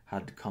belly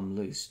had come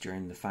loose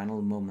during the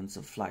final moments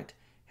of flight,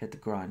 hit the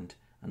ground,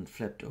 and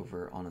flipped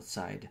over on its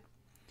side.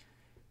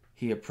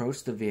 He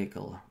approached the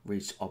vehicle,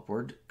 reached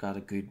upward, got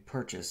a good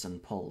purchase,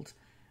 and pulled.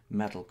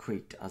 Metal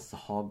creaked as the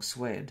hog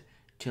swayed,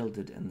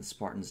 tilted in the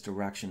Spartan's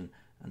direction,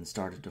 and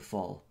started to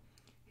fall.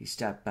 He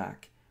stepped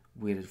back,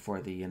 waited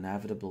for the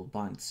inevitable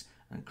bounce,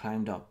 and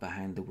climbed up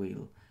behind the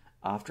wheel.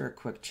 After a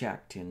quick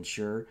check to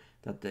ensure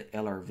that the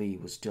LRV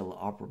was still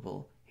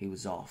operable, he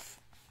was off.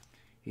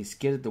 He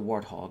skidded the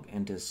warthog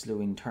into a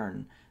slowing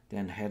turn,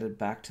 then headed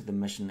back to the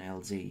Mission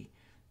LZ,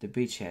 the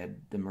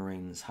beachhead the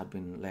Marines had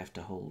been left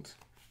to hold.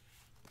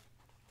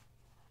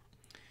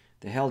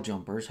 The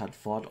Helljumpers had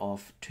fought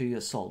off 2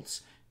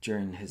 assaults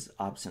during his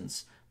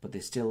absence, but they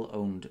still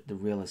owned the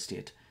real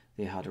estate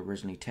they had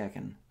originally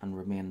taken and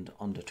remained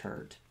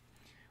undeterred.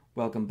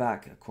 "Welcome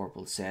back," a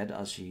corporal said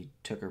as she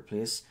took her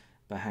place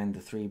behind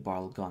the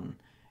 3-barrel gun.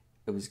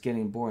 "It was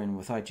getting boring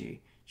without you."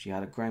 She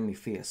had a grimy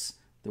face,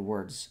 the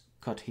words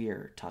 "cut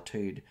here"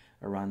 tattooed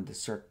around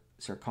the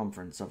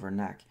circumference of her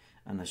neck,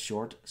 and a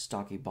short,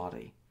 stocky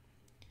body.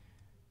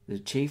 The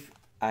Chief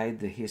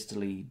eyed the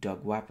hastily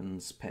dug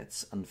weapons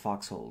pits and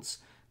foxholes,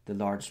 the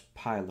large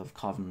pile of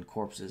Covenant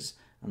corpses,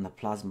 and the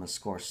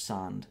plasma-scorched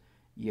sand.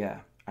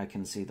 "Yeah, I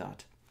can see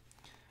that."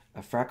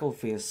 A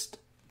freckle-faced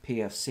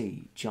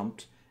PFC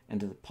jumped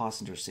into the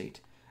passenger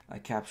seat, a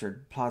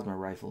captured plasma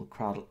rifle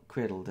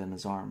cradled in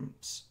his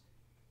arms.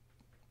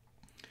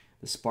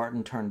 The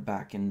Spartan turned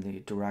back in the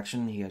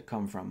direction he had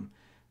come from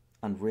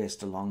and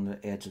raced along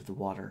the edge of the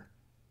water.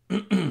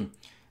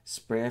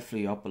 Spray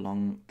flew up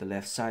along the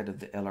left side of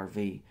the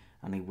LRV,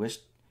 and he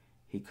wished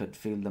he could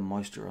feel the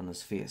moisture on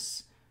his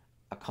face.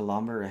 A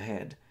kilometre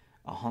ahead,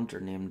 a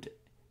hunter named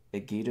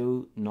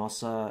Egido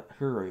Nosa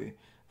Huru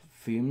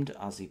fumed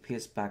as he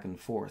paced back and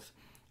forth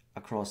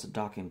across a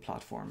docking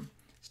platform,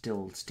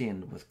 still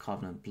stained with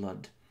Covenant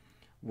blood.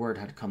 Word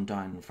had come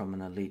down from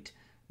an elite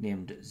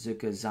named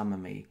Zuka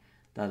Zamami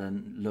that a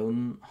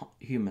lone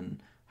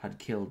human had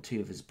killed 2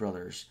 of his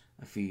brothers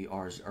a few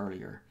hours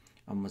earlier,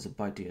 and was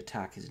about to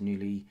attack his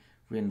newly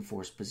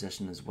reinforced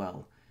position as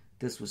well.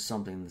 This was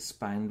something the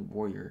spined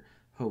warrior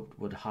hoped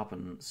would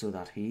happen so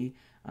that he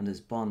and his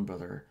bond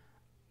brother,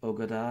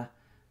 Ogada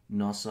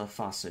Nosa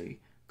Fasu,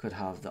 could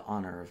have the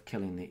honor of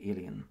killing the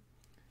alien.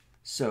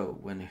 So,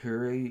 when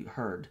Huri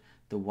heard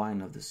the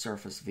whine of the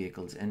surface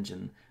vehicle's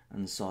engine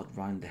and saw it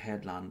round the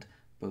headland,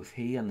 both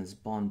he and his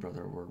bond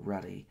brother were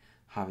ready.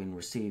 Having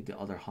received the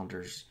other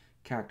hunter's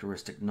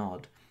characteristic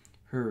nod,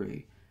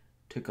 Huri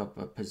took up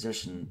a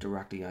position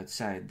directly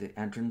outside the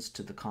entrance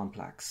to the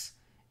complex.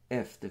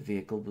 If the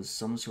vehicle was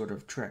some sort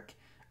of trick,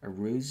 a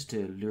ruse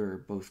to lure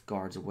both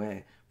guards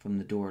away from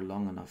the door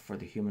long enough for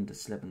the human to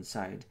slip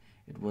inside,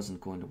 it wasn't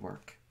going to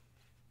work.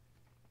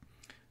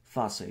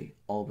 Fossey,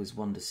 always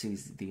one to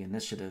seize the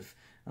initiative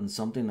and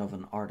something of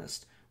an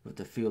artist, with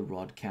the field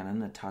rod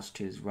cannon attached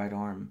to his right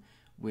arm,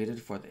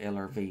 waited for the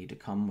LRV to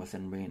come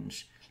within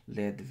range,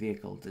 led the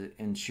vehicle to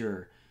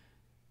ensure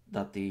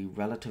that the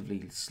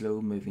relatively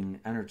slow-moving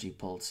energy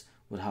pulse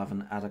would have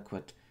an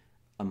adequate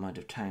amount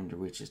of time to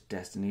reach its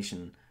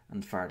destination,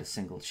 and fired a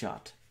single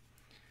shot.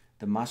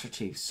 The Master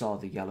Chief saw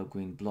the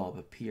yellow-green blob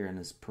appear in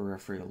his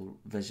peripheral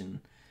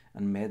vision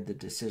and made the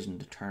decision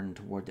to turn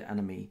toward the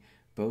enemy,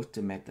 both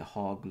to make the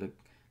hog look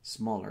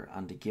smaller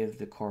and to give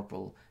the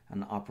corporal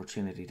an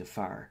opportunity to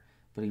fire,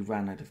 but he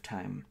ran out of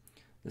time.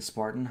 The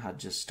Spartan had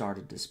just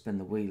started to spin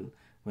the wheel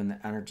when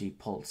the energy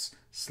pulse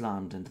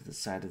slammed into the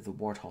side of the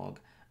Warthog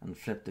and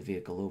flipped the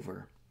vehicle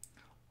over.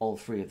 All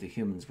three of the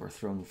humans were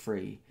thrown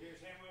free.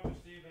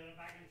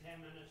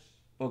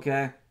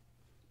 Okay.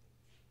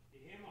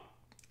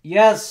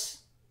 Yes!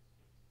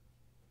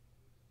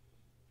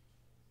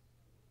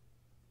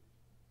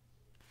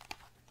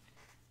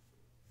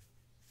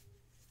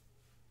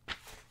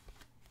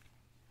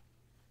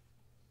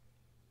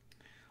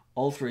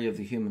 All three of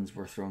the humans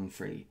were thrown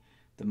free.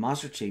 The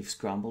Master Chief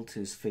scrambled to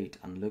his feet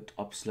and looked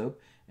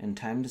upslope in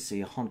time to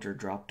see a hunter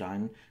drop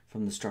down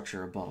from the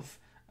structure above,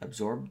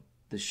 absorb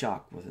the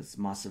shock with its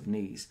massive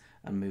knees,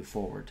 and move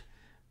forward.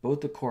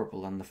 Both the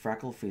corporal and the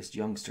freckle-faced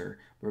youngster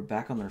were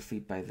back on their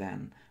feet by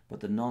then,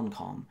 but the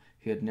non-com,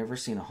 who had never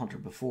seen a hunter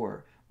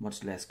before,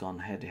 much less gone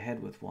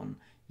head-to-head with one,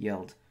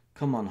 yelled,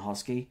 "Come on,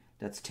 Husky,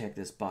 let's take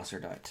this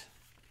bastard out."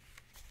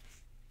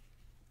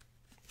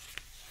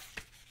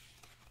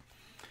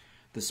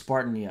 The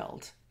Spartan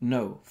yelled,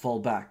 "No, fall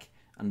back,"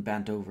 and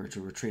bent over to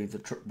retrieve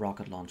the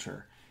rocket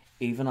launcher.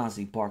 Even as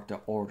he barked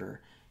the order,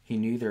 he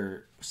knew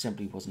there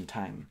simply wasn't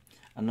time.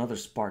 Another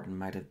Spartan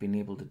might have been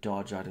able to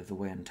dodge out of the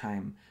way in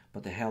time,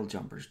 but the hell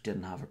jumpers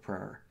didn't have a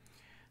prayer.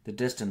 The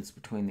distance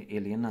between the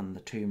alien and the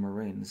two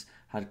Marines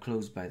had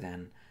closed by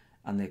then,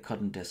 and they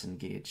couldn't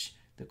disengage.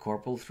 The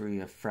corporal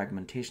threw a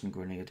fragmentation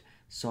grenade,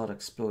 saw it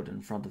explode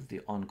in front of the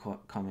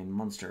oncoming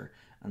monster,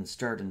 and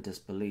stared in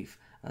disbelief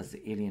as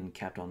the alien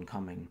kept on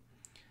coming.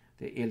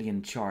 The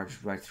alien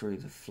charged right through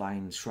the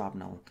flying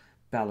shrapnel,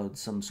 bellowed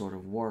some sort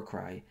of war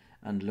cry,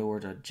 and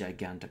lowered a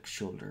gigantic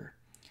shoulder.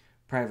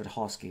 Private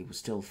Hosky was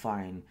still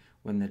firing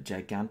when the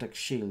gigantic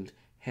shield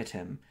hit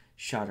him,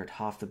 shattered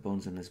half the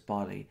bones in his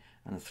body,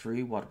 and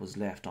threw what was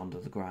left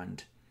onto the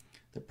ground.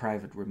 The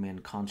private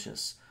remained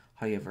conscious,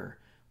 however,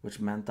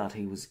 which meant that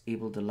he was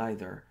able to lie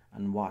there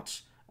and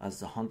watch as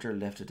the hunter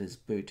lifted his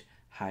boot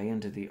high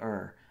into the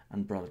air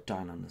and brought it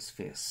down on his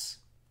face.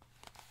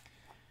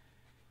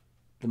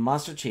 The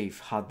Master Chief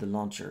had the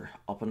launcher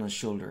up on his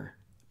shoulder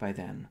by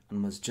then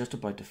and was just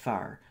about to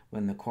fire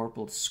when the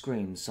corporal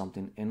screamed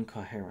something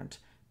incoherent,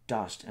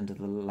 dashed into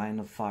the line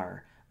of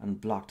fire,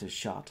 and blocked his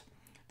shot.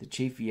 The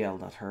chief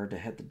yelled at her to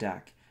hit the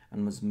deck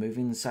and was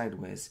moving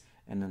sideways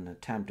in an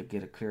attempt to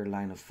get a clear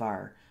line of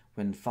fire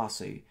when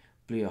Fossey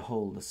blew a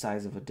hole the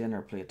size of a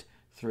dinner plate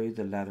through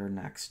the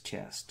leatherneck's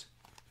chest.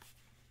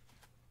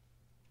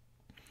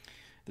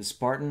 The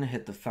Spartan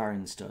hit the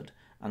firing stud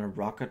and a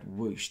rocket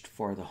whooshed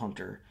for the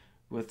hunter.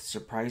 With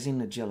surprising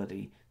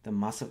agility, the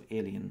massive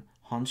alien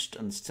hunched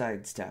and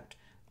sidestepped,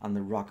 and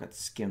the rocket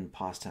skimmed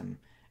past him.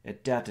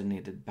 It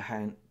detonated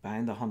behind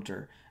the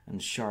hunter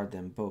and showered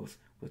them both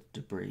with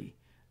debris.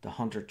 The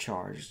hunter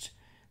charged.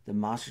 The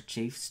Master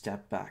Chief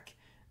stepped back,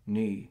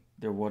 knew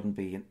there wouldn't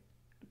be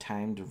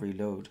time to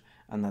reload,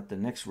 and that the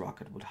next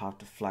rocket would have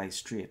to fly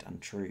straight and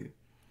true.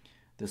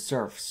 The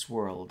surf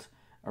swirled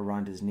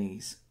around his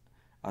knees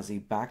as he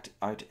backed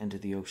out into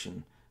the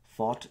ocean,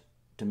 fought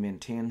to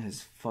maintain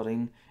his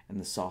footing in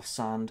the soft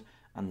sand,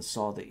 and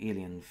saw the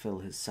alien fill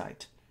his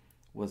sight.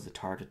 Was the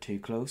target too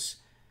close?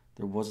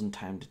 There wasn't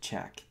time to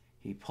check.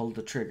 He pulled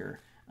the trigger,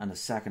 and a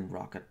second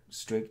rocket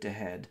streaked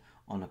ahead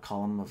on a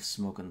column of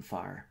smoke and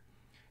fire.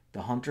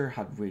 The hunter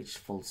had reached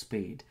full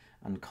speed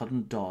and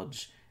couldn't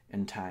dodge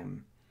in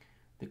time.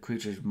 The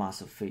creature's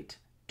massive feet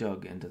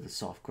dug into the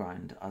soft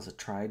ground as it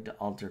tried to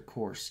alter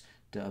course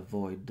to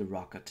avoid the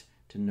rocket,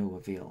 to no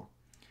avail.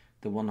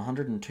 The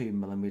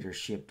 102mm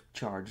shaped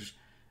charge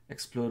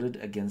exploded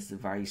against the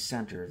very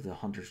centre of the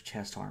hunter's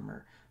chest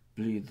armour,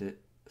 blew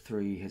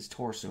through his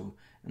torso,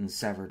 and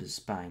severed his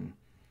spine.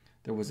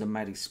 There was a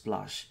mighty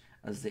splash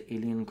as the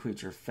alien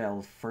creature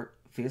fell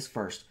face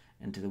first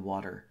into the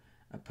water.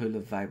 A pool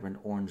of vibrant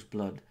orange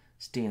blood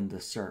stained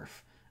the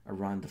surf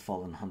around the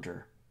fallen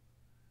hunter.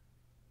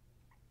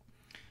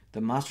 The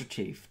Master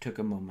Chief took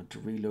a moment to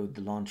reload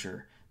the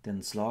launcher,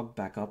 then slogged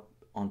back up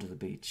onto the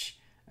beach.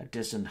 A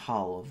distant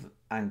howl of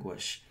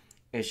anguish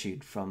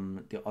issued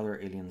from the other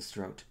alien's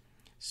throat.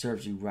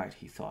 Serves you right,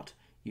 he thought.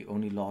 You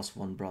only lost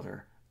one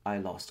brother. I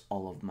lost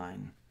all of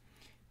mine.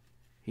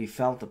 He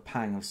felt a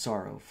pang of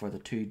sorrow for the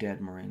two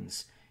dead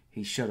Marines.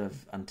 He should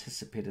have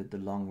anticipated the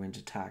long-range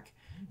attack,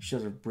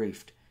 should have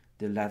briefed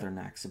the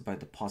Leathernecks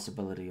about the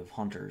possibility of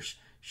hunters,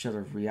 should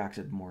have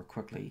reacted more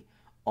quickly,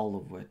 all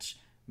of which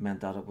meant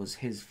that it was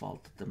his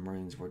fault that the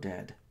Marines were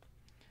dead.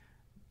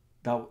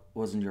 That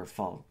wasn't your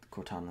fault,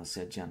 Cortana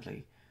said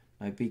gently.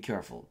 Now be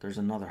careful, there's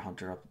another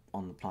hunter up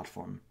on the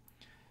platform.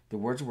 The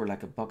words were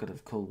like a bucket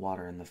of cold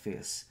water in the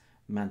face.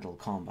 Mental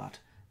combat.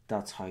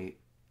 That's how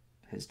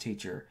his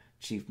teacher,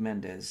 Chief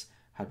Mendez,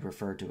 had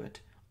referred to it,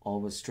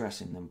 always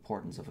stressing the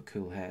importance of a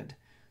cool head.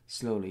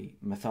 Slowly,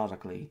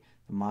 methodically,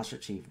 the Master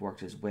Chief worked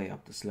his way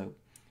up the slope,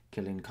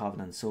 killing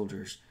Covenant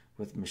soldiers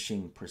with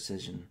machine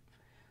precision.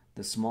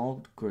 The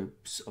small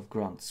groups of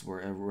grunts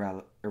were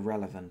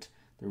irrelevant.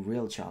 The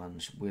real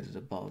challenge waited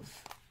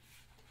above.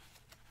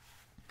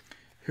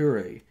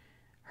 Huru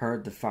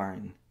heard the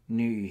firing,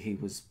 knew he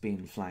was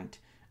being flanked,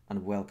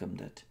 and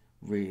welcomed it.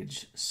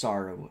 Rage,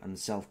 sorrow, and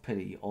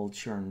self-pity all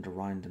churned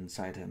around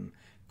inside him,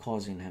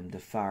 causing him to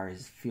fire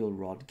his fuel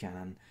rod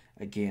cannon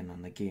again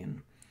and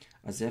again,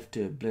 as if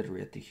to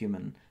obliterate the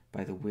human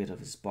by the weight of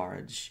his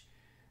barrage.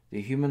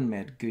 The human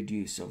made good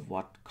use of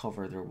what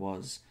cover there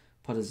was,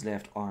 put his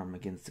left arm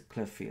against the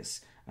cliff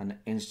face, and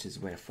inched his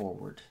way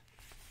forward.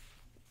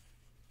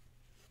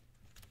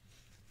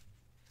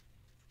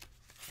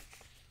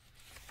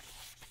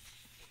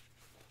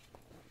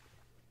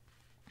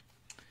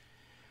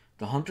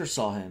 The hunter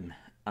saw him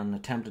and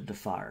attempted to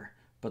fire,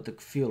 but the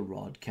fuel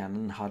rod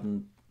cannon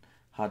hadn't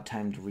had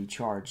time to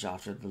recharge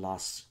after the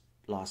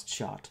last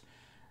shot.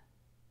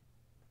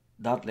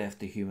 That left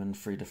the human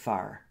free to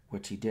fire,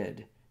 which he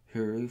did.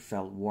 Huru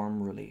felt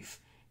warm relief.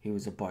 He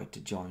was about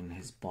to join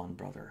his bond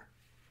brother.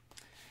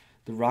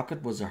 The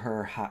rocket was a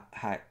hair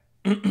high,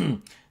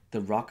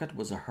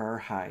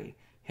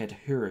 hit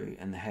Huru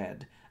in the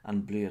head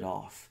and blew it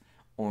off.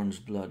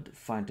 Orange blood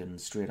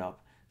fountained straight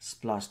up,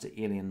 splashed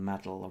the alien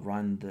metal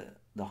around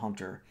the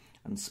hunter,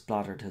 and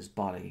splattered his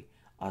body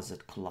as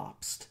it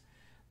collapsed.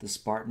 The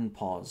Spartan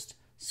paused,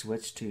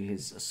 switched to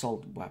his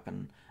assault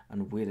weapon,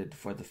 and waited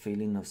for the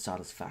feeling of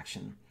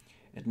satisfaction.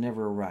 It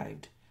never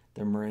arrived.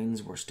 The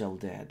Marines were still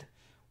dead,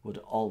 would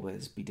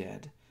always be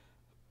dead,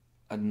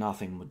 and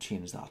nothing would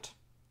change that.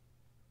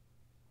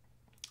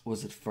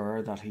 Was it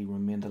fair that he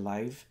remained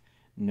alive?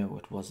 No,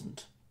 it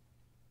wasn't.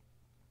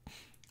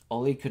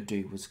 All he could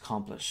do was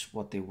accomplish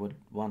what they would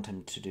want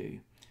him to do.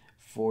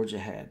 Forge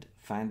ahead,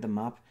 find the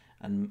map,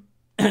 and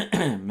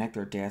make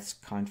their deaths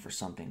count for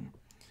something.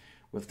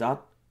 With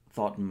that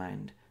thought in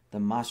mind, the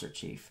Master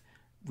Chief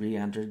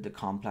re-entered the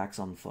complex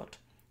on foot,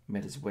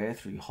 made his way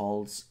through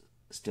halls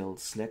still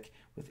slick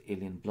with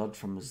alien blood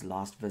from his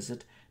last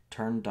visit,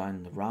 turned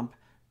down the ramp,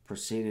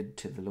 proceeded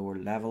to the lower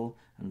level,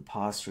 and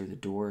passed through the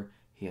door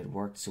he had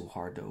worked so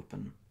hard to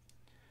open.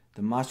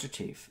 The Master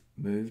Chief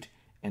moved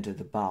into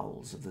the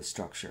bowels of the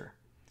structure.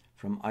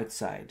 From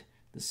outside,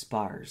 the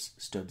spires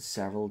stood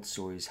several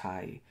stories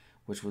high,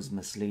 which was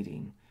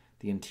misleading.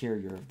 The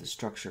interior of the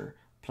structure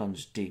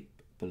plunged deep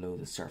below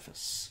the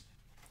surface.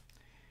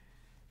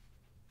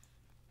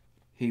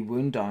 He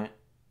wound down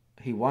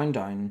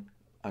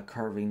a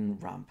curving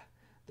ramp.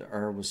 The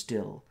air was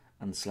still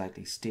and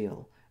slightly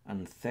stale,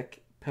 and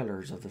thick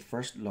pillars of the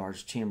first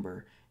large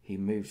chamber he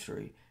moved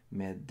through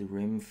made the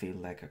room feel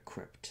like a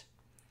crypt.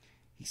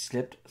 He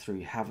slipped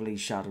through heavily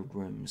shadowed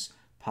rooms,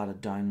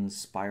 padded down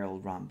spiral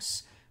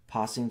ramps,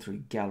 passing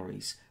through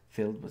galleries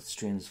filled with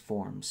strange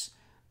forms.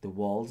 The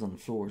walls and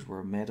floors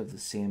were made of the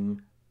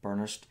same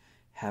burnished,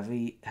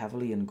 heavily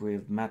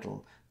engraved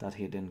metal that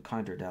he had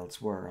encountered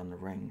elsewhere on the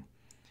ring.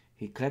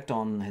 He clicked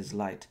on his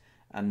light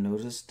and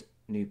noticed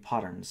new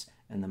patterns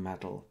in the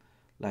metal,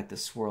 like the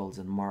swirls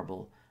in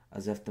marble,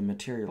 as if the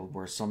material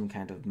were some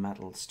kind of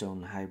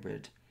metal-stone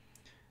hybrid.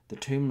 The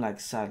tomb-like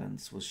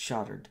silence was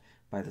shattered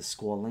by the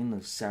squalling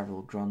of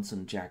several grunts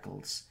and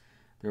jackals.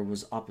 There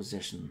was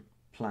opposition,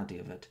 plenty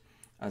of it,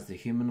 as the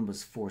human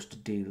was forced to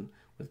deal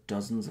with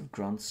dozens of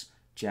grunts,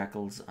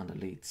 jackals, and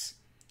elites.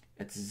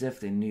 It's as if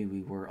they knew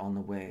we were on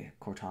the way,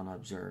 Cortana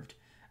observed.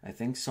 I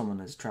think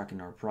someone is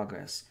tracking our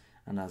progress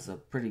and has a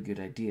pretty good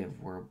idea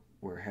of where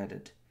we're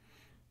headed.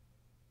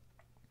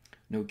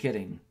 No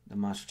kidding, the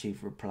Master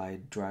Chief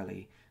replied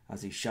dryly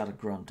as he shot a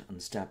grunt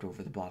and stepped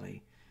over the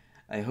body.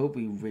 I hope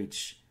we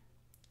reach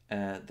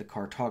the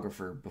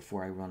cartographer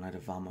before I run out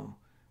of ammo.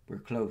 We're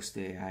close,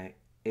 the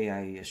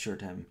AI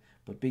assured him,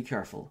 but be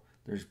careful.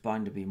 There's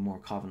bound to be more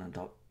Covenant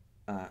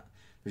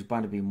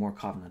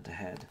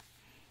ahead.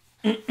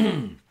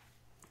 The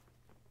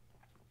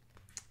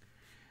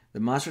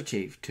Master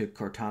Chief took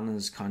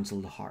Cortana's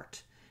counsel to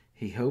heart.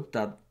 He hoped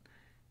that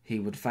he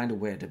would find a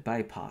way to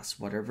bypass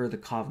whatever the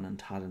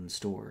Covenant had in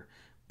store,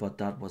 but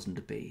that wasn't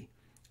to be.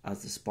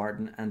 As the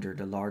Spartan entered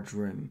a large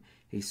room,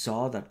 he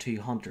saw that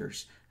 2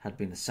 hunters had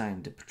been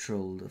assigned to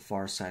patrol the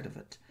far side of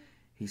it.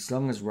 He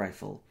slung his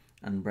rifle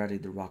and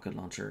readied the rocket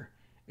launcher.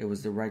 It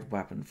was the right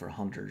weapon for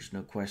hunters,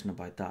 no question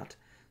about that.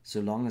 so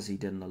long as he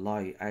didn't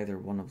allow either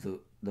one of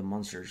the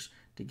monsters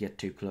to get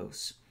too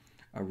close.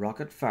 A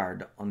rocket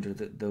fired under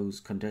those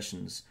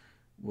conditions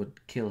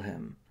would kill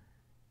him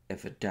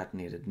if it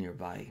detonated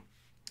nearby.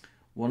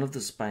 One of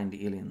the spined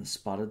aliens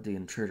spotted the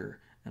intruder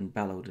and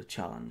bellowed a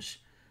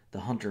challenge.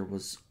 The hunter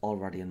was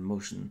already in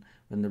motion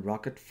when the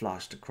rocket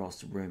flashed across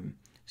the room,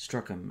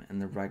 struck him in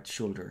the right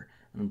shoulder,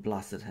 and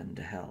blasted him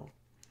to hell.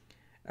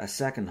 A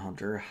second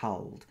hunter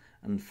howled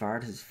and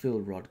fired his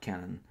fuel rod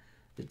cannon.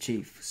 The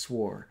chief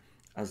swore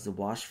as the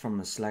wash from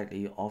a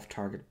slightly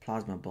off-target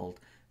plasma bolt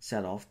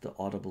set off the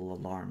audible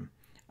alarm,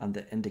 and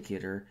the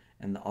indicator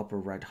in the upper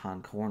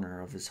right-hand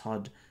corner of his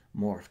HUD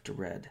morphed to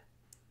red.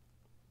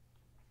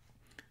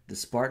 The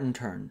Spartan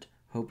turned,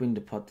 hoping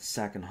to put the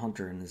second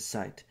hunter in his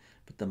sight,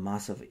 but the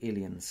massive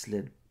alien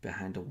slid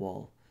behind a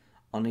wall.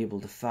 Unable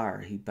to fire,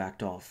 he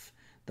backed off.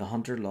 The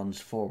hunter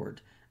lunged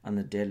forward, and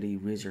the deadly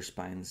razor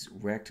spines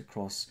raked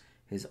across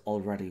his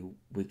already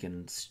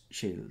weakened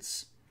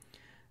shields.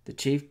 The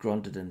chief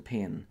grunted in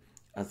pain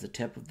as the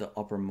tip of the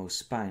uppermost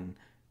spine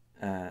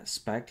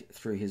spiked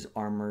through his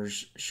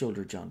armor's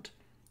shoulder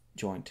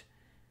joint.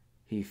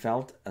 He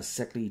felt a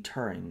sickly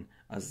tearing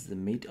as the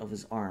meat of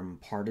his arm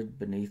parted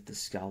beneath the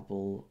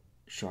scalpel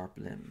sharp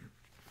limb.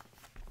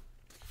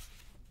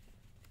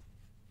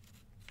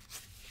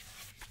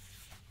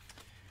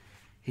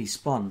 He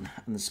spun,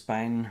 and the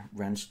spine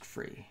wrenched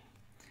free.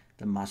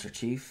 The Master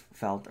Chief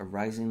felt a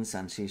rising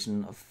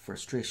sensation of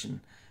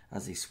frustration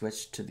as he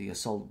switched to the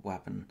assault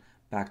weapon,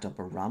 backed up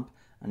a ramp,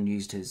 and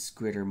used his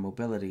greater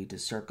mobility to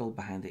circle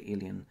behind the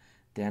alien.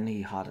 Then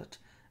he had it,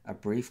 a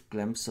brief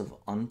glimpse of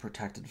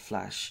unprotected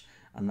flesh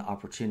and the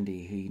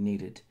opportunity he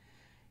needed.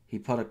 He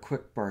put a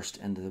quick burst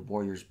into the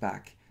warrior's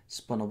back,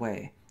 spun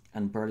away,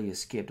 and barely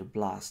escaped a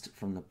blast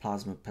from the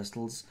plasma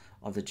pistols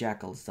of the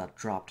jackals that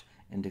dropped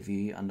into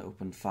view and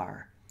opened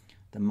fire.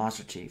 The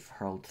Master Chief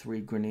hurled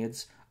 3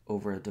 grenades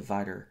over a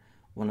divider.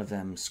 One of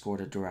them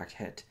scored a direct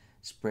hit,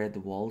 sprayed the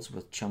walls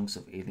with chunks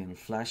of alien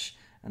flesh,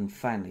 and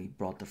finally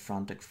brought the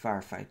frantic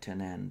firefight to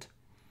an end.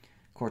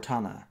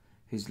 Cortana,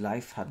 whose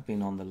life had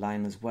been on the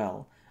line as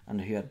well,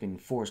 and who had been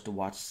forced to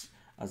watch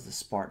as the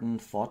Spartan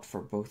fought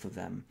for both of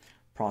them,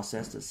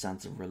 processed a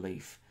sense of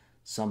relief.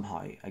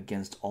 Somehow,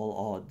 against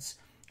all odds,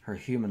 her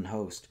human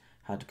host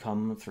had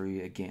come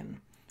through again,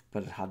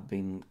 but it had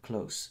been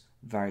close,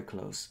 very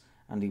close,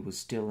 and he was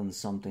still in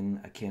something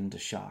akin to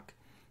shock.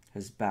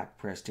 His back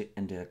pressed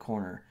into a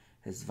corner,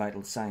 his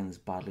vital signs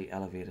badly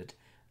elevated,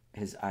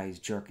 his eyes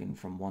jerking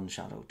from one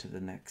shadow to the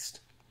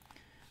next.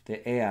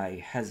 The AI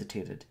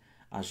hesitated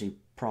as she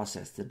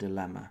processed the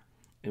dilemma.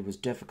 It was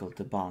difficult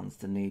to balance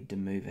the need to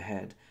move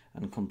ahead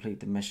and complete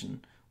the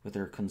mission with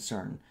her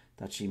concern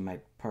that she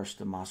might push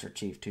the Master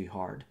Chief too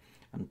hard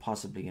and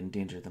possibly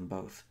endanger them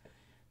both.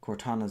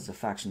 Cortana's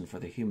affection for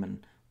the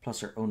human, plus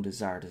her own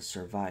desire to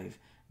survive,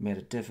 made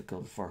it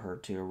difficult for her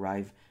to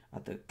arrive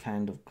at the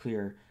kind of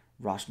clear,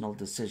 rational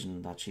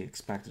decision that she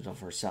expected of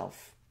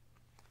herself.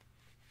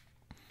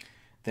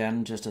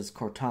 Then, just as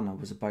Cortana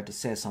was about to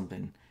say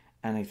something,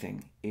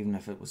 anything, even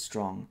if it was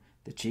strong,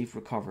 the chief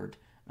recovered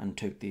and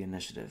took the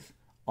initiative.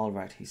 "All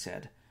right," he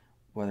said,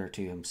 whether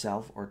to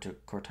himself or to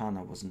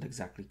Cortana wasn't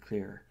exactly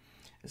clear.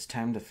 "It's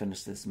time to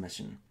finish this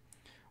mission."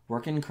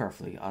 Working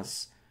carefully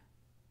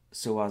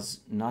so as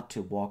not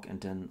to walk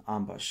into an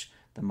ambush,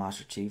 the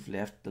Master Chief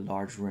left the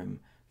large room,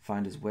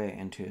 found his way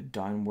into a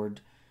downward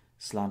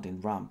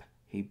slanting ramp.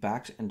 He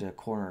backed into a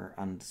corner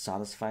and,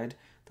 satisfied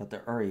that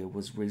the area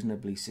was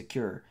reasonably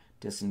secure,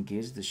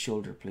 disengaged the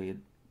shoulder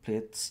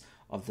plates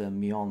of the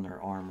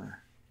Mjolnir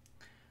armor.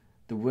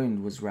 The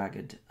wound was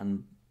ragged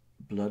and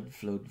blood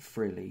flowed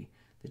freely.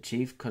 The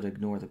chief could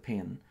ignore the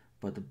pain,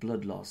 but the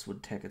blood loss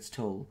would take its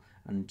toll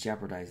and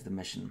jeopardize the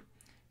mission.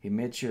 He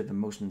made sure the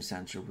motion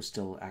sensor was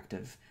still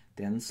active,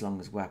 then slung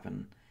his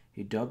weapon.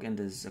 He dug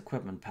into his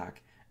equipment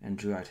pack and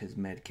drew out his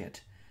med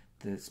kit.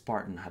 The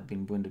Spartan had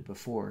been wounded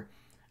before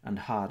and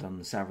had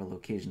on several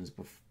occasions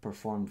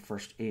performed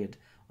first aid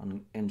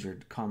on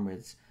injured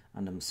comrades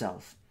and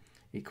himself.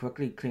 He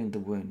quickly cleaned the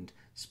wound,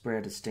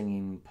 sprayed a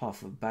stinging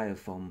puff of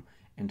biofoam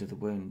into the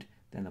wound,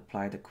 then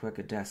applied a quick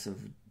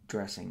adhesive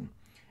dressing.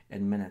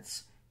 In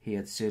minutes, he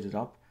had suited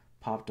up,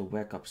 popped a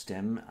wake-up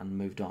stim, and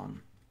moved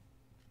on.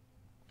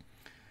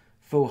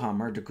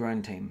 "Foehammer to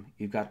ground team.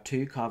 You've got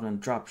 2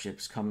 Covenant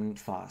dropships coming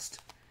fast."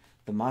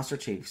 The Master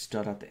Chief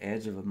stood at the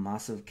edge of a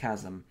massive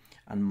chasm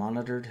and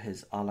monitored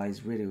his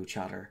allies' radio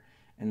chatter.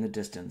 In the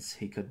distance,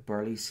 he could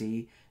barely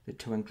see the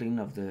twinkling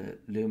of the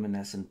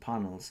luminescent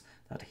panels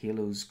that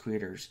Halo's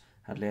creators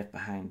had left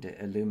behind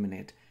to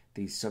illuminate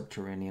these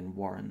subterranean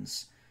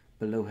warrens.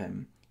 Below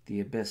him, the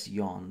abyss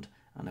yawned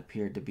and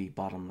appeared to be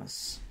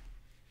bottomless.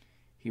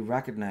 He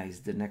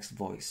recognized the next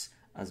voice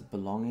as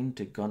belonging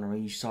to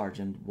Gunnery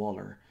Sergeant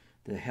Waller,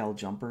 the hell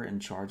jumper in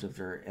charge of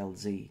their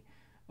LZ.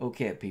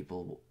 "Okay,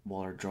 people,"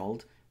 Waller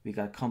drawled. "We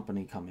got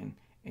company coming.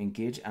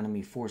 Engage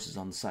enemy forces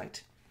on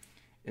sight."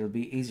 "It'll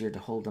be easier to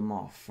hold them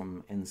off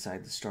from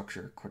inside the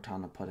structure,"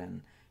 Cortana put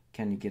in.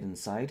 "Can you get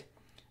inside?"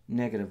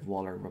 "Negative,"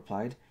 Waller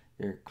replied.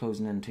 "They're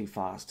closing in too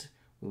fast.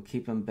 We'll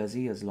keep them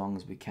busy as long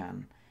as we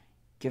can."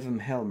 Give him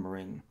hell,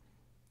 Marine,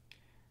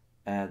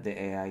 the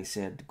AI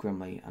said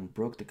grimly, and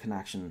broke the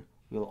connection.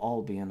 We'll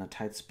all be in a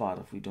tight spot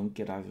if we don't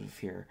get out of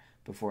here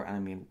before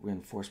enemy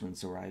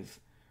reinforcements arrive.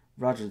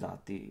 Roger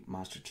that, the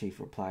Master Chief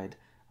replied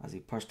as he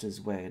pushed his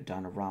way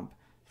down a ramp,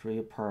 through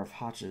a pair of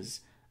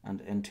hatches,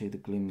 and into the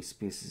gloomy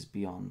spaces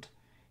beyond.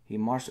 He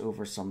marched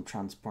over some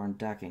transparent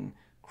decking,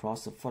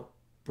 crossed a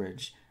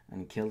footbridge,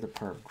 and killed a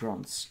pair of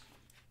grunts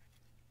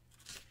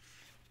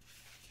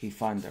he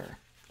found there,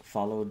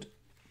 followed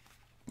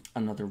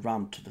another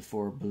ramp to the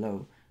floor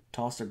below,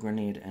 tossed a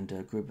grenade into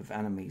a group of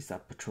enemies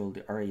that patrolled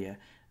the area,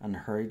 and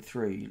hurried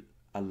through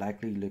a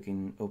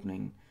likely-looking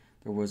opening.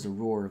 There was a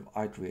roar of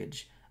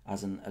outrage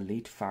as an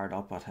elite fired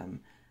up at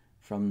him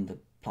from the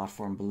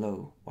platform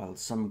below, while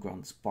some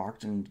grunts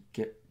barked and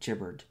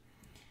gibbered.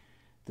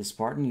 The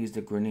Spartan used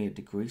a grenade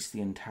to grease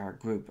the entire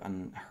group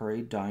and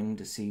hurried down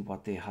to see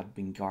what they had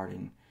been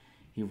guarding.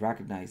 He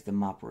recognized the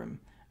map room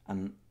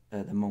and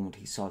the moment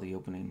he saw the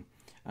opening,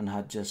 and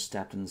had just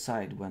stepped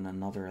inside when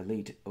another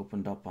elite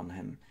opened up on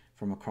him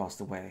from across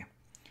the way.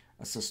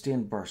 A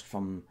sustained burst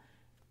from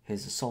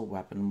his assault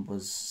weapon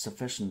was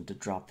sufficient to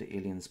drop the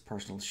alien's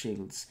personal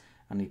shields,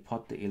 and he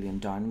put the alien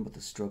down with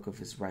a stroke of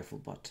his rifle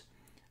butt.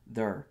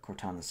 There,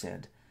 Cortana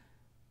said.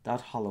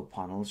 That hollow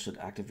panel should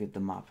activate the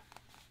map.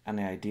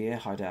 Any idea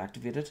how to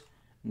activate it?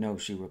 No,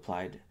 she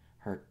replied,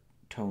 her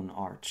tone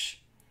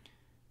arch.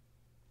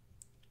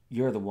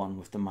 You're the one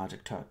with the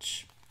magic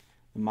touch.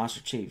 The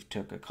Master Chief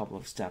took a couple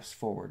of steps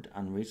forward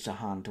and reached a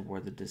hand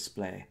toward the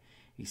display.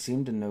 He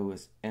seemed to know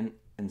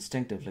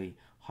instinctively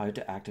how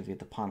to activate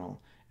the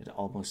panel. It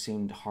almost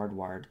seemed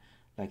hardwired,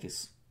 like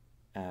his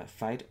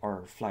fight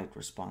or flight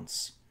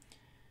response.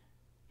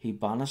 He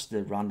banished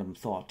the random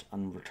thought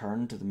and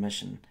returned to the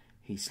mission.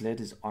 He slid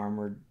his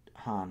armoured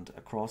hand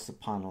across the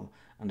panel,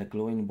 and a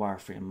glowing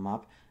wireframe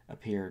map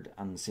appeared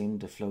and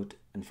seemed to float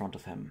in front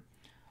of him.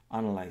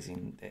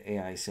 Analyzing, the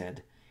AI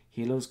said,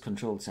 Helo's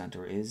control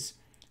center is...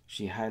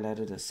 She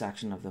highlighted a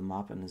section of the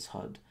map in his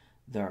HUD.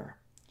 There.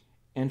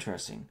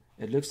 Interesting.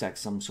 It looks like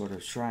some sort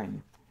of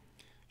shrine.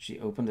 She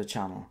opened a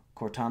channel.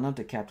 Cortana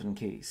to Captain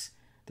Keyes.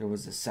 There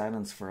was a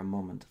silence for a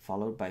moment,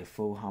 followed by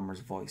Faux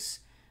Hammer's voice.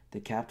 The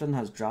captain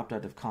has dropped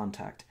out of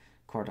contact.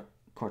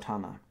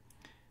 Cortana.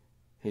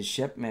 His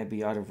ship may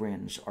be out of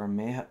range, or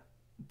may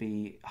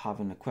be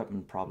having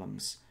equipment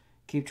problems.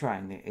 Keep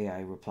trying, the AI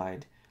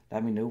replied.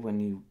 Let me know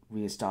when you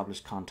re-establish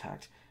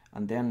contact,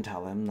 and then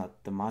tell him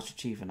that the Master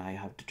Chief and I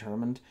have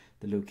determined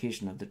the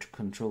location of the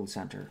control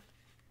center.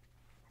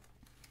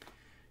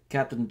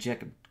 Captain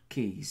Jacob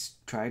Keyes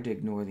tried to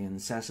ignore the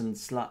incessant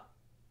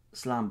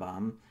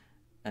slam-bam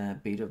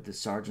beat of the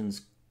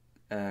sergeant's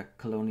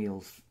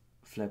colonial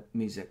flip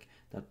music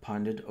that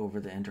pounded over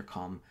the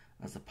intercom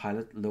as the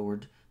pilot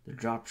lowered the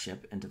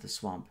dropship into the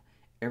swamp.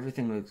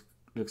 Everything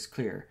looks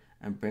clear,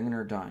 and bringing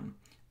her down.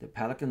 The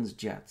Pelican's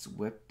jets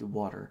whipped the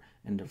water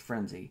into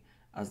frenzy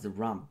as the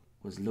ramp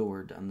was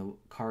lowered and the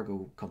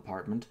cargo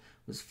compartment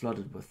was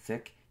flooded with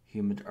thick,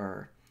 humid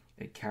air.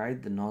 It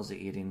carried the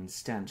nauseating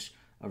stench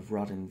of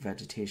rotting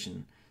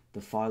vegetation,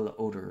 the foul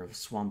odour of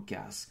swamp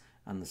gas,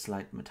 and the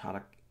slight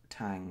metallic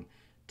tang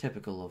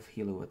typical of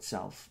Hilo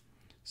itself.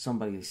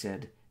 Somebody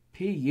said,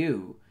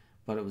 P.U.,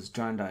 but it was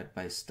drowned out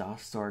by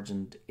Staff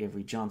Sergeant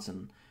Avery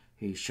Johnson,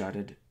 who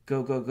shouted,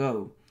 Go, go,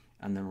 go,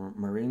 and the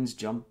Marines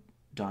jumped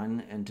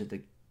down into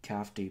the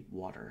calf-deep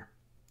water.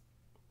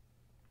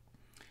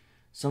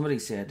 Somebody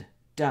said,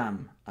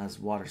 Damn, as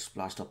water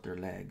splashed up their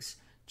legs.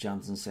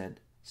 Johnson said,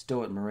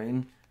 Stow it,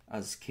 Marine,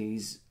 as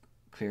Keyes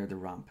cleared the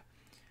ramp.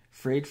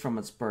 Freed from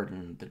its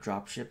burden, the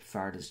dropship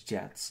fired its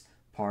jets,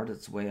 poured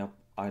its way up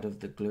out of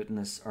the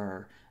glutinous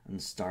air,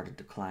 and started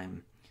to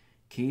climb.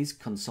 Keyes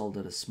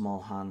consulted a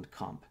small hand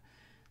comp.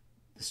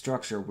 The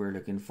structure we're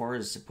looking for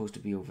is supposed to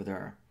be over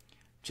there.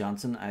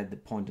 Johnson eyed the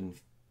pointing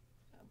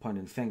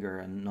finger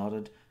and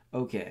nodded.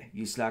 Okay,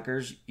 you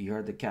slackers, you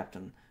heard the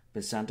captain.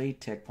 Besanti,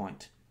 take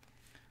point.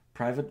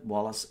 Private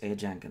Wallace A.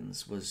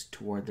 Jenkins was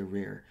toward the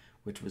rear,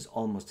 which was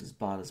almost as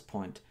bad as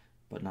point,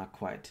 but not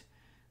quite.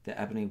 The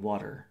ebony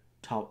water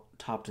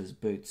topped his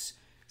boots,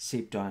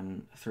 seeped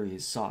down through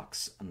his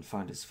socks, and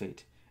found his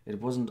feet. It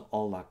wasn't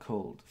all that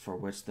cold, for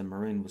which the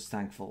Marine was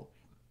thankful.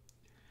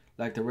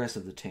 Like the rest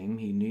of the team,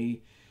 he knew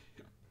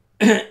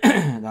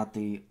that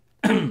the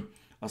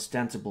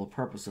ostensible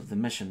purpose of the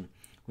mission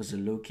was to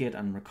locate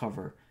and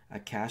recover a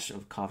cache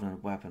of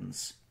Covenant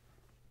weapons.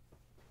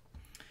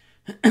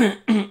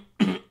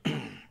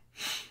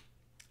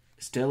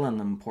 Still an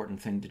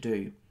important thing to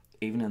do,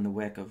 even in the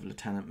wake of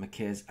Lieutenant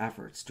McKay's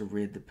efforts to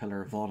raid the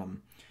Pillar of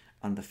Autumn,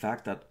 and the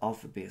fact that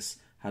Alpha Base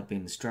had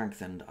been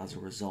strengthened as a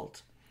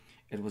result.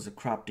 It was a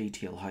crap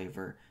detail,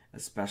 however,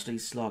 especially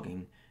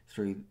slogging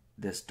through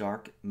this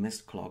dark,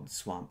 mist-clogged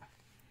swamp.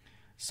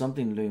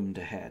 Something loomed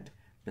ahead.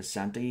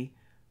 Besanti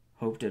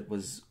hoped it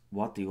was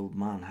what the old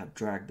man had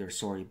dragged their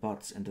sorry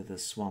butts into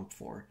this swamp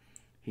for.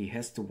 He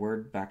hissed the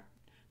word back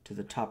to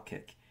the top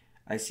kick.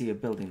 I see a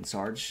building,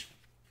 Sarge.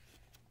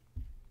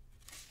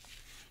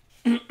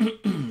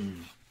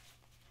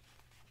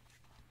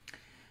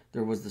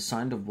 There was the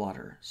sound of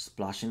water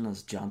splashing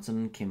as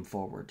Johnson came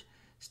forward.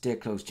 "Stay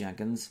close,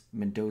 Jenkins.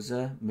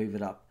 Mendoza, move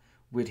it up.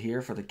 Wait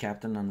here for the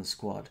captain and the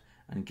squad,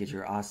 and get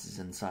your asses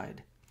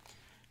inside."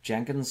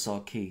 Jenkins saw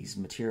Keyes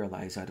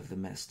materialize out of the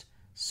mist.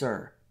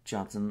 "Sir,"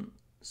 Johnson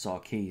saw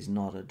Keyes,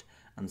 nodded,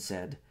 and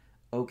said,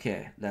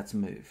 "Okay, let's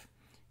move."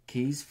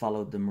 Keyes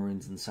followed the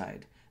Marines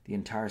inside. The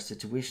entire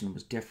situation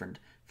was different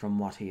from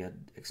what he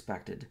had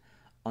expected.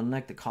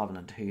 Unlike the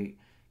Covenant, who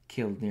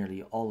killed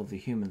nearly all of the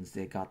humans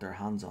they got their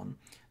hands on,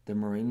 the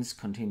Marines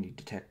continued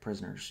to take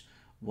prisoners.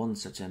 One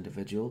such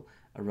individual,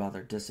 a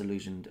rather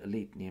disillusioned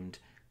elite named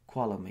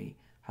Qualomi,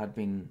 had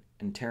been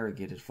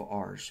interrogated for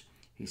hours.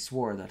 He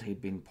swore that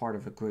he'd been part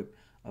of a group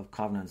of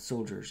Covenant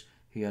soldiers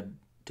who had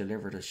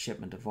delivered a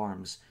shipment of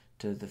arms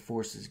to the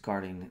forces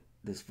guarding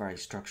this very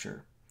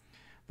structure.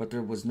 But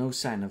there was no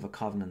sign of a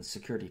Covenant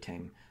security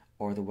team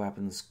or the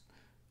weapons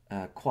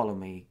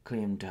Qualomi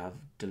claimed to have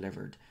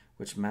delivered,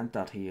 which meant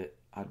that he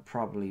had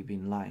probably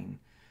been lying,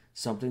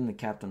 something the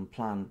captain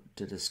planned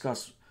to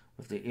discuss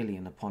with the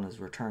alien upon his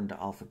return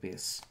to Alpha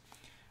Base.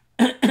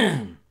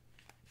 In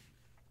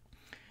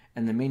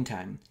the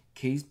meantime,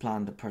 Keyes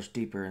planned to push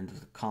deeper into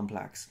the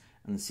complex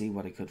and see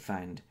what he could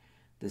find.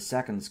 The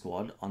second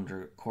squad,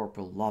 under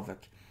Corporal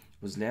Lovick,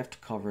 was left to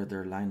cover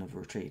their line of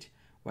retreat,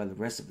 while the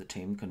rest of the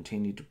team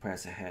continued to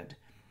press ahead.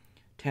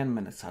 10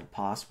 minutes had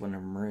passed when a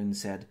Marine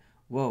said,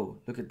 "Whoa,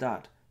 look at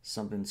that."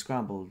 Something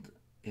scrambled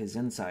his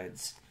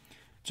insides.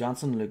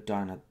 Johnson looked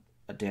down at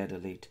a dead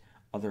elite.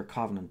 Other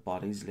Covenant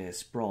bodies lay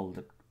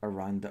sprawled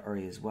around the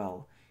area as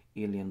well.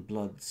 Alien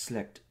blood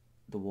slicked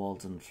the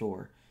walls and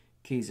floor.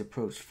 Keyes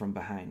approached from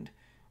behind.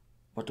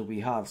 "What do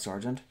we have,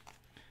 Sergeant?"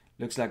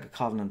 "Looks like a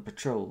Covenant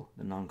patrol,"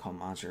 the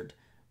non-com answered.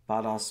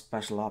 "Badass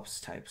special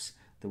ops types.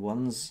 The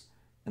ones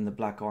in the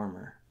black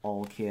armor,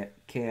 all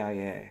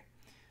KIA.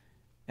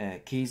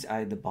 Keyes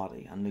eyed the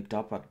body and looked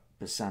up at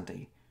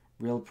Basanti.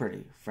 "Real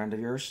pretty. Friend of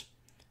yours?"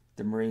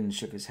 The Marine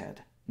shook his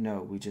head.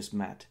 "No, we just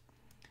met."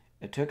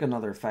 It took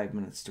another 5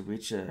 minutes to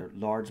reach a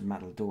large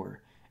metal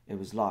door. It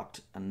was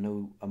locked, and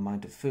no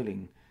amount of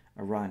fooling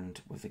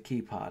around with a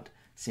keypad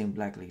seemed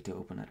likely to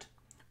open it.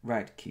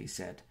 "Right," Keyes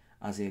said,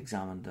 as he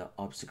examined the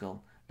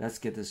obstacle. "Let's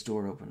get this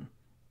door open."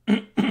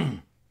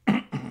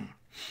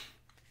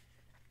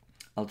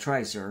 "I'll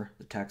try, sir,"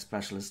 the tech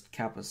specialist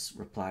Kappas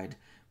replied,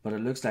 "but it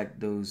looks like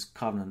those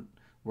Covenant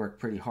worked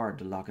pretty hard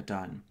to lock it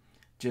down."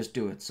 "Just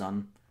do it,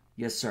 son."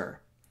 "Yes, sir."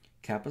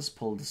 Kappas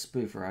pulled the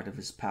spoofer out of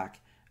his pack,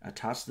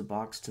 attached the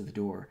box to the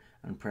door,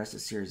 and pressed a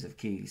series of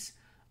keys.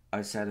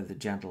 Outside of the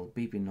gentle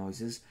beeping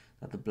noises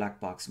that the black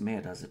box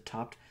made as it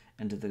tapped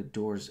into the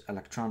door's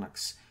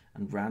electronics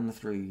and ran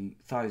through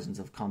thousands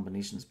of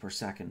combinations per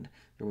second,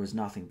 there was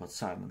nothing but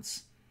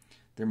silence.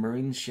 The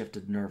Marines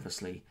shifted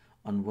nervously,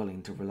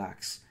 unwilling to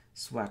relax.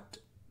 Sweat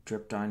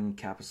dripped down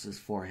Kappas's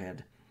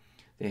forehead.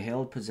 They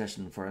held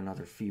position for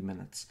another few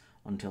minutes,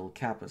 until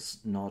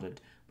Kappas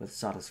nodded with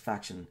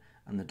satisfaction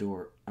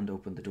and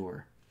opened the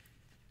door.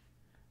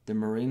 The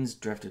Marines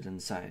drifted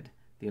inside.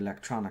 The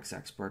electronics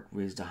expert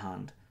raised a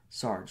hand.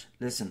 "Sarge,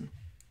 listen."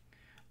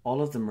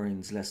 All of the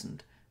Marines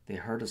listened. They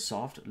heard a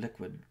soft,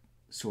 liquid,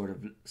 sort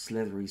of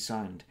slithery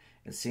sound.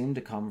 It seemed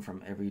to come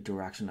from every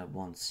direction at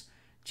once.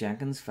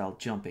 Jenkins felt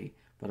jumpy,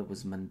 but it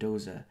was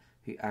Mendoza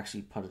who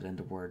actually put it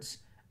into words.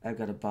 "I've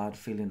got a bad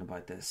feeling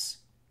about this."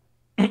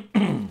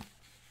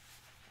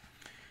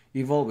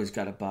 "You've always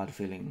got a bad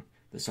feeling,"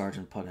 the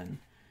sergeant put in,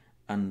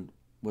 and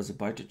was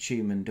about to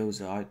chew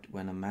Mendoza out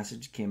when a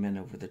message came in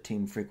over the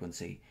team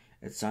frequency.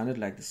 It sounded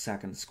like the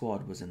second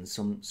squad was in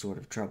some sort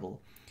of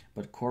trouble,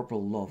 but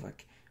Corporal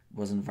Lovick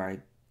wasn't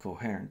very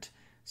coherent,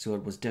 so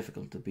it was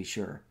difficult to be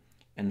sure.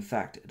 In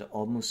fact, it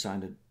almost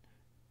sounded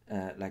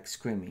like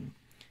screaming.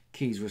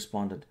 Keyes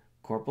responded,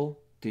 "Corporal,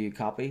 do you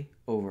copy?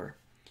 Over."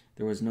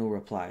 There was no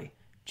reply.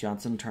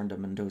 Johnson turned to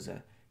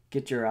Mendoza.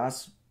 "Get your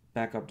ass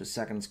back up to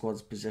second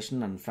squad's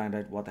position and find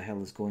out what the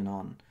hell is going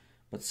on."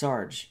 "But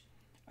Sarge..."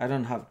 "I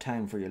don't have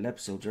time for your lip,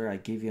 soldier. I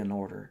gave you an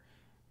order."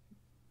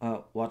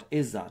 What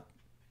is that?"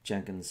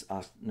 Jenkins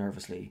asked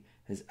nervously,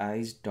 his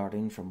eyes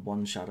darting from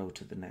one shadow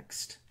to the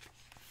next.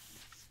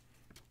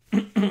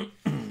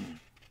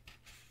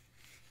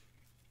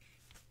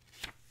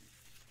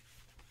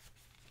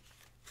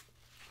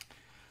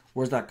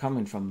 "Where's that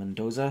coming from,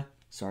 Mendoza?"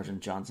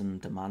 Sergeant Johnson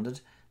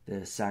demanded,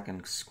 the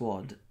second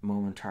squad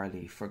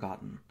momentarily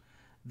forgotten.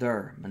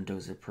 "There,"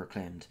 Mendoza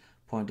proclaimed,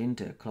 pointing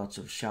to a clutch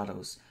of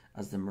shadows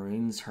as the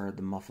Marines heard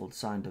the muffled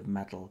sound of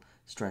metal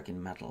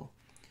striking metal.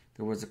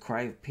 There was a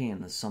cry of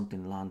pain as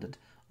something landed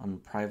on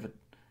Private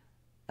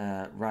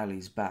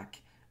Riley's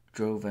back,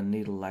 drove a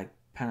needle-like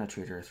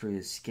penetrator through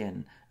his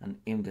skin,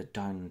 and aimed it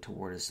down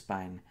toward his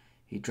spine.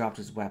 He dropped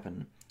his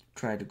weapon,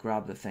 tried to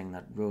grab the thing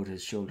that rode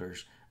his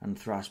shoulders, and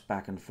thrashed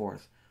back and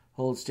forth.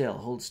 Hold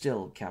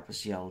still,"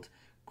 Kappas yelled,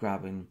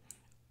 grabbing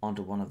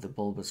onto one of the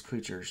bulbous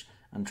creatures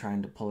and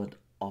trying to pull it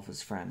off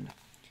his friend.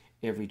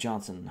 Avery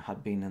Johnson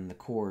had been in the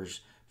Corps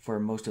for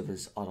most of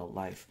his adult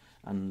life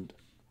and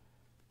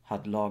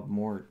had logged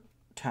more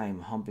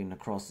time humping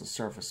across the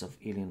surface of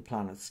alien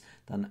planets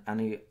than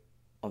any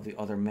of the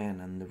other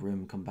men in the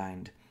room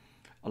combined.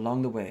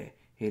 Along the way,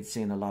 he had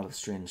seen a lot of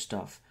strange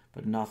stuff,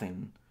 but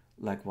nothing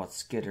like what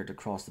skittered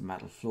across the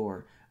metal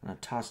floor and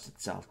attached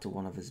itself to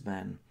one of his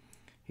men.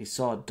 He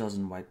saw a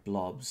dozen white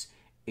blobs,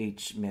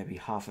 each maybe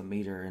half a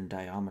meter in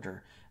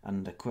diameter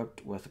and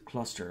equipped with a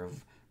cluster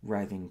of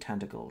writhing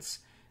tentacles.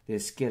 They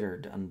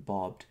skittered and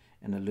bobbed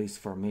in a loose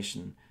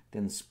formation,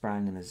 then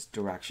sprang in his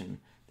direction.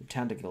 The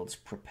tentacles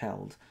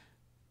propelled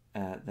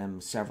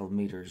them several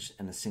meters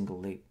in a single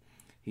leap.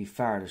 He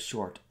fired a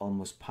short,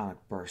 almost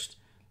panicked burst.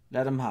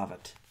 "Let him have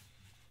it."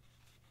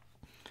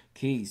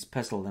 Keyes,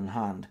 pistol in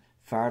hand,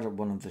 fired at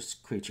one of the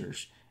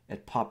creatures.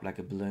 It popped like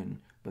a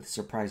balloon, with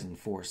surprising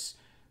force.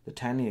 The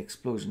tiny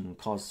explosion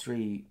caused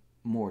 3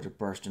 more to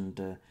burst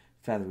into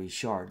feathery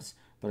shards,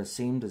 but it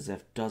seemed as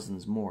if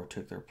dozens more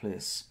took their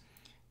place.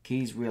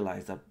 Keyes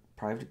realized that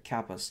Private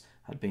Capus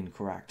had been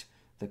correct.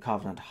 The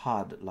Covenant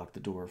had locked the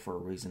door for a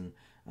reason,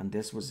 and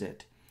this was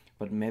it.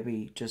 But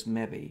maybe, just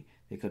maybe,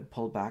 they could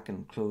pull back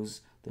and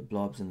close the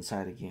blobs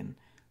inside again.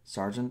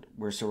 "Sergeant,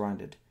 we're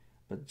surrounded."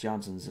 But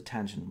Johnson's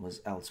attention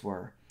was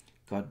elsewhere.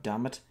 God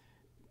damn it,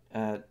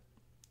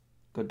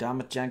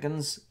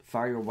 Jenkins,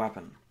 fire your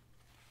weapon."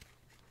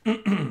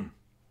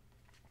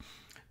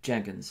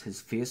 Jenkins,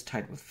 his face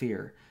tight with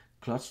fear,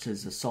 clutched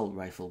his assault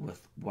rifle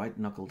with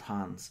white-knuckled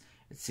hands.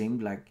 It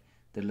seemed like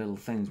the little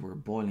things were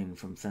boiling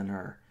from thin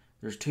air.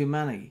 "There's too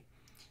many."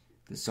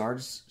 The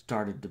Sarge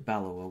started to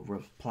bellow a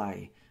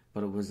reply,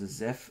 but it was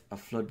as if a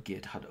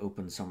floodgate had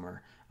opened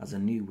somewhere, as a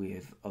new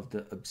wave of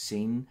the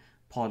obscene,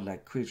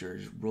 pod-like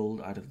creatures rolled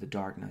out of the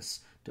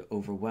darkness to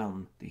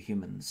overwhelm the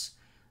humans.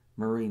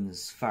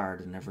 Marines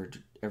fired in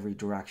every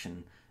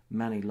direction.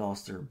 Many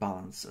lost their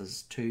balance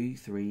as 2,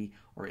 3,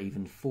 or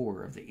even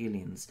 4 of the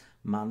aliens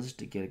managed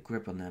to get a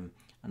grip on them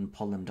and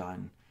pull them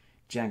down.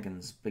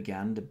 Jenkins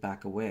began to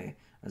back away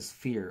as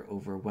fear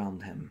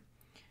overwhelmed him.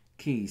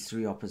 Keyes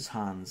threw up his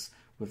hands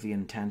with the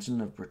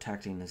intention of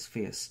protecting his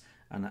face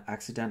and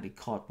accidentally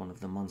caught one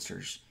of the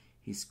monsters.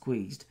 He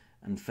squeezed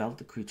and felt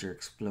the creature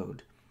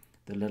explode.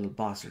 The little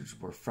bastards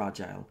were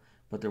fragile,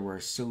 but there were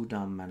so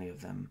damn many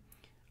of them.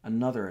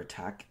 Another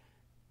attacker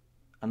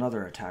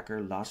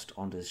latched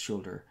onto his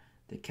shoulder.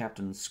 The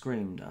captain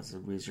screamed as a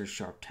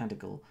razor-sharp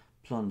tentacle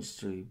plunged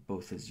through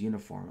both his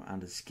uniform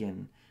and his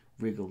skin,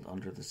 wriggled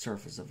under the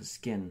surface of his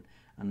skin,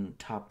 and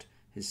tapped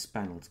his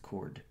spinal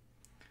cord.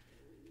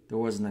 There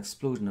was an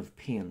explosion of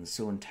pain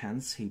so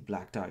intense he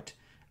blacked out,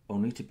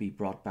 only to be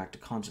brought back to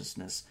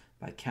consciousness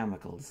by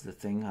chemicals the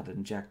thing had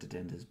injected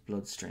into his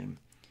bloodstream.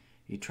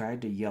 He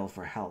tried to yell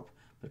for help,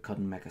 but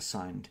couldn't make a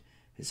sound.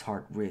 His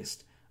heart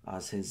raced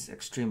as his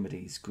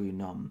extremities grew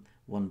numb,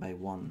 one by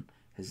one.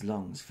 His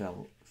lungs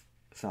felt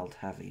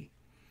heavy.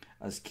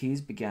 As Keyes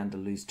began to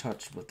lose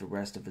touch with the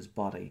rest of his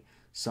body,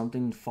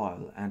 something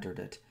foul entered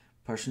it,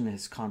 pushing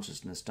his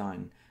consciousness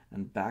down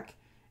and back,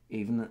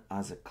 even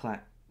as it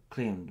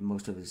claimed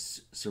most of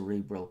his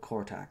cerebral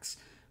cortex,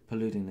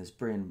 polluting his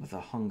brain with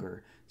a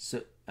hunger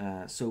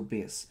so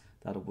base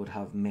that it would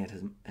have made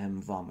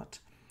him vomit,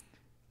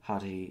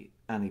 had he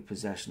any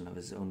possession of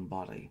his own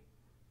body.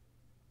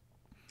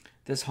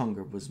 This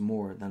hunger was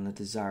more than a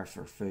desire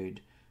for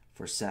food,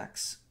 for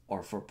sex,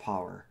 or for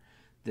power.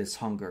 This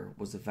hunger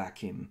was a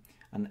vacuum,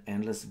 an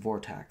endless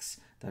vortex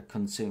that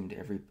consumed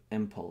every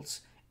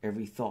impulse,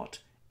 every thought,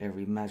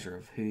 every measure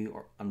of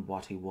who and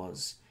what he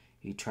was.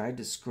 He tried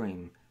to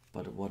scream,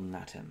 but it wouldn't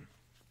let him.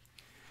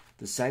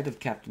 The sight of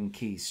Captain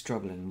Keyes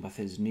struggling with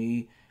his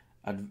new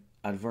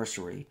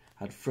adversary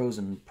had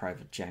frozen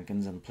Private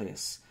Jenkins in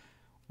place.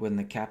 When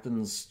the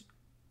captain's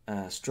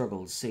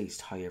struggles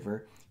ceased,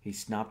 however, he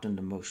snapped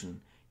into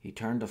motion. He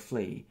turned to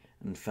flee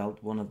and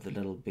felt one of the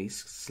little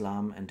beasts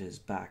slam into his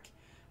back.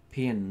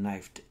 Pain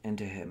knifed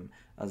into him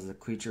as the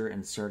creature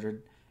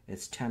inserted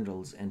its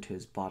tendrils into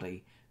his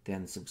body,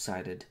 then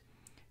subsided.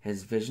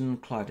 His vision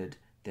clouded,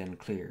 then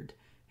cleared.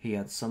 He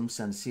had some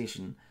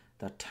sensation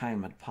that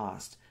time had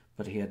passed,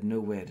 but he had no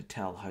way to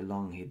tell how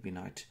long he had been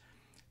out.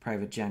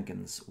 Private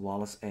Jenkins,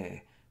 Wallace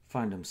A.,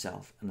 found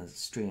himself in a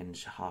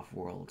strange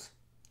half-world.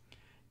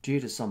 Due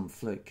to some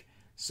fluke,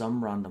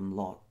 some random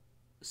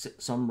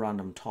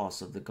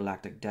toss of the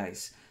galactic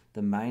dice,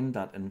 the mind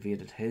that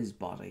invaded his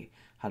body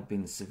had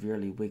been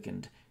severely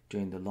weakened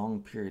during the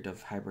long period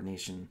of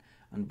hibernation,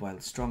 and while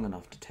strong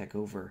enough to take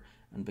over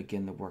and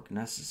begin the work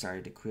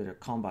necessary to create a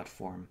combat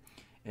form,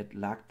 it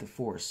lacked the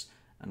force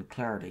and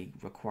clarity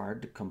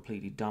required to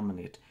completely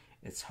dominate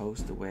its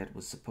host the way it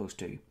was supposed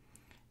to.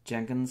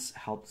 Jenkins,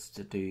 helpless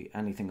to do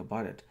anything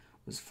about it,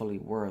 was fully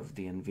aware of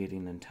the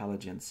invading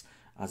intelligence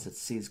as it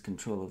seized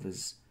control of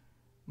his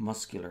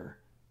musculature,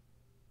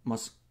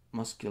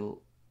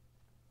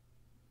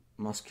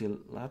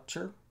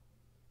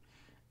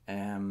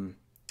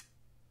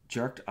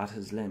 jerked at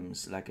his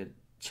limbs like a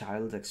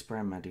child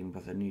experimenting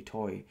with a new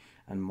toy,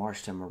 and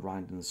marched him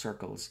around in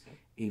circles,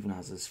 even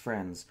as his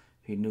friends,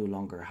 who no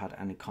longer had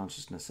any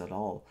consciousness at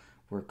all,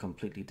 were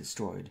completely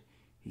destroyed.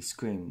 He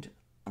screamed,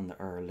 and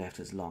the air left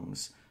his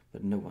lungs,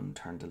 but no one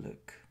turned to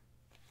look.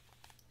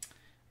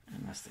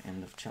 And that's the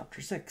end of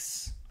chapter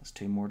 6. There's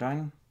 2 more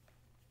down.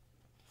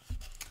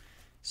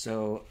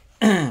 So,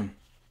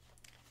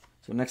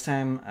 So next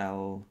time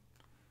I'll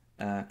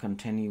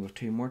continue with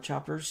 2 more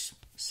chapters,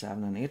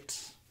 7 and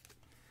 8.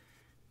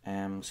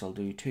 So I'll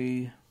do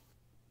 2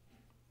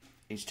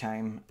 each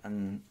time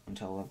and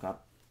until I've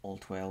got all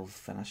 12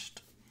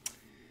 finished.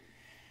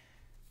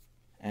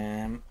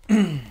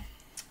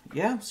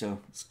 Yeah, so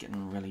it's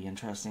getting really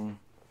interesting.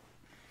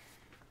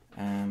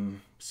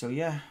 So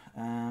yeah,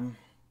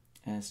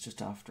 it's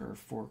just after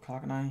 4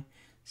 o'clock now,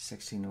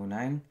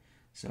 16:09.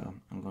 So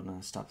I'm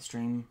gonna stop the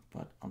stream,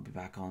 but I'll be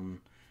back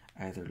on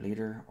either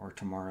later or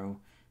tomorrow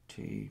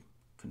to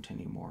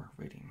continue more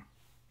reading.